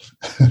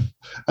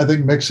 I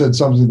think Mick said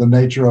something to the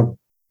nature of,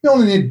 you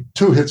only need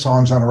 2 hit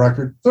songs on a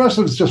record. The rest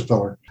of it's just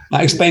filler.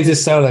 That explains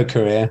his solo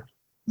career.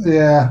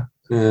 Yeah.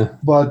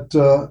 But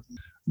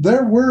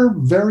there were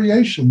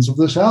variations of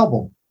this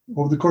album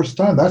over the course of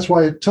time. That's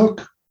why it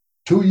took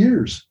 2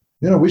 years.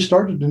 You know, we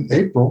started in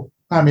April.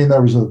 I mean,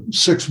 there was a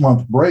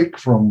 6-month break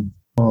from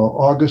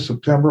August,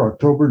 September,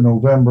 October,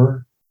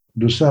 November,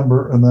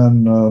 December, and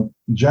then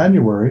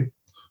January.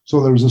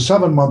 So there was a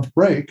 7-month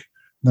break.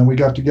 And then we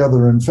got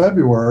together in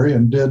February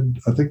and did,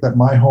 I think, that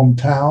My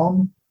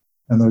Hometown.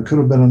 And there could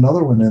have been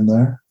another one in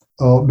there.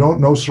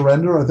 No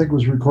Surrender, I think,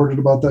 was recorded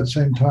about that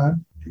same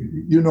time.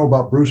 you know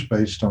about Bruce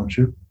Bass, don't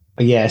you?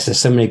 Yes, there's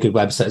so many good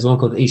websites. There's one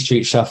called East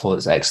Street Shuffle.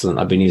 It's excellent.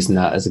 I've been using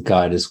that as a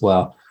guide as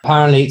well.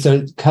 Apparently,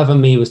 so Cover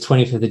Me was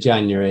 25th of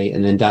January,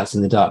 and then Dance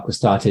in the Dark was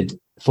started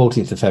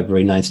 14th of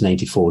February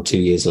 1984, 2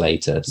 years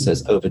later. So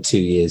it's over 2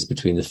 years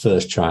between the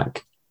first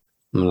track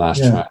and the last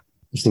track.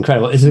 It's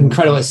incredible. It's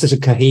incredible. It's such a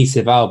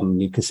cohesive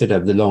album. You consider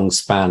the long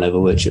span over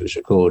which it was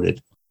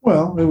recorded.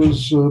 Well, it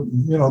was,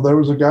 there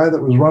was a guy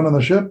that was running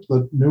the ship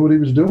that knew what he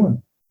was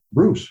doing,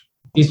 Bruce.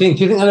 Do you think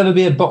there'll ever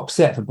be a box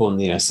set for Born in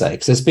the USA?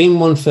 Because there's been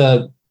one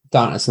for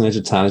Darkness on the Edge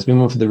of Time. There's been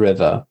one for The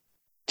River.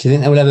 Do you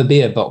think there will ever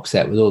be a box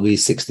set with all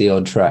these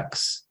 60-odd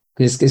tracks?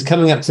 Because it's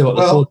coming up to the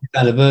 40th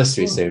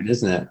anniversary soon,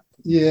 isn't it?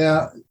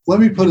 Yeah.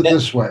 Let me put it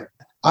this way.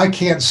 I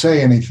can't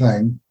say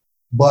anything,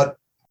 but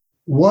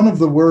one of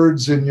the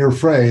words in your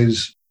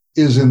phrase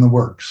is in the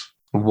works.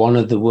 One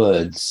of the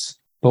words.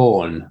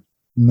 Born.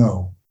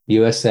 No.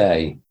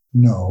 USA.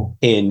 No.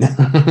 In.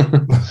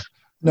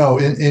 No,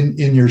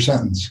 in your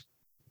sentence.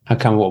 How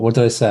come? What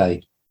do I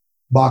say?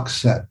 Box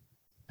set.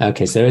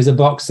 Okay, so there is a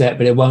box set,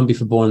 but it won't be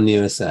for Born in the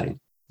USA.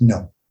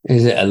 No.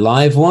 Is it a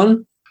live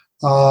one?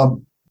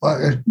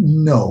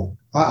 No.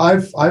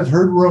 I've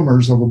heard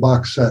rumors of a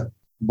box set,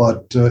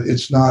 but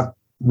it's not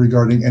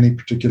regarding any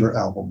particular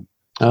album.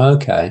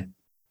 Okay.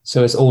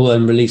 So it's all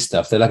unreleased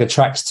stuff. They're like a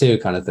tracks 2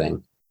 kind of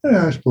thing.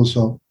 Yeah, I suppose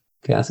so.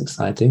 Okay, that's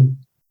exciting.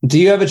 Do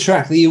you have a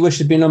track that you wish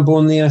had been on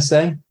Born in the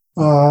USA?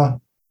 No,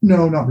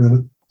 not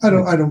really. I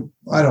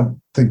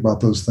don't think about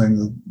those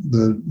things.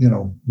 The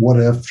what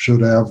if,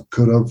 should have,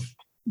 could have,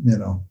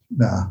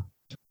 nah.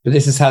 But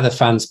this is how the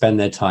fans spend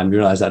their time. You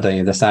realize that, don't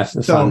you? That's how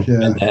the fans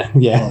spend their,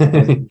 yeah.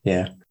 Oh,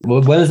 yeah.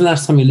 Well, when was the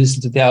last time you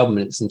listened to the album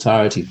in its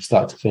entirety from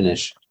start to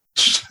finish?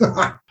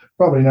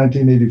 Probably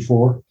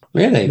 1984.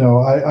 Really? No,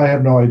 I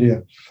have no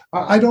idea.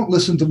 I don't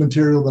listen to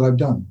material that I've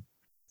done.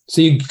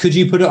 So could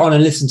you put it on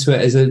and listen to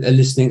it as a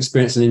listening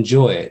experience and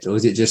enjoy it? Or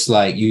is it just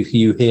like you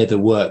hear the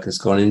work that's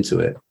gone into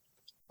it?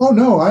 Oh,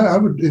 no, I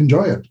would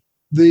enjoy it.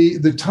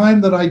 The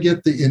time that I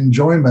get the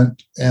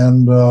enjoyment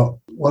and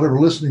whatever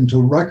listening to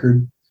a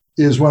record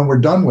is when we're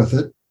done with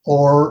it,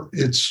 or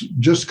it's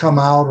just come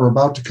out or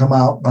about to come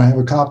out, and I have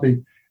a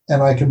copy,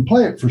 and I can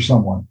play it for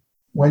someone.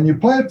 When you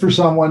play it for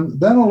someone,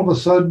 then all of a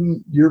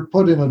sudden you're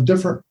put in a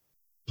different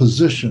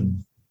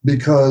position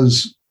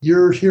because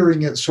you're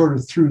hearing it sort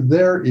of through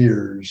their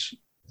ears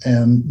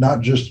and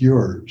not just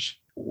yours.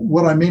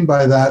 What I mean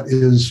by that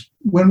is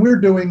when we're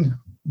doing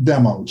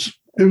demos,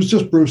 it was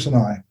just Bruce and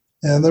I,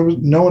 and there was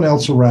no one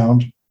else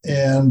around,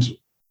 and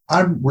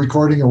I'm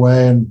recording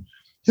away, and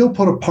he'll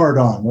put a part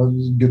on,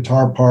 a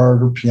guitar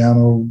part or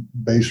piano,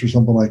 bass or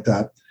something like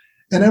that.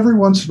 And every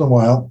once in a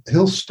while,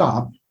 he'll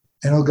stop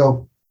and he'll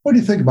go, "What do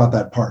you think about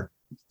that part?"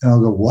 And I'll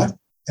go, "What?"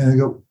 And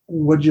he'll go,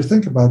 "What did you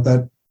think about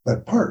that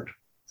part?"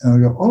 And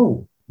I'll go,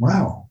 "Oh,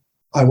 wow,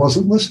 I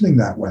wasn't listening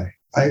that way."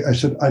 I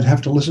said, "I'd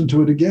have to listen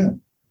to it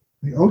again."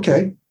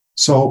 Okay.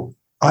 So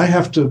I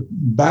have to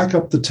back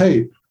up the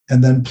tape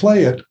and then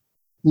play it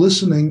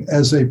listening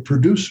as a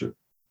producer,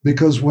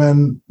 because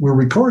when we're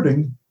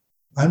recording,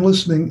 I'm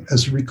listening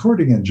as a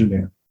recording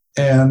engineer,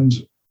 and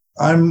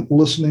I'm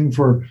listening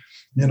for,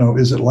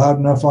 is it loud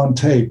enough on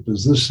tape?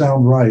 Does this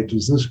sound right?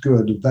 Is this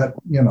good? Is that,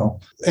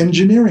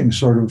 engineering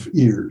sort of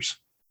ears.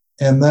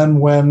 And then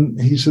when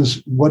he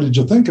says, "What did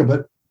you think of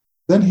it?"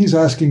 Then he's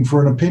asking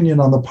for an opinion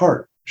on the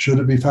part. Should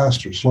it be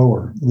faster,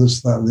 slower,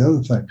 this, that, and the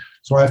other thing?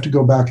 So I have to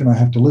go back and I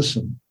have to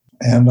listen.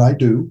 And I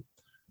do.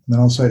 And then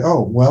I'll say,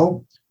 "Oh,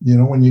 well,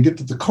 when you get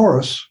to the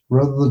chorus,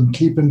 rather than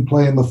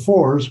playing the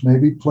fours,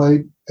 maybe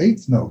play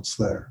eighth notes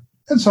there."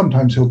 And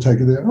sometimes he'll take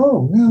it there.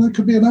 "Oh, yeah, that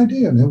could be an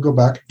idea." And he'll go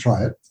back and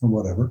try it or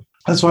whatever.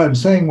 That's why I'm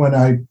saying when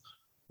I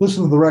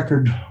listen to the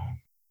record,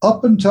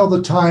 up until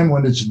the time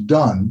when it's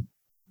done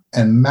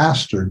and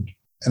mastered,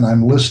 and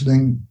I'm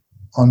listening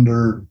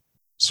under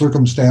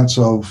circumstance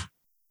of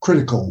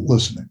critical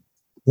listening.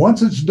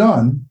 Once it's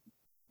done,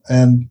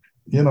 and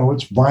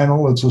it's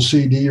vinyl, it's a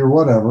CD or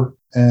whatever,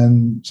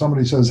 and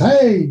somebody says,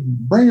 "Hey,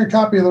 bring a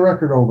copy of the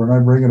record over," and I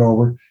bring it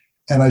over,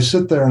 and I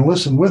sit there and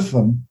listen with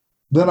them,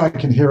 then I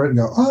can hear it and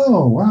go,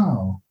 "Oh,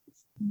 wow,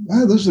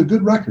 this is a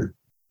good record,"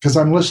 because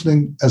I'm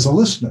listening as a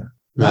listener,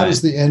 not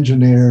as the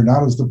engineer,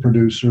 not as the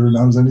producer,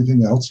 not as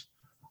anything else.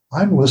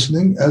 I'm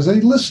listening as a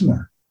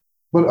listener.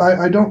 But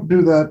I don't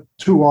do that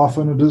too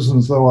often. It isn't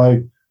as though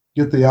I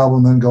get the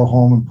album, then go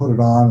home and put it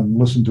on and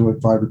listen to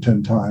it 5 or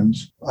 10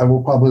 times. I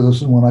will probably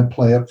listen when I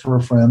play it for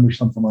a friend or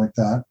something like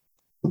that.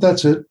 But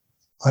that's it.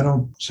 I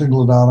don't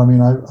single it out. I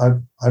mean,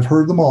 I've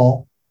heard them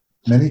all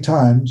many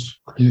times.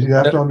 You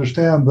have to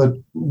understand that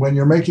when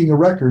you're making a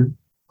record,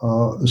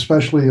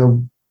 especially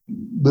of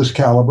this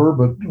caliber,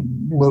 but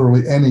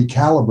literally any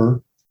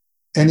caliber,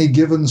 any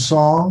given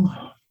song,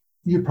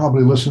 you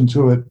probably listen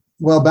to it.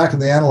 Well, back in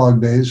the analog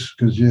days,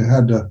 because you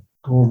had to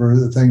go over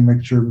the thing,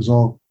 make sure it was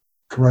all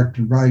correct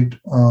and right.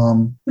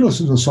 You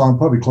listen to a song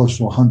probably close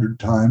to 100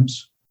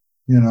 times,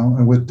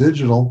 and with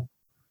digital,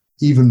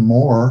 even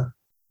more,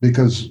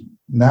 because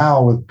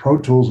now with Pro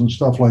Tools and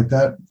stuff like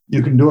that,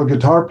 you can do a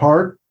guitar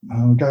part.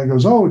 The guy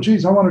goes, "Oh,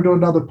 geez, I want to do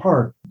another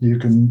part." You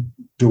can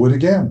do it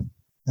again.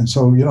 And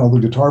so, the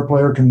guitar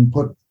player can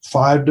put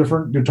 5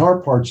 different guitar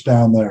parts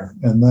down there.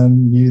 And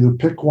then you either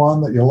pick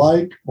one that you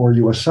like, or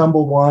you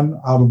assemble one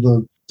out of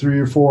the 3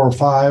 or 4 or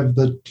 5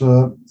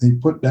 that he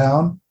put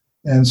down.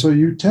 And so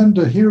you tend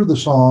to hear the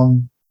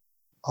song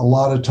a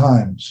lot of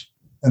times.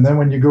 And then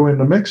when you go in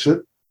to mix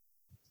it,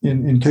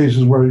 in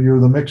cases where you're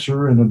the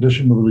mixer in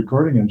addition to the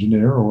recording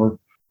engineer, or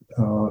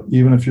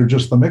even if you're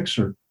just the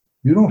mixer,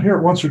 you don't hear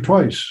it once or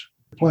twice.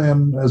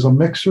 Playing as a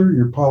mixer,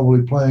 you're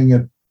probably playing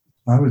it,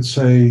 I would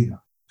say,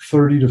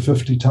 30 to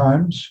 50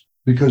 times,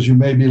 because you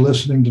may be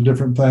listening to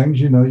different things.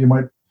 You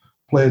might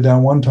play it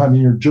down one time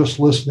and you're just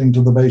listening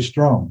to the bass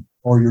drum,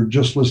 or you're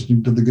just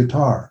listening to the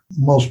guitar.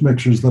 Most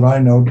mixers that I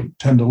know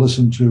tend to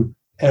listen to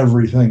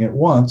everything at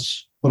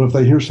once, but if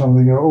they hear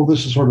something, they go, oh,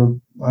 this is sort of,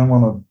 I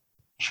want to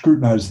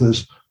scrutinize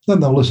this, then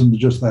they'll listen to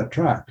just that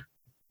track.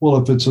 Well,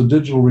 if it's a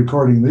digital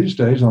recording these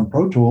days on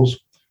Pro Tools,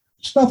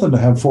 it's nothing to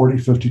have 40,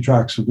 50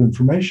 tracks of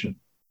information.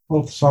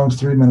 Well, if the song's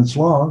 3 minutes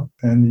long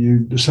and you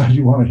decide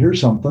you want to hear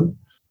something,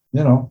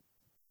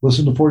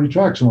 listen to 40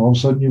 tracks, and all of a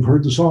sudden you've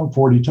heard the song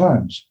 40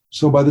 times.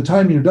 So by the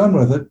time you're done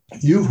with it,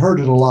 you've heard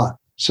it a lot.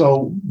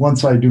 So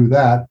once I do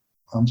that,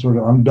 I'm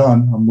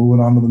done. I'm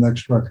moving on to the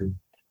next record.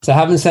 So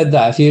having said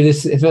that,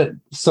 if a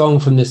song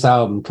from this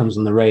album comes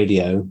on the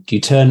radio, do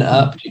you turn it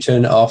up, do you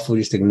turn it off, or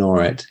just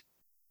ignore it?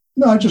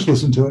 No, I just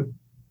listen to it.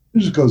 It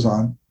just goes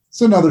on.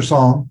 It's another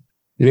song.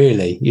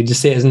 Really? You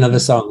just see it as another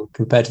song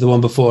compared to the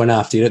one before and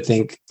after? You don't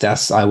think,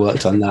 I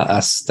worked on that,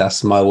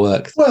 that's my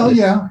work? Well,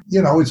 yeah.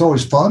 It's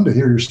always fun to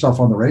hear your stuff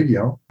on the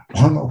radio.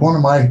 One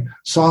of my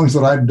songs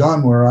that I've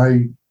done where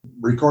I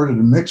recorded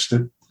and mixed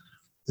it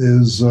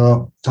is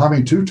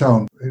Tommy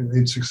Two-Tone,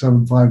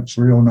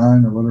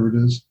 8675309 or whatever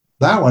it is.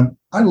 That one,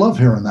 I love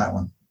hearing that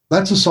one.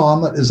 That's a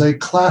song that is a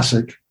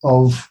classic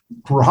of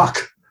rock.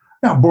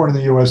 Now, Born in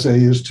the USA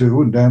is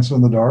too, and Dancing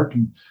in the Dark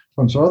and a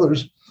bunch of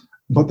others.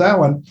 But that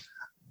one,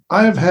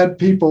 I have had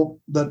people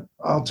that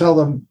I'll tell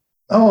them,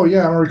 oh,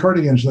 yeah, I'm a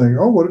recording engineer.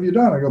 Oh, what have you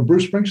done? I go,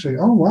 Bruce Springsteen.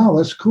 Oh, wow,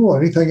 that's cool.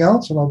 Anything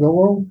else? And I'll go,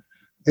 well,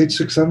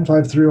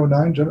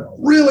 8675309.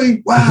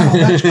 Really? Wow,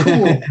 that's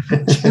cool.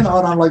 And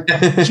I'm like,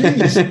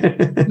 geez,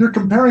 you're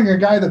comparing a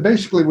guy that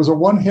basically was a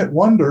one-hit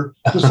wonder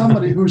to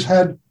somebody who's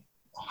had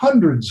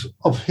hundreds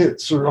of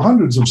hits or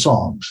hundreds of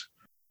songs.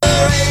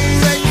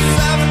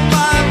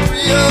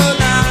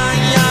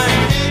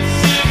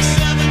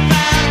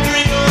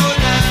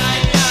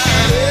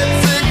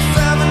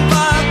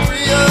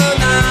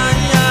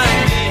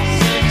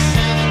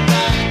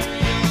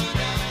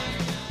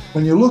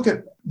 When you look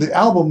at the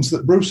albums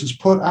that Bruce has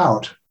put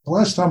out, the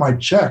last time I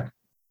checked,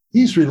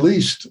 he's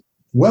released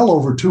well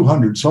over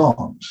 200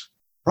 songs,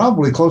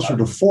 probably closer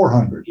to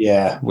 400.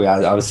 Yeah,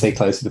 I would say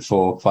closer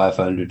to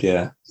 500,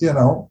 yeah.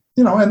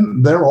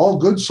 And they're all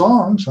good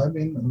songs. I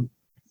mean,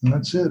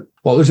 that's it.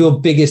 What was your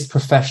biggest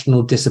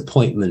professional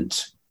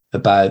disappointment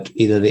about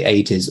either the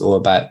 80s or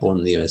about Born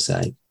in the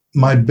USA?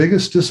 My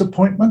biggest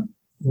disappointment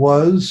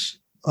was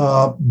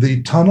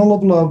the Tunnel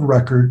of Love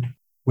record,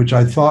 which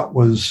I thought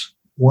was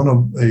one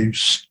of a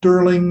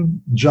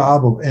sterling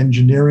job of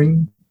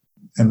engineering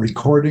and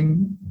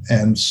recording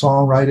and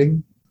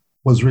songwriting,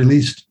 was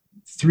released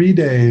 3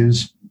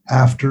 days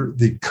after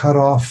the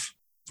cutoff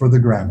for the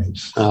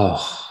Grammys.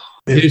 Oh,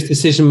 whose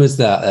decision was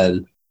that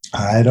then?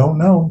 I don't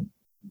know,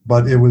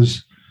 but it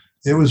was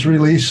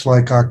released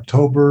like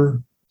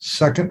October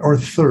 2nd or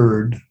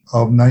 3rd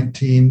of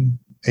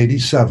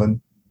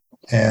 1987,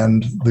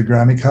 and the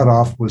Grammy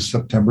cutoff was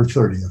September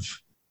 30th,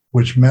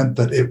 which meant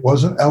that it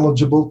wasn't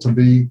eligible to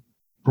be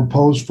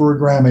proposed for a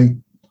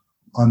Grammy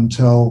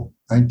until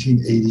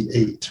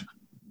 1988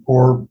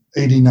 or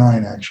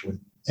 89, actually.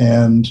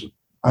 And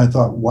I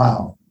thought,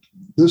 wow,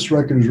 this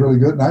record is really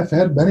good. And I've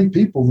had many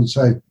people that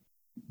say,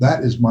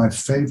 that is my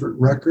favorite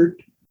record.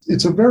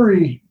 It's a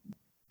very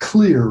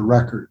clear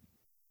record.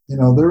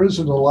 There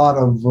isn't a lot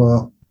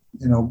of,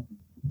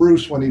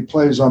 Bruce, when he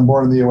plays on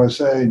Born in the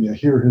USA and you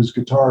hear his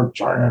guitar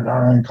coming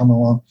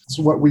along, it's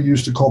what we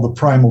used to call the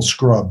primal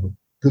scrub,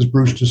 because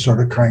Bruce just sort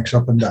of cranks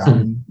up and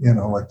down,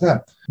 like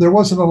that. There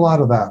wasn't a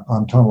lot of that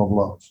on Tunnel of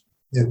Love.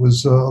 It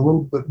was a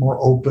little bit more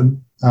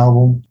open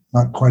album,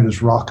 not quite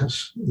as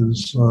raucous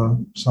as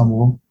some of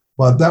them.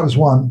 But that was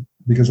one,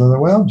 because I thought,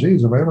 well,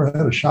 geez, if I ever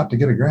had a shot to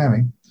get a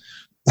Grammy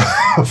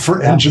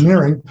for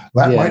engineering,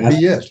 that might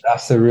be it.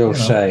 That's a real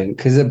shame,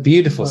 because it's a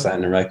beautiful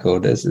sounding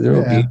record. It's a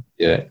real beauty.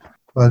 Yeah.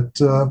 But,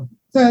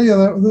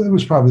 that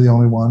was probably the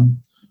only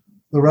one.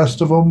 The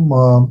rest of them,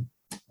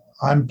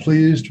 I'm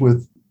pleased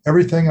with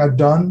everything I've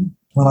done.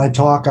 When I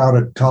talk out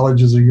at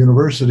colleges or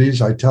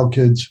universities, I tell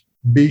kids,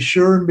 be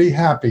sure and be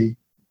happy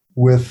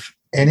with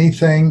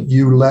anything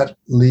you let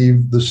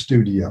leave the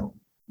studio,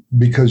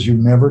 because you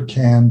never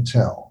can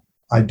tell.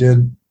 I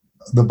did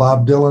the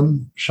Bob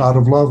Dylan Shot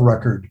of Love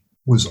record,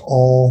 was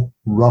all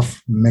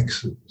rough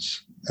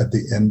mixes at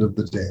the end of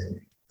the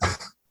day.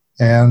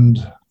 And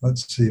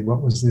let's see,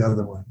 what was the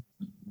other one?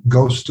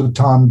 Ghost of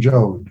Tom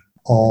Joad,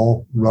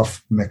 all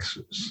rough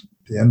mixes.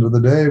 At the end of the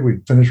day,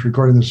 we'd finish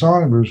recording the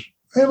song and Bruce,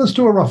 hey, let's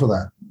do a rough of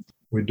that.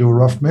 We'd do a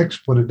rough mix,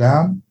 put it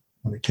down.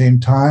 When it came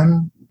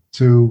time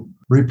to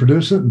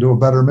reproduce it and do a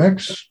better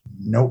mix?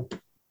 Nope.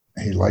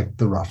 He liked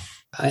the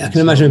rough. I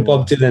can imagine with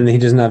Bob Dylan, he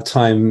doesn't have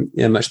time,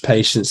 much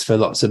patience for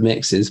lots of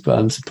mixes, but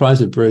I'm surprised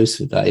with Bruce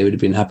with that. He would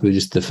have been happy with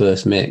just the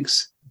first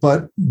mix.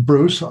 But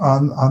Bruce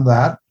on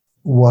that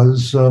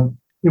was,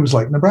 it was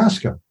like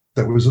Nebraska.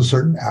 There was a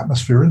certain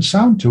atmosphere and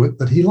sound to it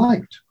that he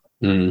liked.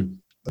 Mm.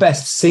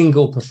 Best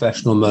single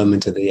professional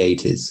moment of the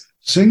 80s?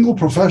 Single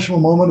professional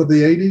moment of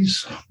the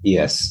 80s?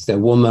 Yes. There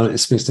one moment that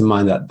springs to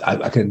mind that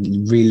I could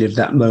relive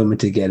that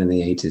moment again in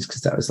the 80s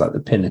because that was like the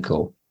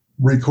pinnacle.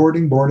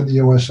 Recording Born in the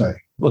USA.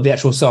 Well, the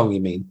actual song, you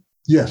mean?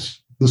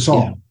 Yes, the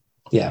song.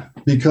 Yeah.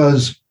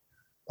 Because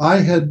I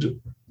had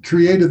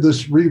created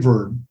this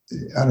reverb.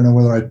 I don't know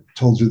whether I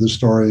told you the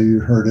story, you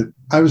heard it.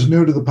 I was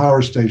new to the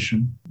Power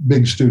Station,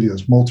 big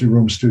studios,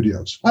 multi-room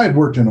studios. I had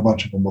worked in a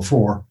bunch of them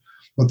before,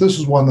 but this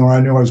is one that I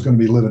knew I was going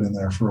to be living in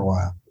there for a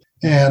while.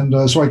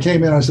 And so I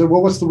came in, I said,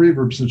 well, what's the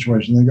reverb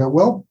situation? They go,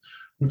 well,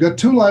 we've got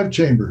 2 live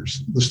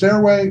chambers, the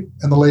stairway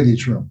and the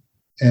ladies' room.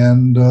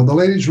 And the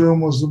ladies' room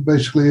was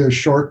basically a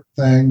short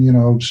thing,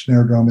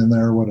 snare drum in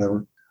there or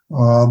whatever.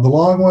 The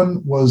long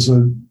one was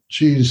a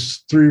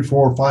 3,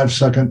 4, 5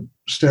 second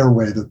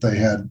stairway that they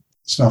had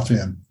stuff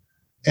in.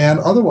 And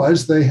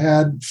otherwise, they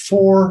had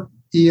 4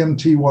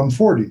 EMT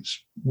 140s,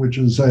 which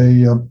is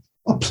a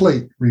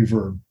plate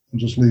reverb. I'll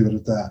just leave it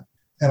at that.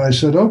 And I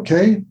said,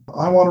 okay,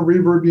 I want a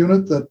reverb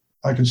unit that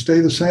I can stay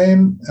the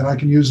same and I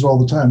can use it all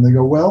the time. They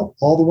go, well,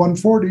 all the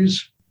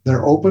 140s,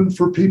 they're open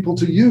for people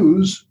to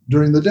use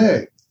during the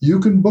day. You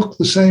can book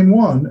the same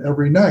one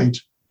every night,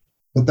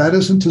 but that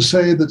isn't to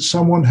say that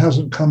someone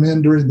hasn't come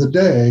in during the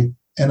day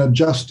and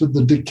adjusted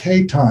the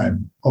decay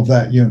time of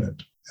that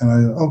unit.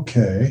 And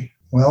okay,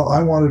 well,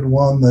 I wanted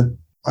one that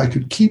I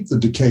could keep the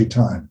decay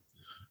time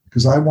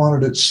because I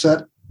wanted it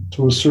set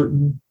to a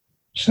certain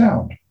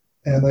sound.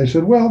 And they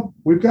said, well,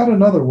 we've got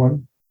another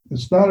one.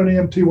 It's not an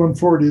EMT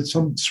 140, it's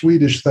some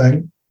Swedish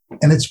thing,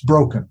 and it's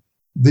broken.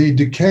 The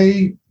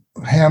decay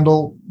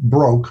handle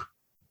broke,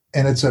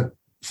 and it's at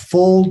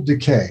full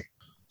decay.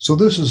 So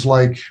this is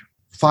like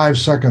 5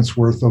 seconds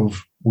worth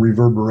of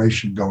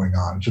reverberation going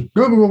on. Just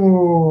on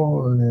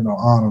and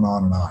on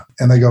and on.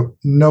 And they go,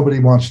 nobody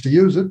wants to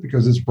use it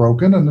because it's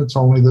broken and it's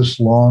only this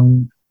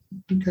long.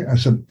 Okay. I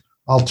said,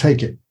 I'll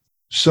take it.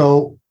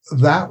 So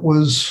that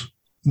was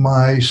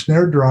my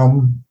snare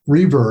drum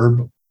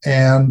reverb.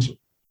 And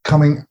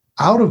coming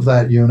out of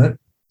that unit,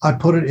 I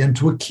put it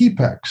into a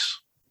Keypex,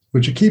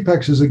 which a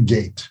Keypex is a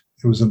gate.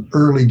 It was an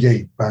early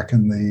gate back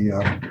in the,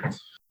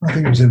 I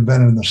think it was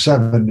invented in the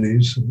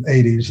 70s and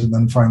 80s, and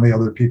then finally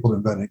other people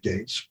invented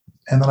gates.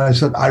 And then I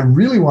said, I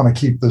really want to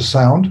keep this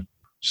sound.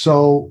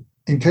 So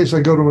in case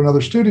I go to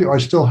another studio, I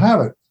still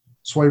have it.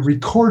 So I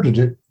recorded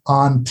it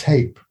on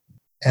tape.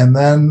 And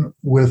then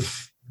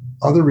with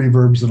other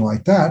reverbs and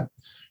like that,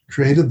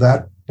 created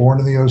that Born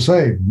in the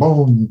USA,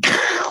 boom,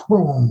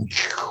 boom,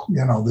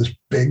 this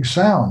big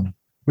sound,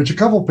 which a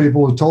couple of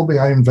people have told me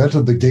I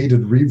invented the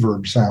gated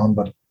reverb sound,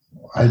 but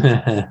I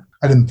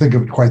didn't think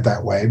of it quite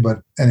that way.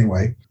 But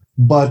anyway,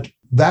 but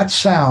that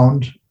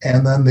sound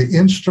and then the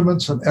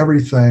instruments and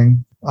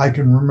everything, I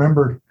can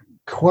remember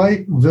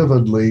quite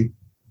vividly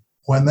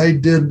when they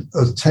did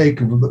a take,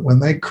 when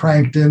they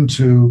cranked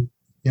into,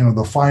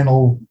 the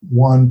final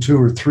 1,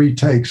 2, or 3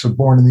 takes of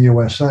Born in the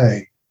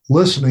USA,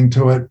 listening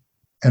to it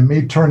and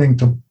me turning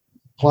to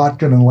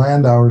Plotkin and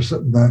Landauer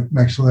sitting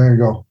next to there and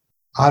go,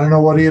 I don't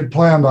know what he had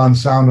planned on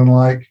sounding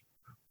like,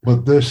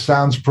 but this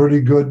sounds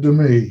pretty good to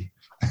me.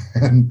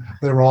 And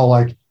they were all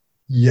like,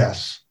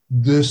 yes,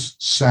 this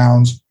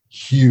sounds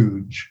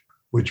huge,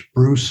 which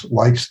Bruce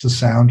likes to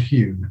sound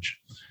huge.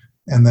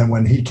 And then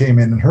when he came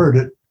in and heard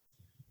it,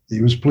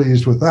 he was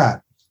pleased with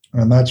that.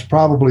 And that's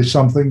probably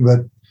something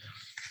that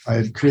I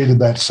had created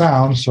that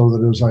sound so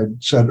that, as I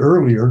said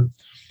earlier,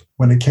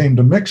 when it came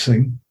to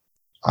mixing,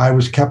 I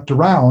was kept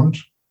around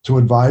to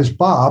advise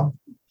Bob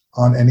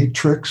on any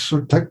tricks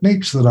or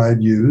techniques that I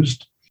had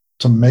used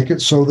to make it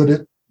so that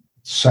it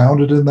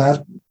sounded in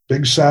that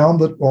big sound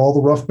that all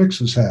the rough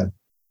mixes had.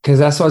 Because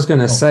that's what I was going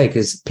to say,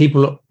 because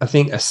people, I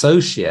think,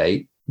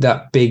 associate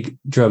that big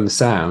drum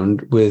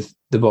sound with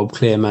the Bob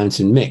Clear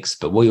Mountain mix.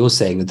 But what you're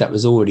saying is that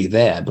was already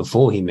there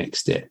before he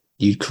mixed it.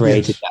 You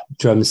created that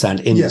drum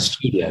sound in the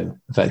studio,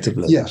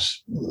 effectively.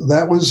 Yes,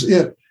 that was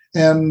it.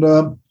 And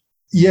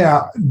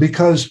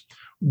because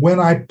when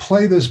I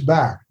play this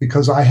back,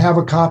 because I have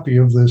a copy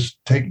of this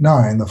take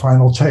 9, the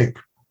final take,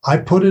 I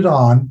put it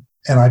on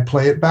and I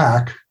play it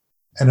back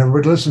and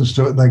everybody listens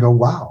to it and they go,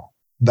 wow,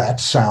 that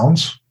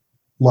sounds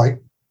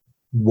like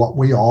what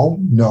we all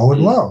know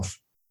and love.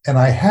 And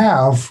I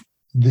have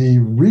the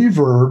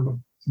reverb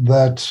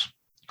that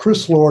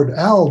Chris Lord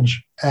Alge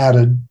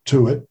added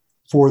to it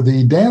for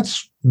the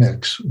dance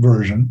mix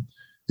version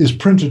is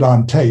printed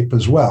on tape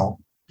as well.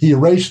 He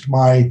erased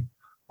my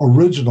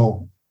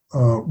original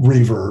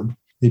reverb.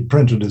 He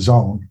printed his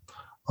own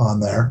on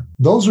there.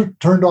 Those are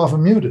turned off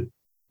and muted,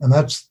 and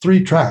that's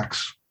 3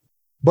 tracks.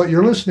 But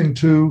you're listening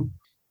to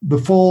the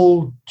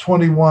full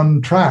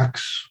 21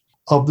 tracks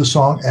of the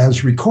song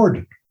as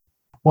recorded.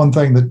 One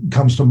thing that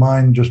comes to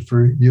mind just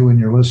for you and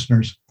your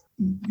listeners,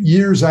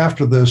 years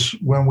after this,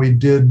 when we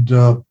did,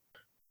 there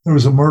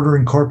was a Murder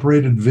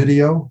Incorporated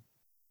video.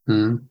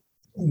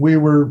 We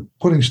were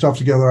putting stuff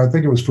together. I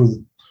think it was for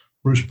the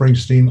Bruce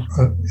Springsteen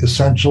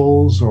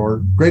Essentials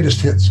or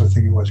Greatest Hits. I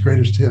think it was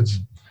Greatest Hits.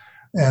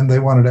 And they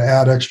wanted to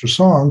add extra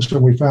songs. So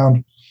we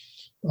found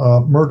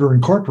Murder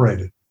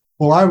Incorporated.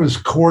 Well, I was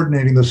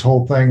coordinating this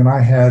whole thing,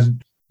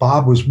 and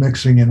Bob was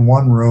mixing in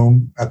one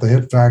room at the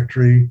Hit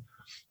Factory.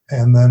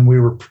 And then we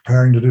were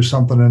preparing to do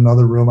something in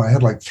another room. I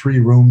had like 3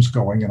 rooms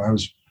going, and I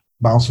was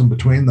bouncing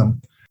between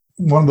them.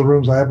 One of the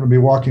rooms, I happened to be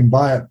walking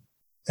by it,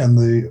 and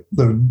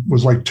there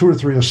was like 2 or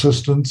 3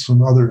 assistants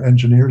and other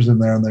engineers in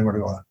there, and they were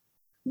going,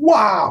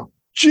 "Wow,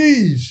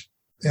 geez,"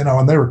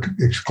 and they were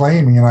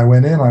exclaiming. And I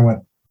went in, I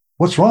went,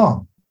 "What's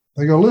wrong?"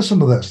 They go, "Listen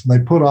to this." And they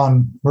put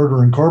on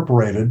Murder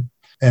Incorporated,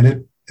 and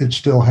it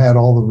still had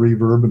all the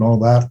reverb and all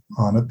that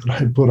on it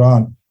that I put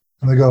on.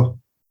 And they go,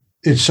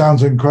 "It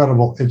sounds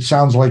incredible. It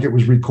sounds like it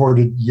was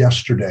recorded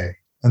yesterday."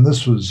 And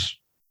this was,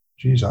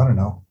 I don't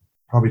know,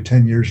 probably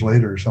 10 years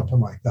later or something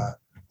like that.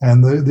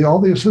 And all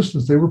the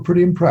assistants, they were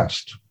pretty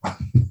impressed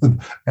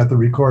at the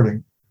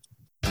recording.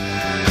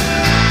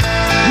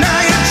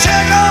 Now you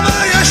check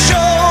over your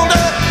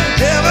shoulder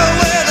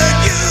everywhere that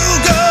you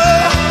go.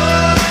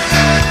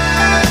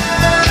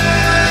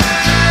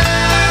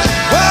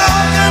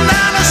 Walking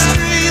down the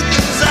street,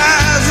 there's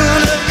eyes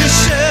in every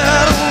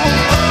shadow.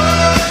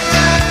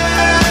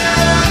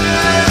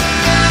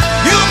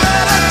 You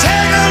better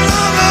take a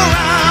look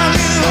around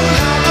you.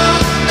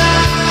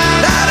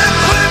 That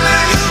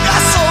equipment you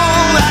got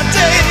sold that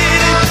day,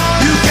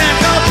 you can't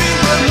compete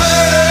with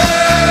Murder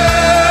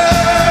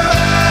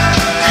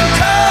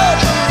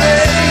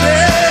Incorporated.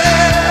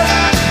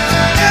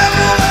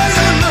 Everywhere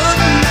you look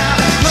now,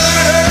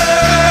 Murder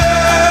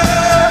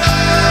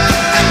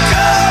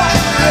Incorporated.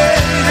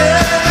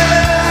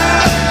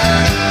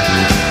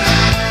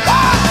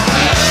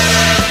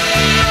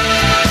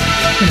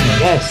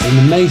 Yes, an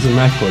amazing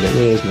record. It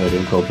really is Murder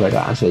Incorporated.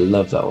 I absolutely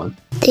love that one.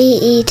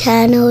 The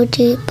Eternal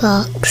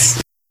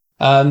Jukebox.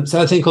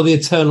 So I think called the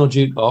Eternal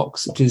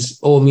Jukebox, which is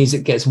all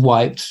music gets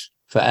wiped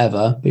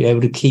forever, but you're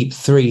able to keep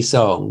 3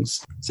 songs.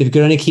 So if you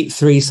could only keep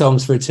 3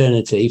 songs for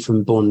eternity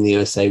from Born in the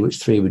USA, which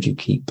 3 would you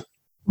keep?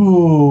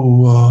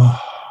 Ooh,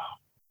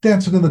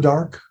 Dancing in the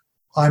Dark,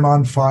 I'm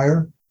on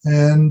Fire,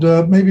 and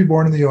maybe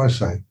Born in the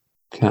USA.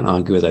 Can't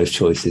argue with those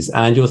choices.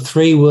 And your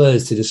 3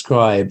 words to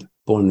describe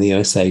Born in the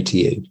USA to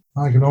you?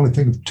 I can only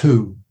think of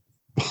 2.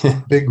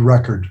 Big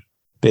record.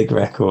 Big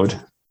record.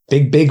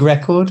 Big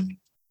record?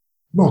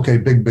 Okay,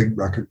 big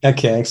record.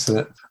 Okay,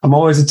 excellent. I'm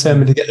always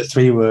determined to get the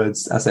 3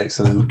 words. That's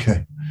excellent.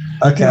 Okay.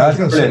 Okay, I was that's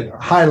going to say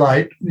brilliant.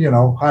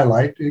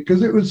 highlight,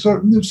 because it was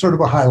sort of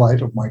a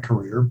highlight of my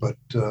career. But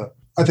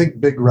I think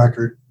big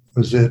record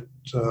was it.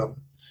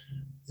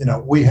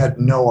 We had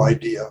no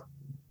idea.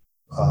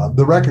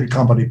 The record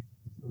company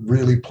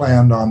really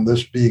planned on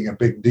this being a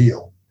big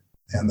deal,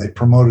 and they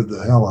promoted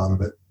the hell out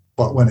of it.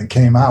 But when it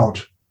came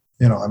out,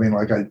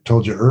 like I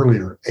told you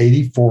earlier,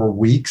 84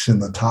 weeks in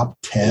the top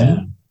 10.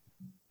 Yeah.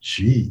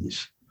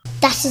 Jeez.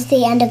 That is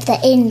the end of the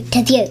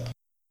interview.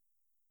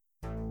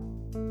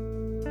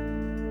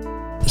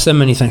 So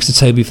many thanks to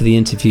Toby for the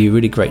interview.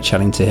 Really great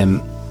chatting to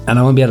him. And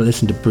I won't be able to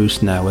listen to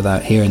Bruce now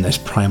without hearing those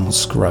primal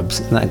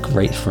scrubs. Isn't that a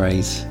great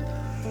phrase?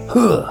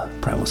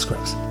 Primal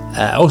scrubs.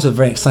 Also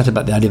very excited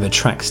about the idea of a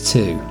tracks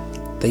too.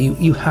 That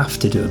you have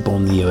to do a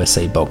Born in the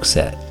USA box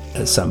set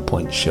at some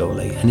point,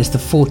 surely. And it's the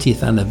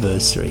 40th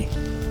anniversary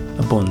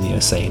of Born in the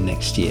USA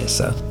next year,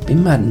 so it'd be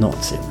mad not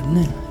to, wouldn't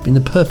it? It'd been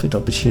the perfect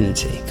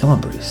opportunity. Come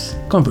on, Bruce.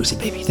 Come on, Brucey,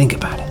 baby, think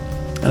about it.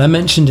 And I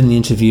mentioned in the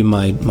interview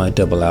my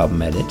double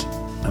album edit.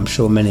 I'm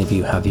sure many of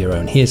you have your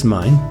own. Here's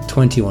mine,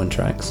 21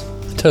 tracks.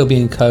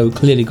 Toby & Co.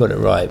 clearly got it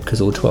right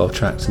because all 12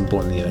 tracks from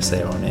Born in the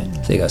USA are on it.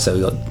 There you go. So we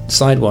got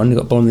side 1, we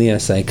got Born in the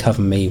USA,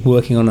 Cover Me,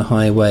 Working on a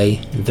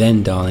Highway,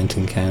 then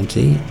Darlington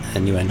County,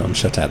 and you end on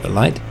Shut Out the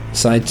Light.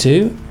 Side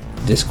 2,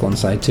 disc 1,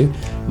 side 2,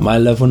 My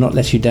Love Will Not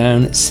Let You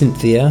Down,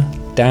 Cynthia,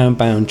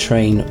 Downbound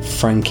Train,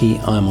 Frankie,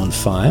 I'm on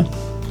Fire.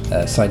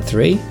 Side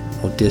 3,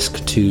 or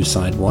disc 2,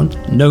 side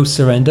 1, No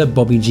Surrender,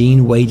 Bobby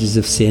Jean, Wages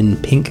of Sin,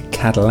 Pink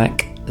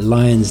Cadillac,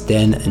 Lion's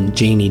Den, and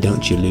Janie,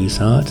 Don't You Lose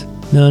Heart.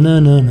 No.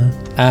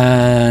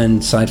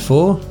 And side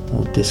 4,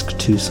 or disc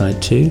 2,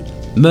 side 2,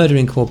 Murder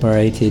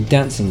Incorporated,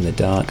 Dancing in the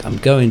Dark, I'm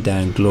Going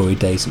Down, Glory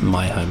Days,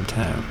 My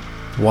Hometown.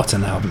 What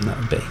an album that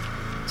would be.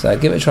 So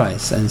give it a try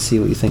and see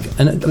what you think.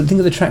 And think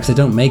of the tracks that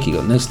don't make it.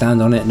 Got No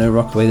Stand on It, No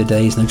Rock Away the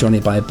Days, No Johnny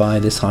Bye Bye,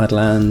 This Hard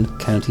Land,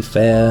 County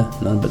Fair,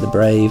 None But the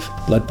Brave,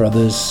 Blood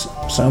Brothers.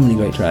 So many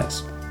great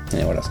tracks.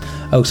 Yeah, what else?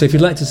 Oh, so if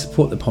you'd like to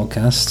support the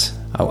podcast,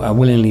 I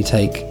willingly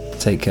take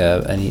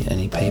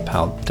any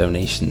PayPal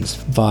donations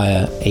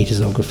via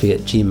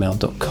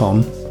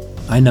ageisography@gmail.com.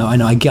 I know,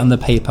 I get on the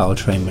PayPal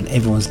train when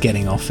everyone's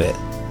getting off it.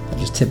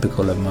 Which is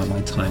typical of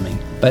my timing.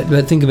 But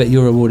think of it,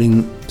 you're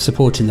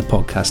supporting the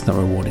podcast, not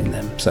rewarding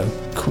them. So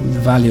the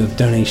value of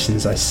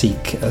donations I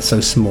seek are so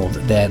small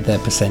that their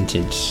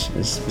percentage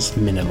is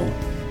minimal.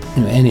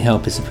 Anyway, any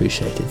help is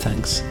appreciated,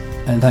 thanks.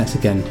 And thanks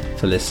again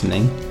for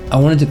listening. I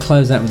wanted to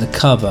close out with a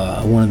cover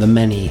of one of the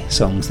many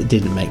songs that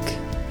didn't make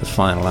the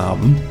final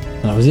album.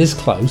 And I was this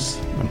close.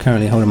 I'm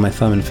currently holding my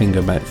thumb and finger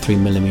about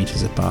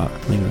 3mm apart,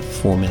 maybe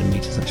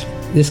 4mm actually.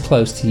 This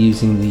close to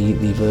using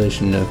the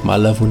version of My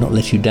Love Will Not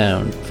Let You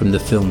Down from the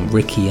film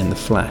Ricky and the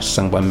Flash,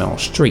 sung by Meryl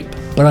Streep.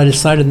 But I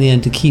decided in the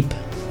end to keep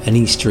an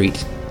E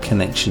Street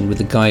connection with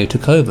the guy who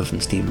took over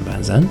from Steven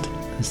Van Zandt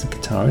as the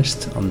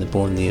guitarist on the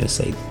Born in the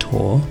USA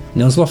tour,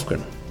 Nils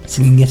Lofgren,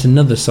 singing yet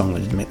another song that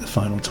didn't make the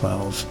final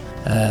 12.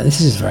 This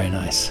is very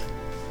nice.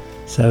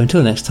 So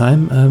until next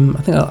time,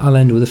 I think I'll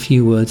end with a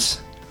few words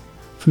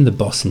from the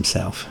boss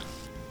himself.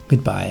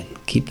 Goodbye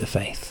and keep the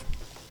faith.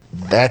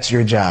 That's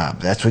your job.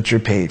 That's what you're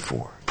paid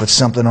for. Put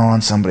something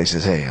on, somebody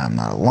says, hey, I'm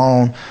not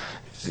alone.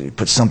 You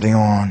put something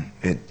on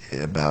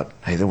about,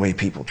 hey, the way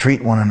people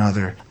treat one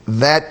another.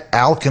 That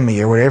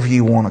alchemy, or whatever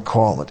you want to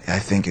call it, I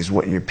think is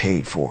what you're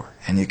paid for.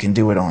 And you can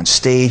do it on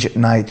stage at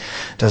night.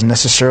 It doesn't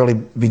necessarily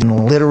be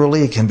done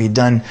literally. It can be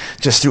done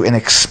just through an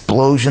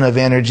explosion of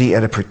energy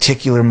at a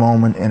particular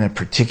moment in a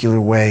particular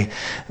way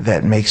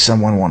that makes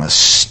someone want to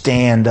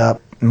stand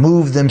up,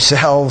 move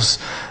themselves,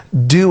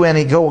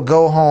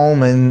 go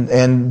home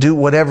and do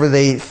whatever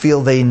they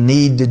feel they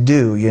need to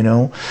do, you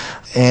know,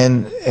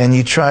 and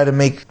you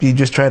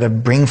just try to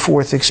bring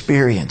forth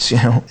experience, you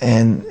know,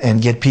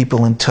 and get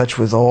people in touch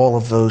with all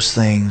of those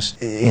things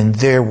in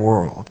their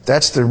world.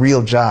 That's the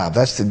real job.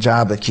 That's the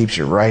job that keeps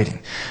you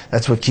writing.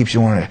 That's what keeps you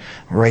wanting to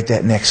write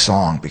that next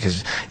song,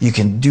 because you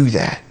can do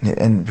that.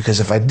 And because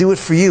if I do it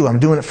for you, I'm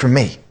doing it for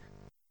me.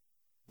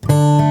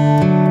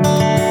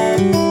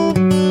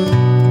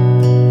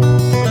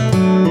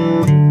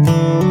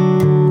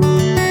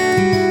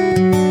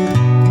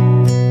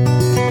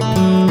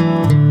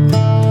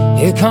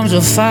 Here comes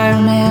a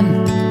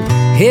fireman,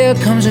 here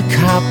comes a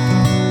cop,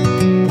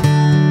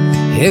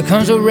 here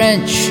comes a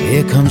wrench,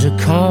 here comes a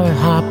car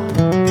hop.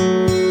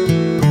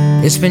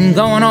 It's been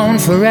going on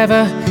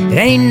forever, it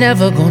ain't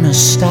never gonna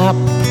stop.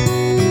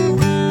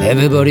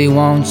 Everybody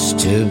wants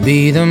to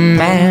be the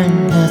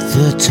man at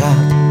the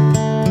top.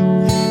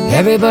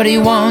 Everybody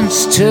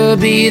wants to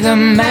be the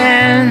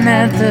man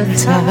at the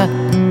top.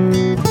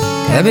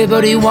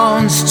 Everybody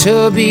wants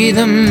to be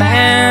the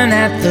man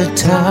at the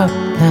top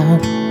now.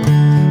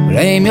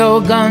 Aim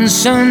your gun,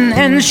 son,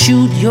 and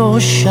shoot your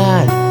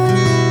shot.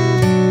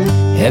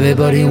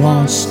 Everybody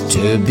wants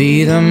to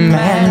be the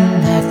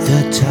man at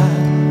the top.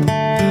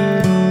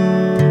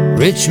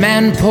 Rich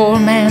man, poor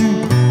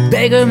man,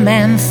 beggar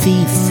man,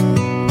 thief,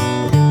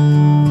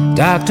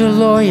 doctor,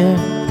 lawyer,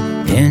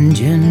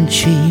 Indian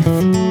chief.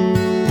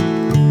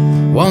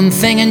 One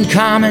thing in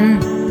common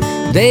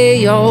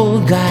they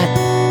all got.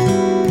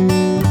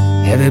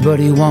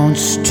 Everybody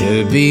wants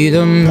to be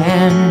the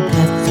man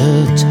at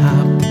the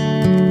top.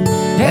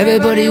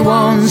 Everybody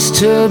wants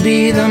to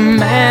be the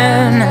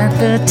man at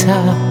the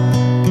top.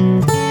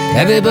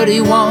 Everybody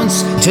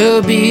wants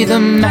to be the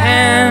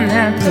man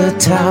at the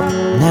top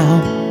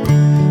now.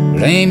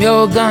 Aim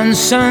your gun,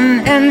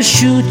 son, and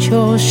shoot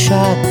your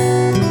shot.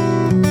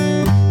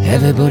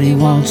 Everybody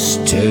wants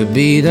to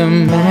be the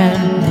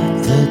man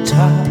at the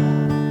top.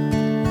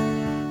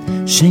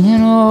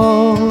 Singing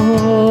all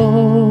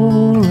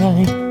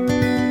right.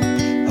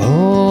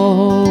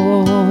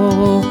 Oh,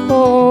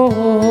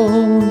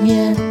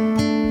 yeah.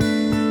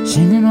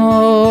 Singing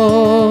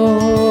all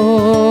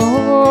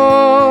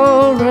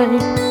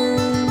right.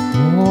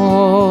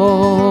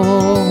 Oh,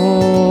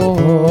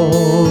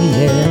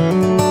 yeah.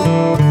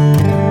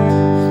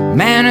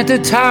 Man at the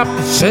top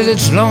says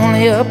it's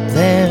lonely up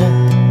there.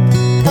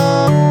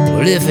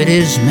 Well, if it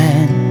is,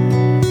 man,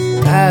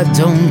 I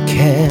don't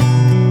care.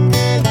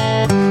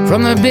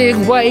 From the big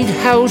white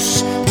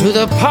house to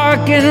the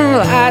parking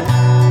lot,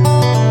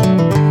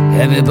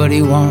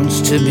 everybody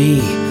wants to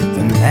be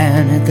the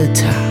man at the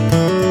top.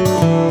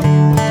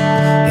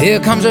 Here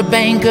comes a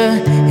banker,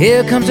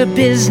 here comes a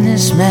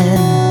businessman.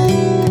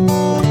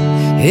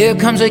 Here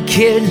comes a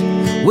kid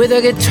with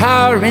a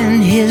guitar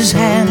in his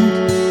hand,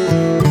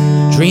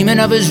 dreaming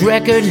of his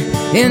record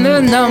in the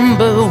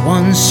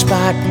 #1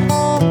 spot.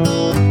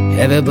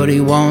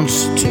 Everybody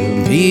wants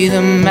to be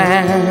the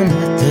man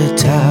at the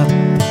top.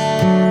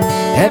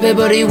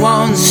 Everybody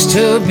wants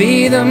to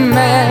be the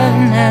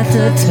man at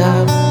the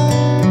top.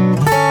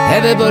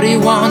 Everybody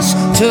wants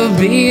to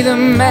be the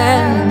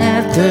man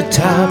at the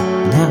top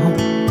now.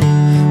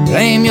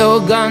 Aim your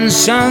gun,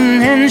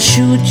 son, and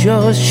shoot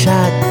your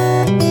shot.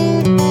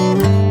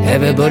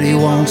 Everybody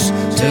wants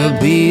to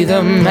be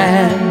the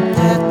man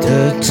at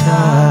the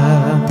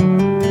top.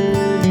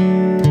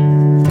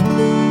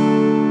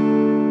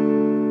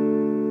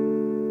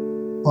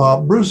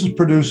 Bruce's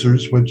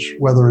producers, which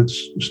whether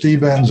it's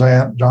Steve Van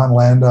Zandt, John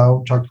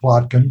Landau, Chuck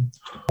Plotkin,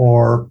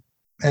 or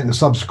and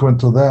subsequent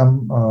to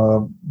them,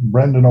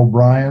 Brendan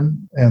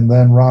O'Brien, and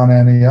then Ron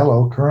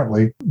Aniello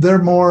currently, they're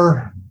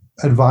more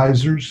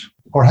advisors,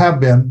 or have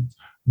been.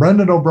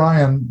 Brendan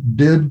O'Brien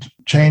did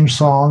change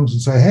songs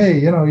and say, hey,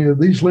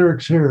 these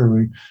lyrics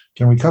here,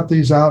 can we cut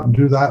these out and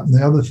do that and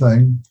the other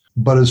thing?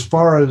 But as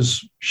far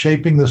as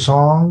shaping the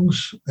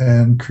songs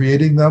and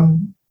creating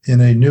them in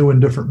a new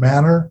and different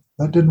manner,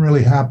 that didn't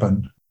really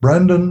happen.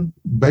 Brendan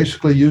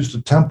basically used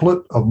a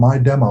template of my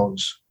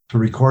demos to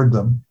record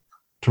them,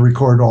 to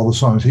record all the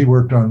songs. He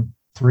worked on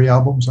 3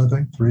 albums, I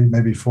think, 3,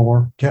 maybe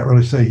 4. Can't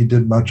really say he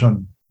did much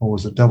on, what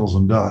was it, Devils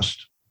and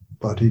Dust,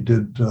 but he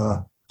did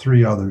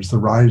 3 others, The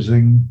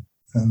Rising,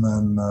 and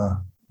then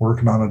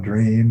Working on a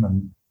Dream,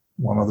 and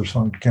one other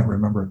song, can't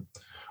remember.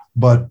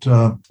 But,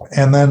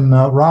 and then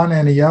Ron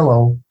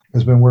Aniello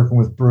has been working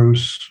with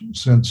Bruce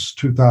since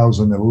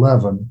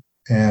 2011.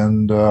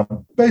 And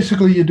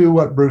basically you do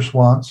what Bruce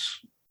wants,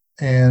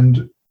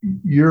 and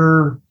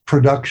your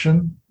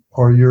production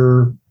or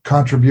your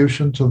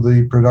contribution to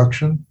the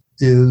production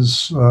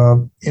is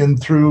in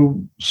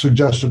through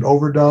suggested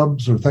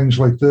overdubs or things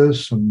like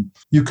this, and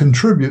you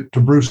contribute to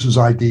Bruce's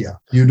idea.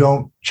 You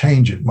don't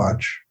change it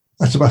much.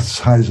 That's about the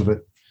size of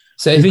it.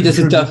 So if he does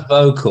a duff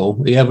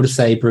vocal, are you able to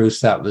say, Bruce,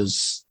 that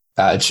was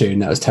out of tune,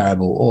 that was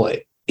terrible? Or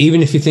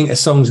even if you think a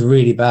song's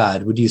really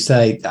bad, would you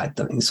say, I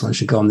don't think this one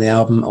should go on the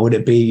album? Or would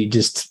it be you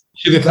just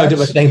sugarcoat it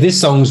by saying, this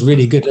song's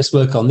really good, let's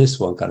work on this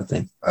one kind of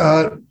thing?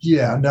 That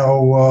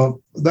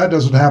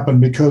doesn't happen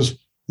because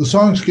the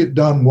songs get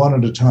done one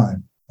at a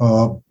time.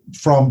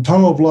 From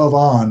Tunnel of Love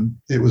on,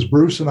 it was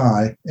Bruce and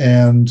I,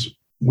 and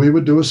we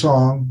would do a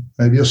song,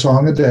 maybe a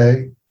song a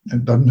day.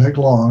 It doesn't take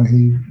long.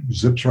 He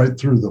zips right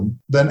through them.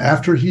 Then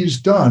after he's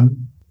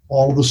done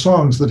all of the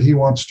songs that he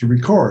wants to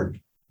record,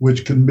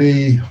 which can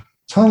be,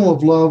 Tunnel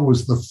of Love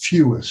was the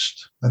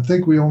fewest. I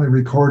think we only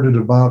recorded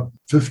about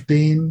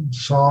 15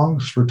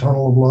 songs for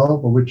Tunnel of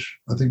Love, of which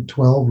I think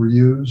 12 were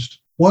used.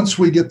 Once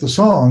we get the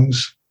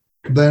songs,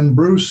 then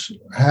Bruce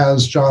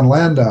has John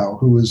Landau,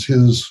 who is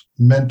his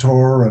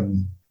mentor,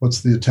 and what's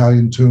the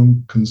Italian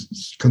tune,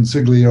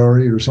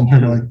 consigliere or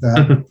something like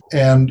that.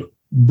 And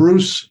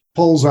Bruce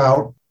pulls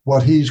out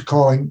what he's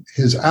calling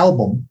his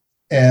album,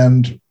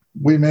 and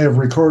we may have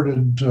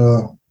recorded,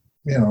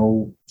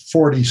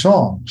 40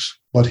 songs,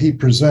 but he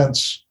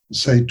presents,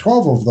 say,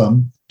 12 of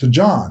them to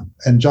John,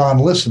 and John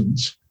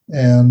listens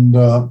and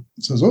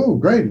says, oh,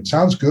 great, it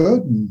sounds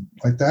good, and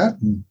like that.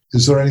 And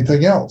is there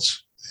anything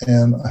else?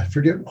 And I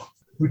forget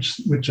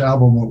which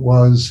album it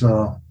was.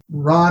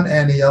 Ron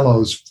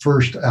Aniello's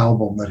first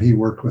album that he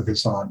worked with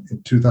us on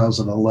in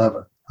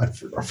 2011. I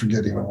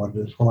forget even what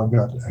it is. Well, I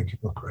can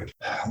look right.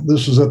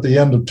 This was at the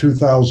end of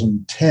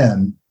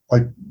 2010,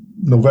 like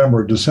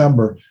November,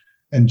 December.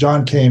 And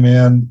John came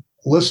in,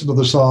 listened to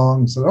the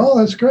song, and said, oh,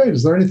 that's great.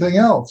 Is there anything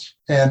else?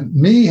 And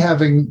me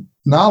having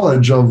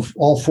knowledge of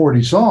all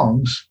 40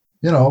 songs,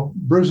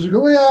 Bruce would go,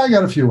 well, yeah, I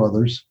got a few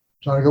others.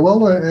 John would go,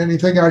 well,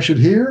 anything I should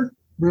hear?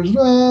 Bruce,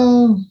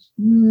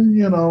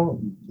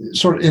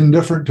 sort of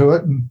indifferent to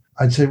it. And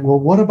I'd say, well,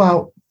 what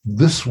about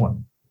this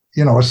one?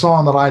 A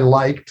song that I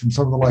liked and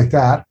something like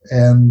that.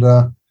 And,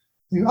 oh,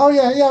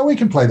 yeah, we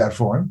can play that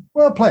for him.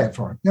 Well, play it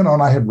for him.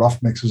 And I had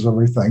rough mixes of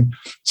everything.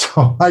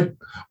 So I'd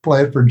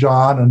play it for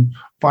John. And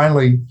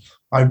finally,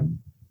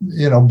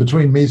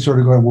 between me sort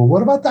of going, well,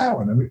 what about that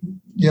one? I mean,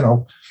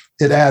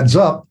 it adds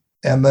up.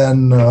 And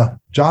then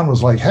John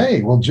was like,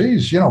 hey, well,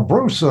 geez,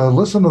 Bruce,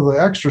 listen to the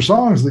extra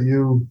songs that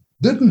you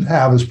didn't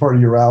have as part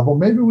of your album.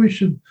 Maybe we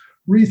should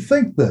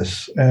rethink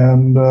this.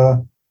 And,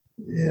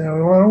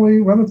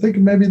 why don't think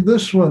of maybe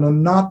this one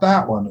and not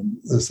that one, and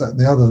this, that, and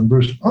the other. And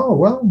Bruce, oh,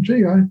 well,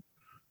 gee, I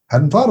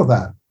hadn't thought of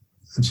that.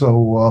 And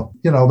so,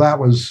 that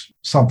was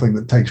something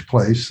that takes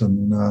place.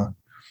 And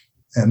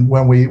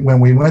when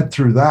we went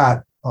through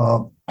that,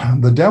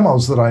 the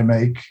demos that I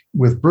make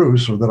with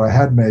Bruce, or that I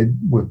had made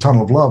with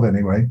Tunnel of Love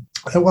anyway,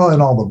 well,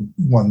 and all the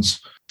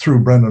ones through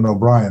Brendan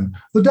O'Brien,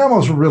 the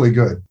demos were really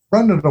good.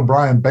 Brendan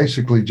O'Brien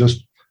basically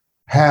just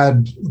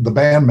had the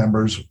band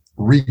members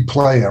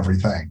replay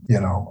everything,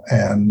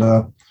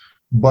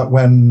 but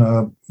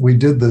when we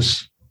did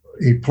this,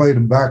 he played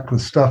them back with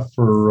stuff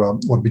for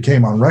what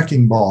became on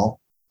Wrecking Ball.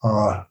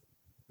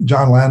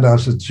 John Landau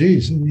said,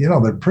 geez,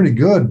 they're pretty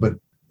good, but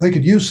they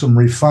could use some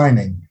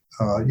refining.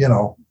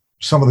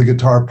 Some of the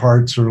guitar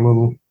parts are a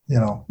little,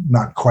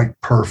 not quite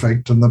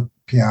perfect, and the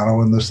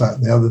piano and this, that,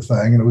 and the other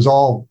thing. And it was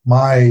all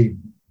my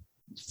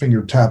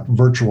finger tap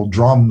virtual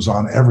drums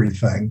on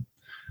everything.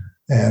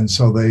 And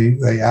so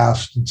they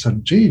asked and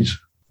said, geez,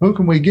 who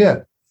can we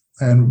get?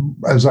 And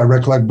as I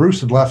recollect,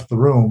 Bruce had left the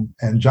room,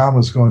 and John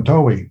was going,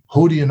 Toby,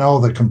 who do you know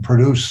that can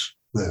produce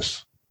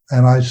this?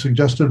 And I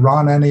suggested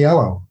Ron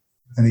Aniello.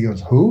 And he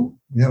goes, who?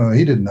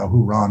 He didn't know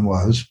who Ron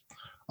was.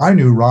 I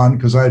knew Ron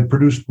because I had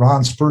produced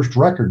Ron's first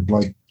record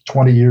like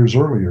 20 years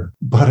earlier.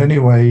 But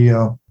anyway, he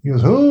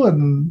goes, who?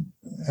 And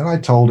I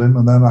told him.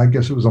 And then I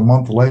guess it was a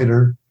month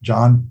later,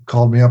 John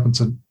called me up and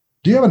said,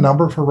 do you have a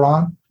number for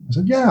Ron? I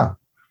said, yeah.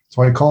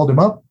 So I called him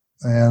up,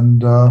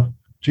 and I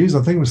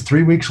think it was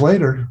 3 weeks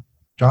later,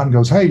 John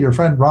goes, hey, your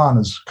friend Ron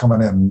is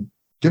coming in.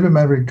 Give him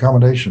every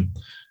accommodation.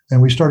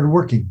 And we started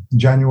working in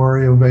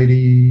January of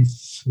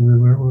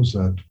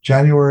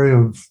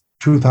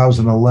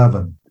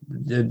 2011.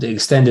 The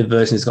extended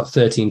version has got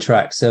 13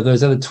 tracks. So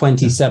those other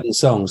 27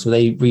 songs, were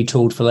they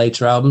retooled for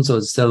later albums, or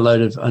is there still a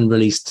load of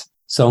unreleased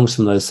songs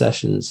from those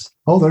sessions?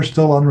 Oh, they're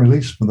still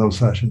unreleased from those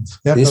sessions.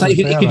 Yeah, it's like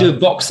you could do a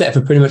box set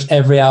for pretty much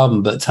every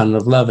album but Tunnel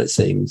of Love, it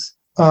seems.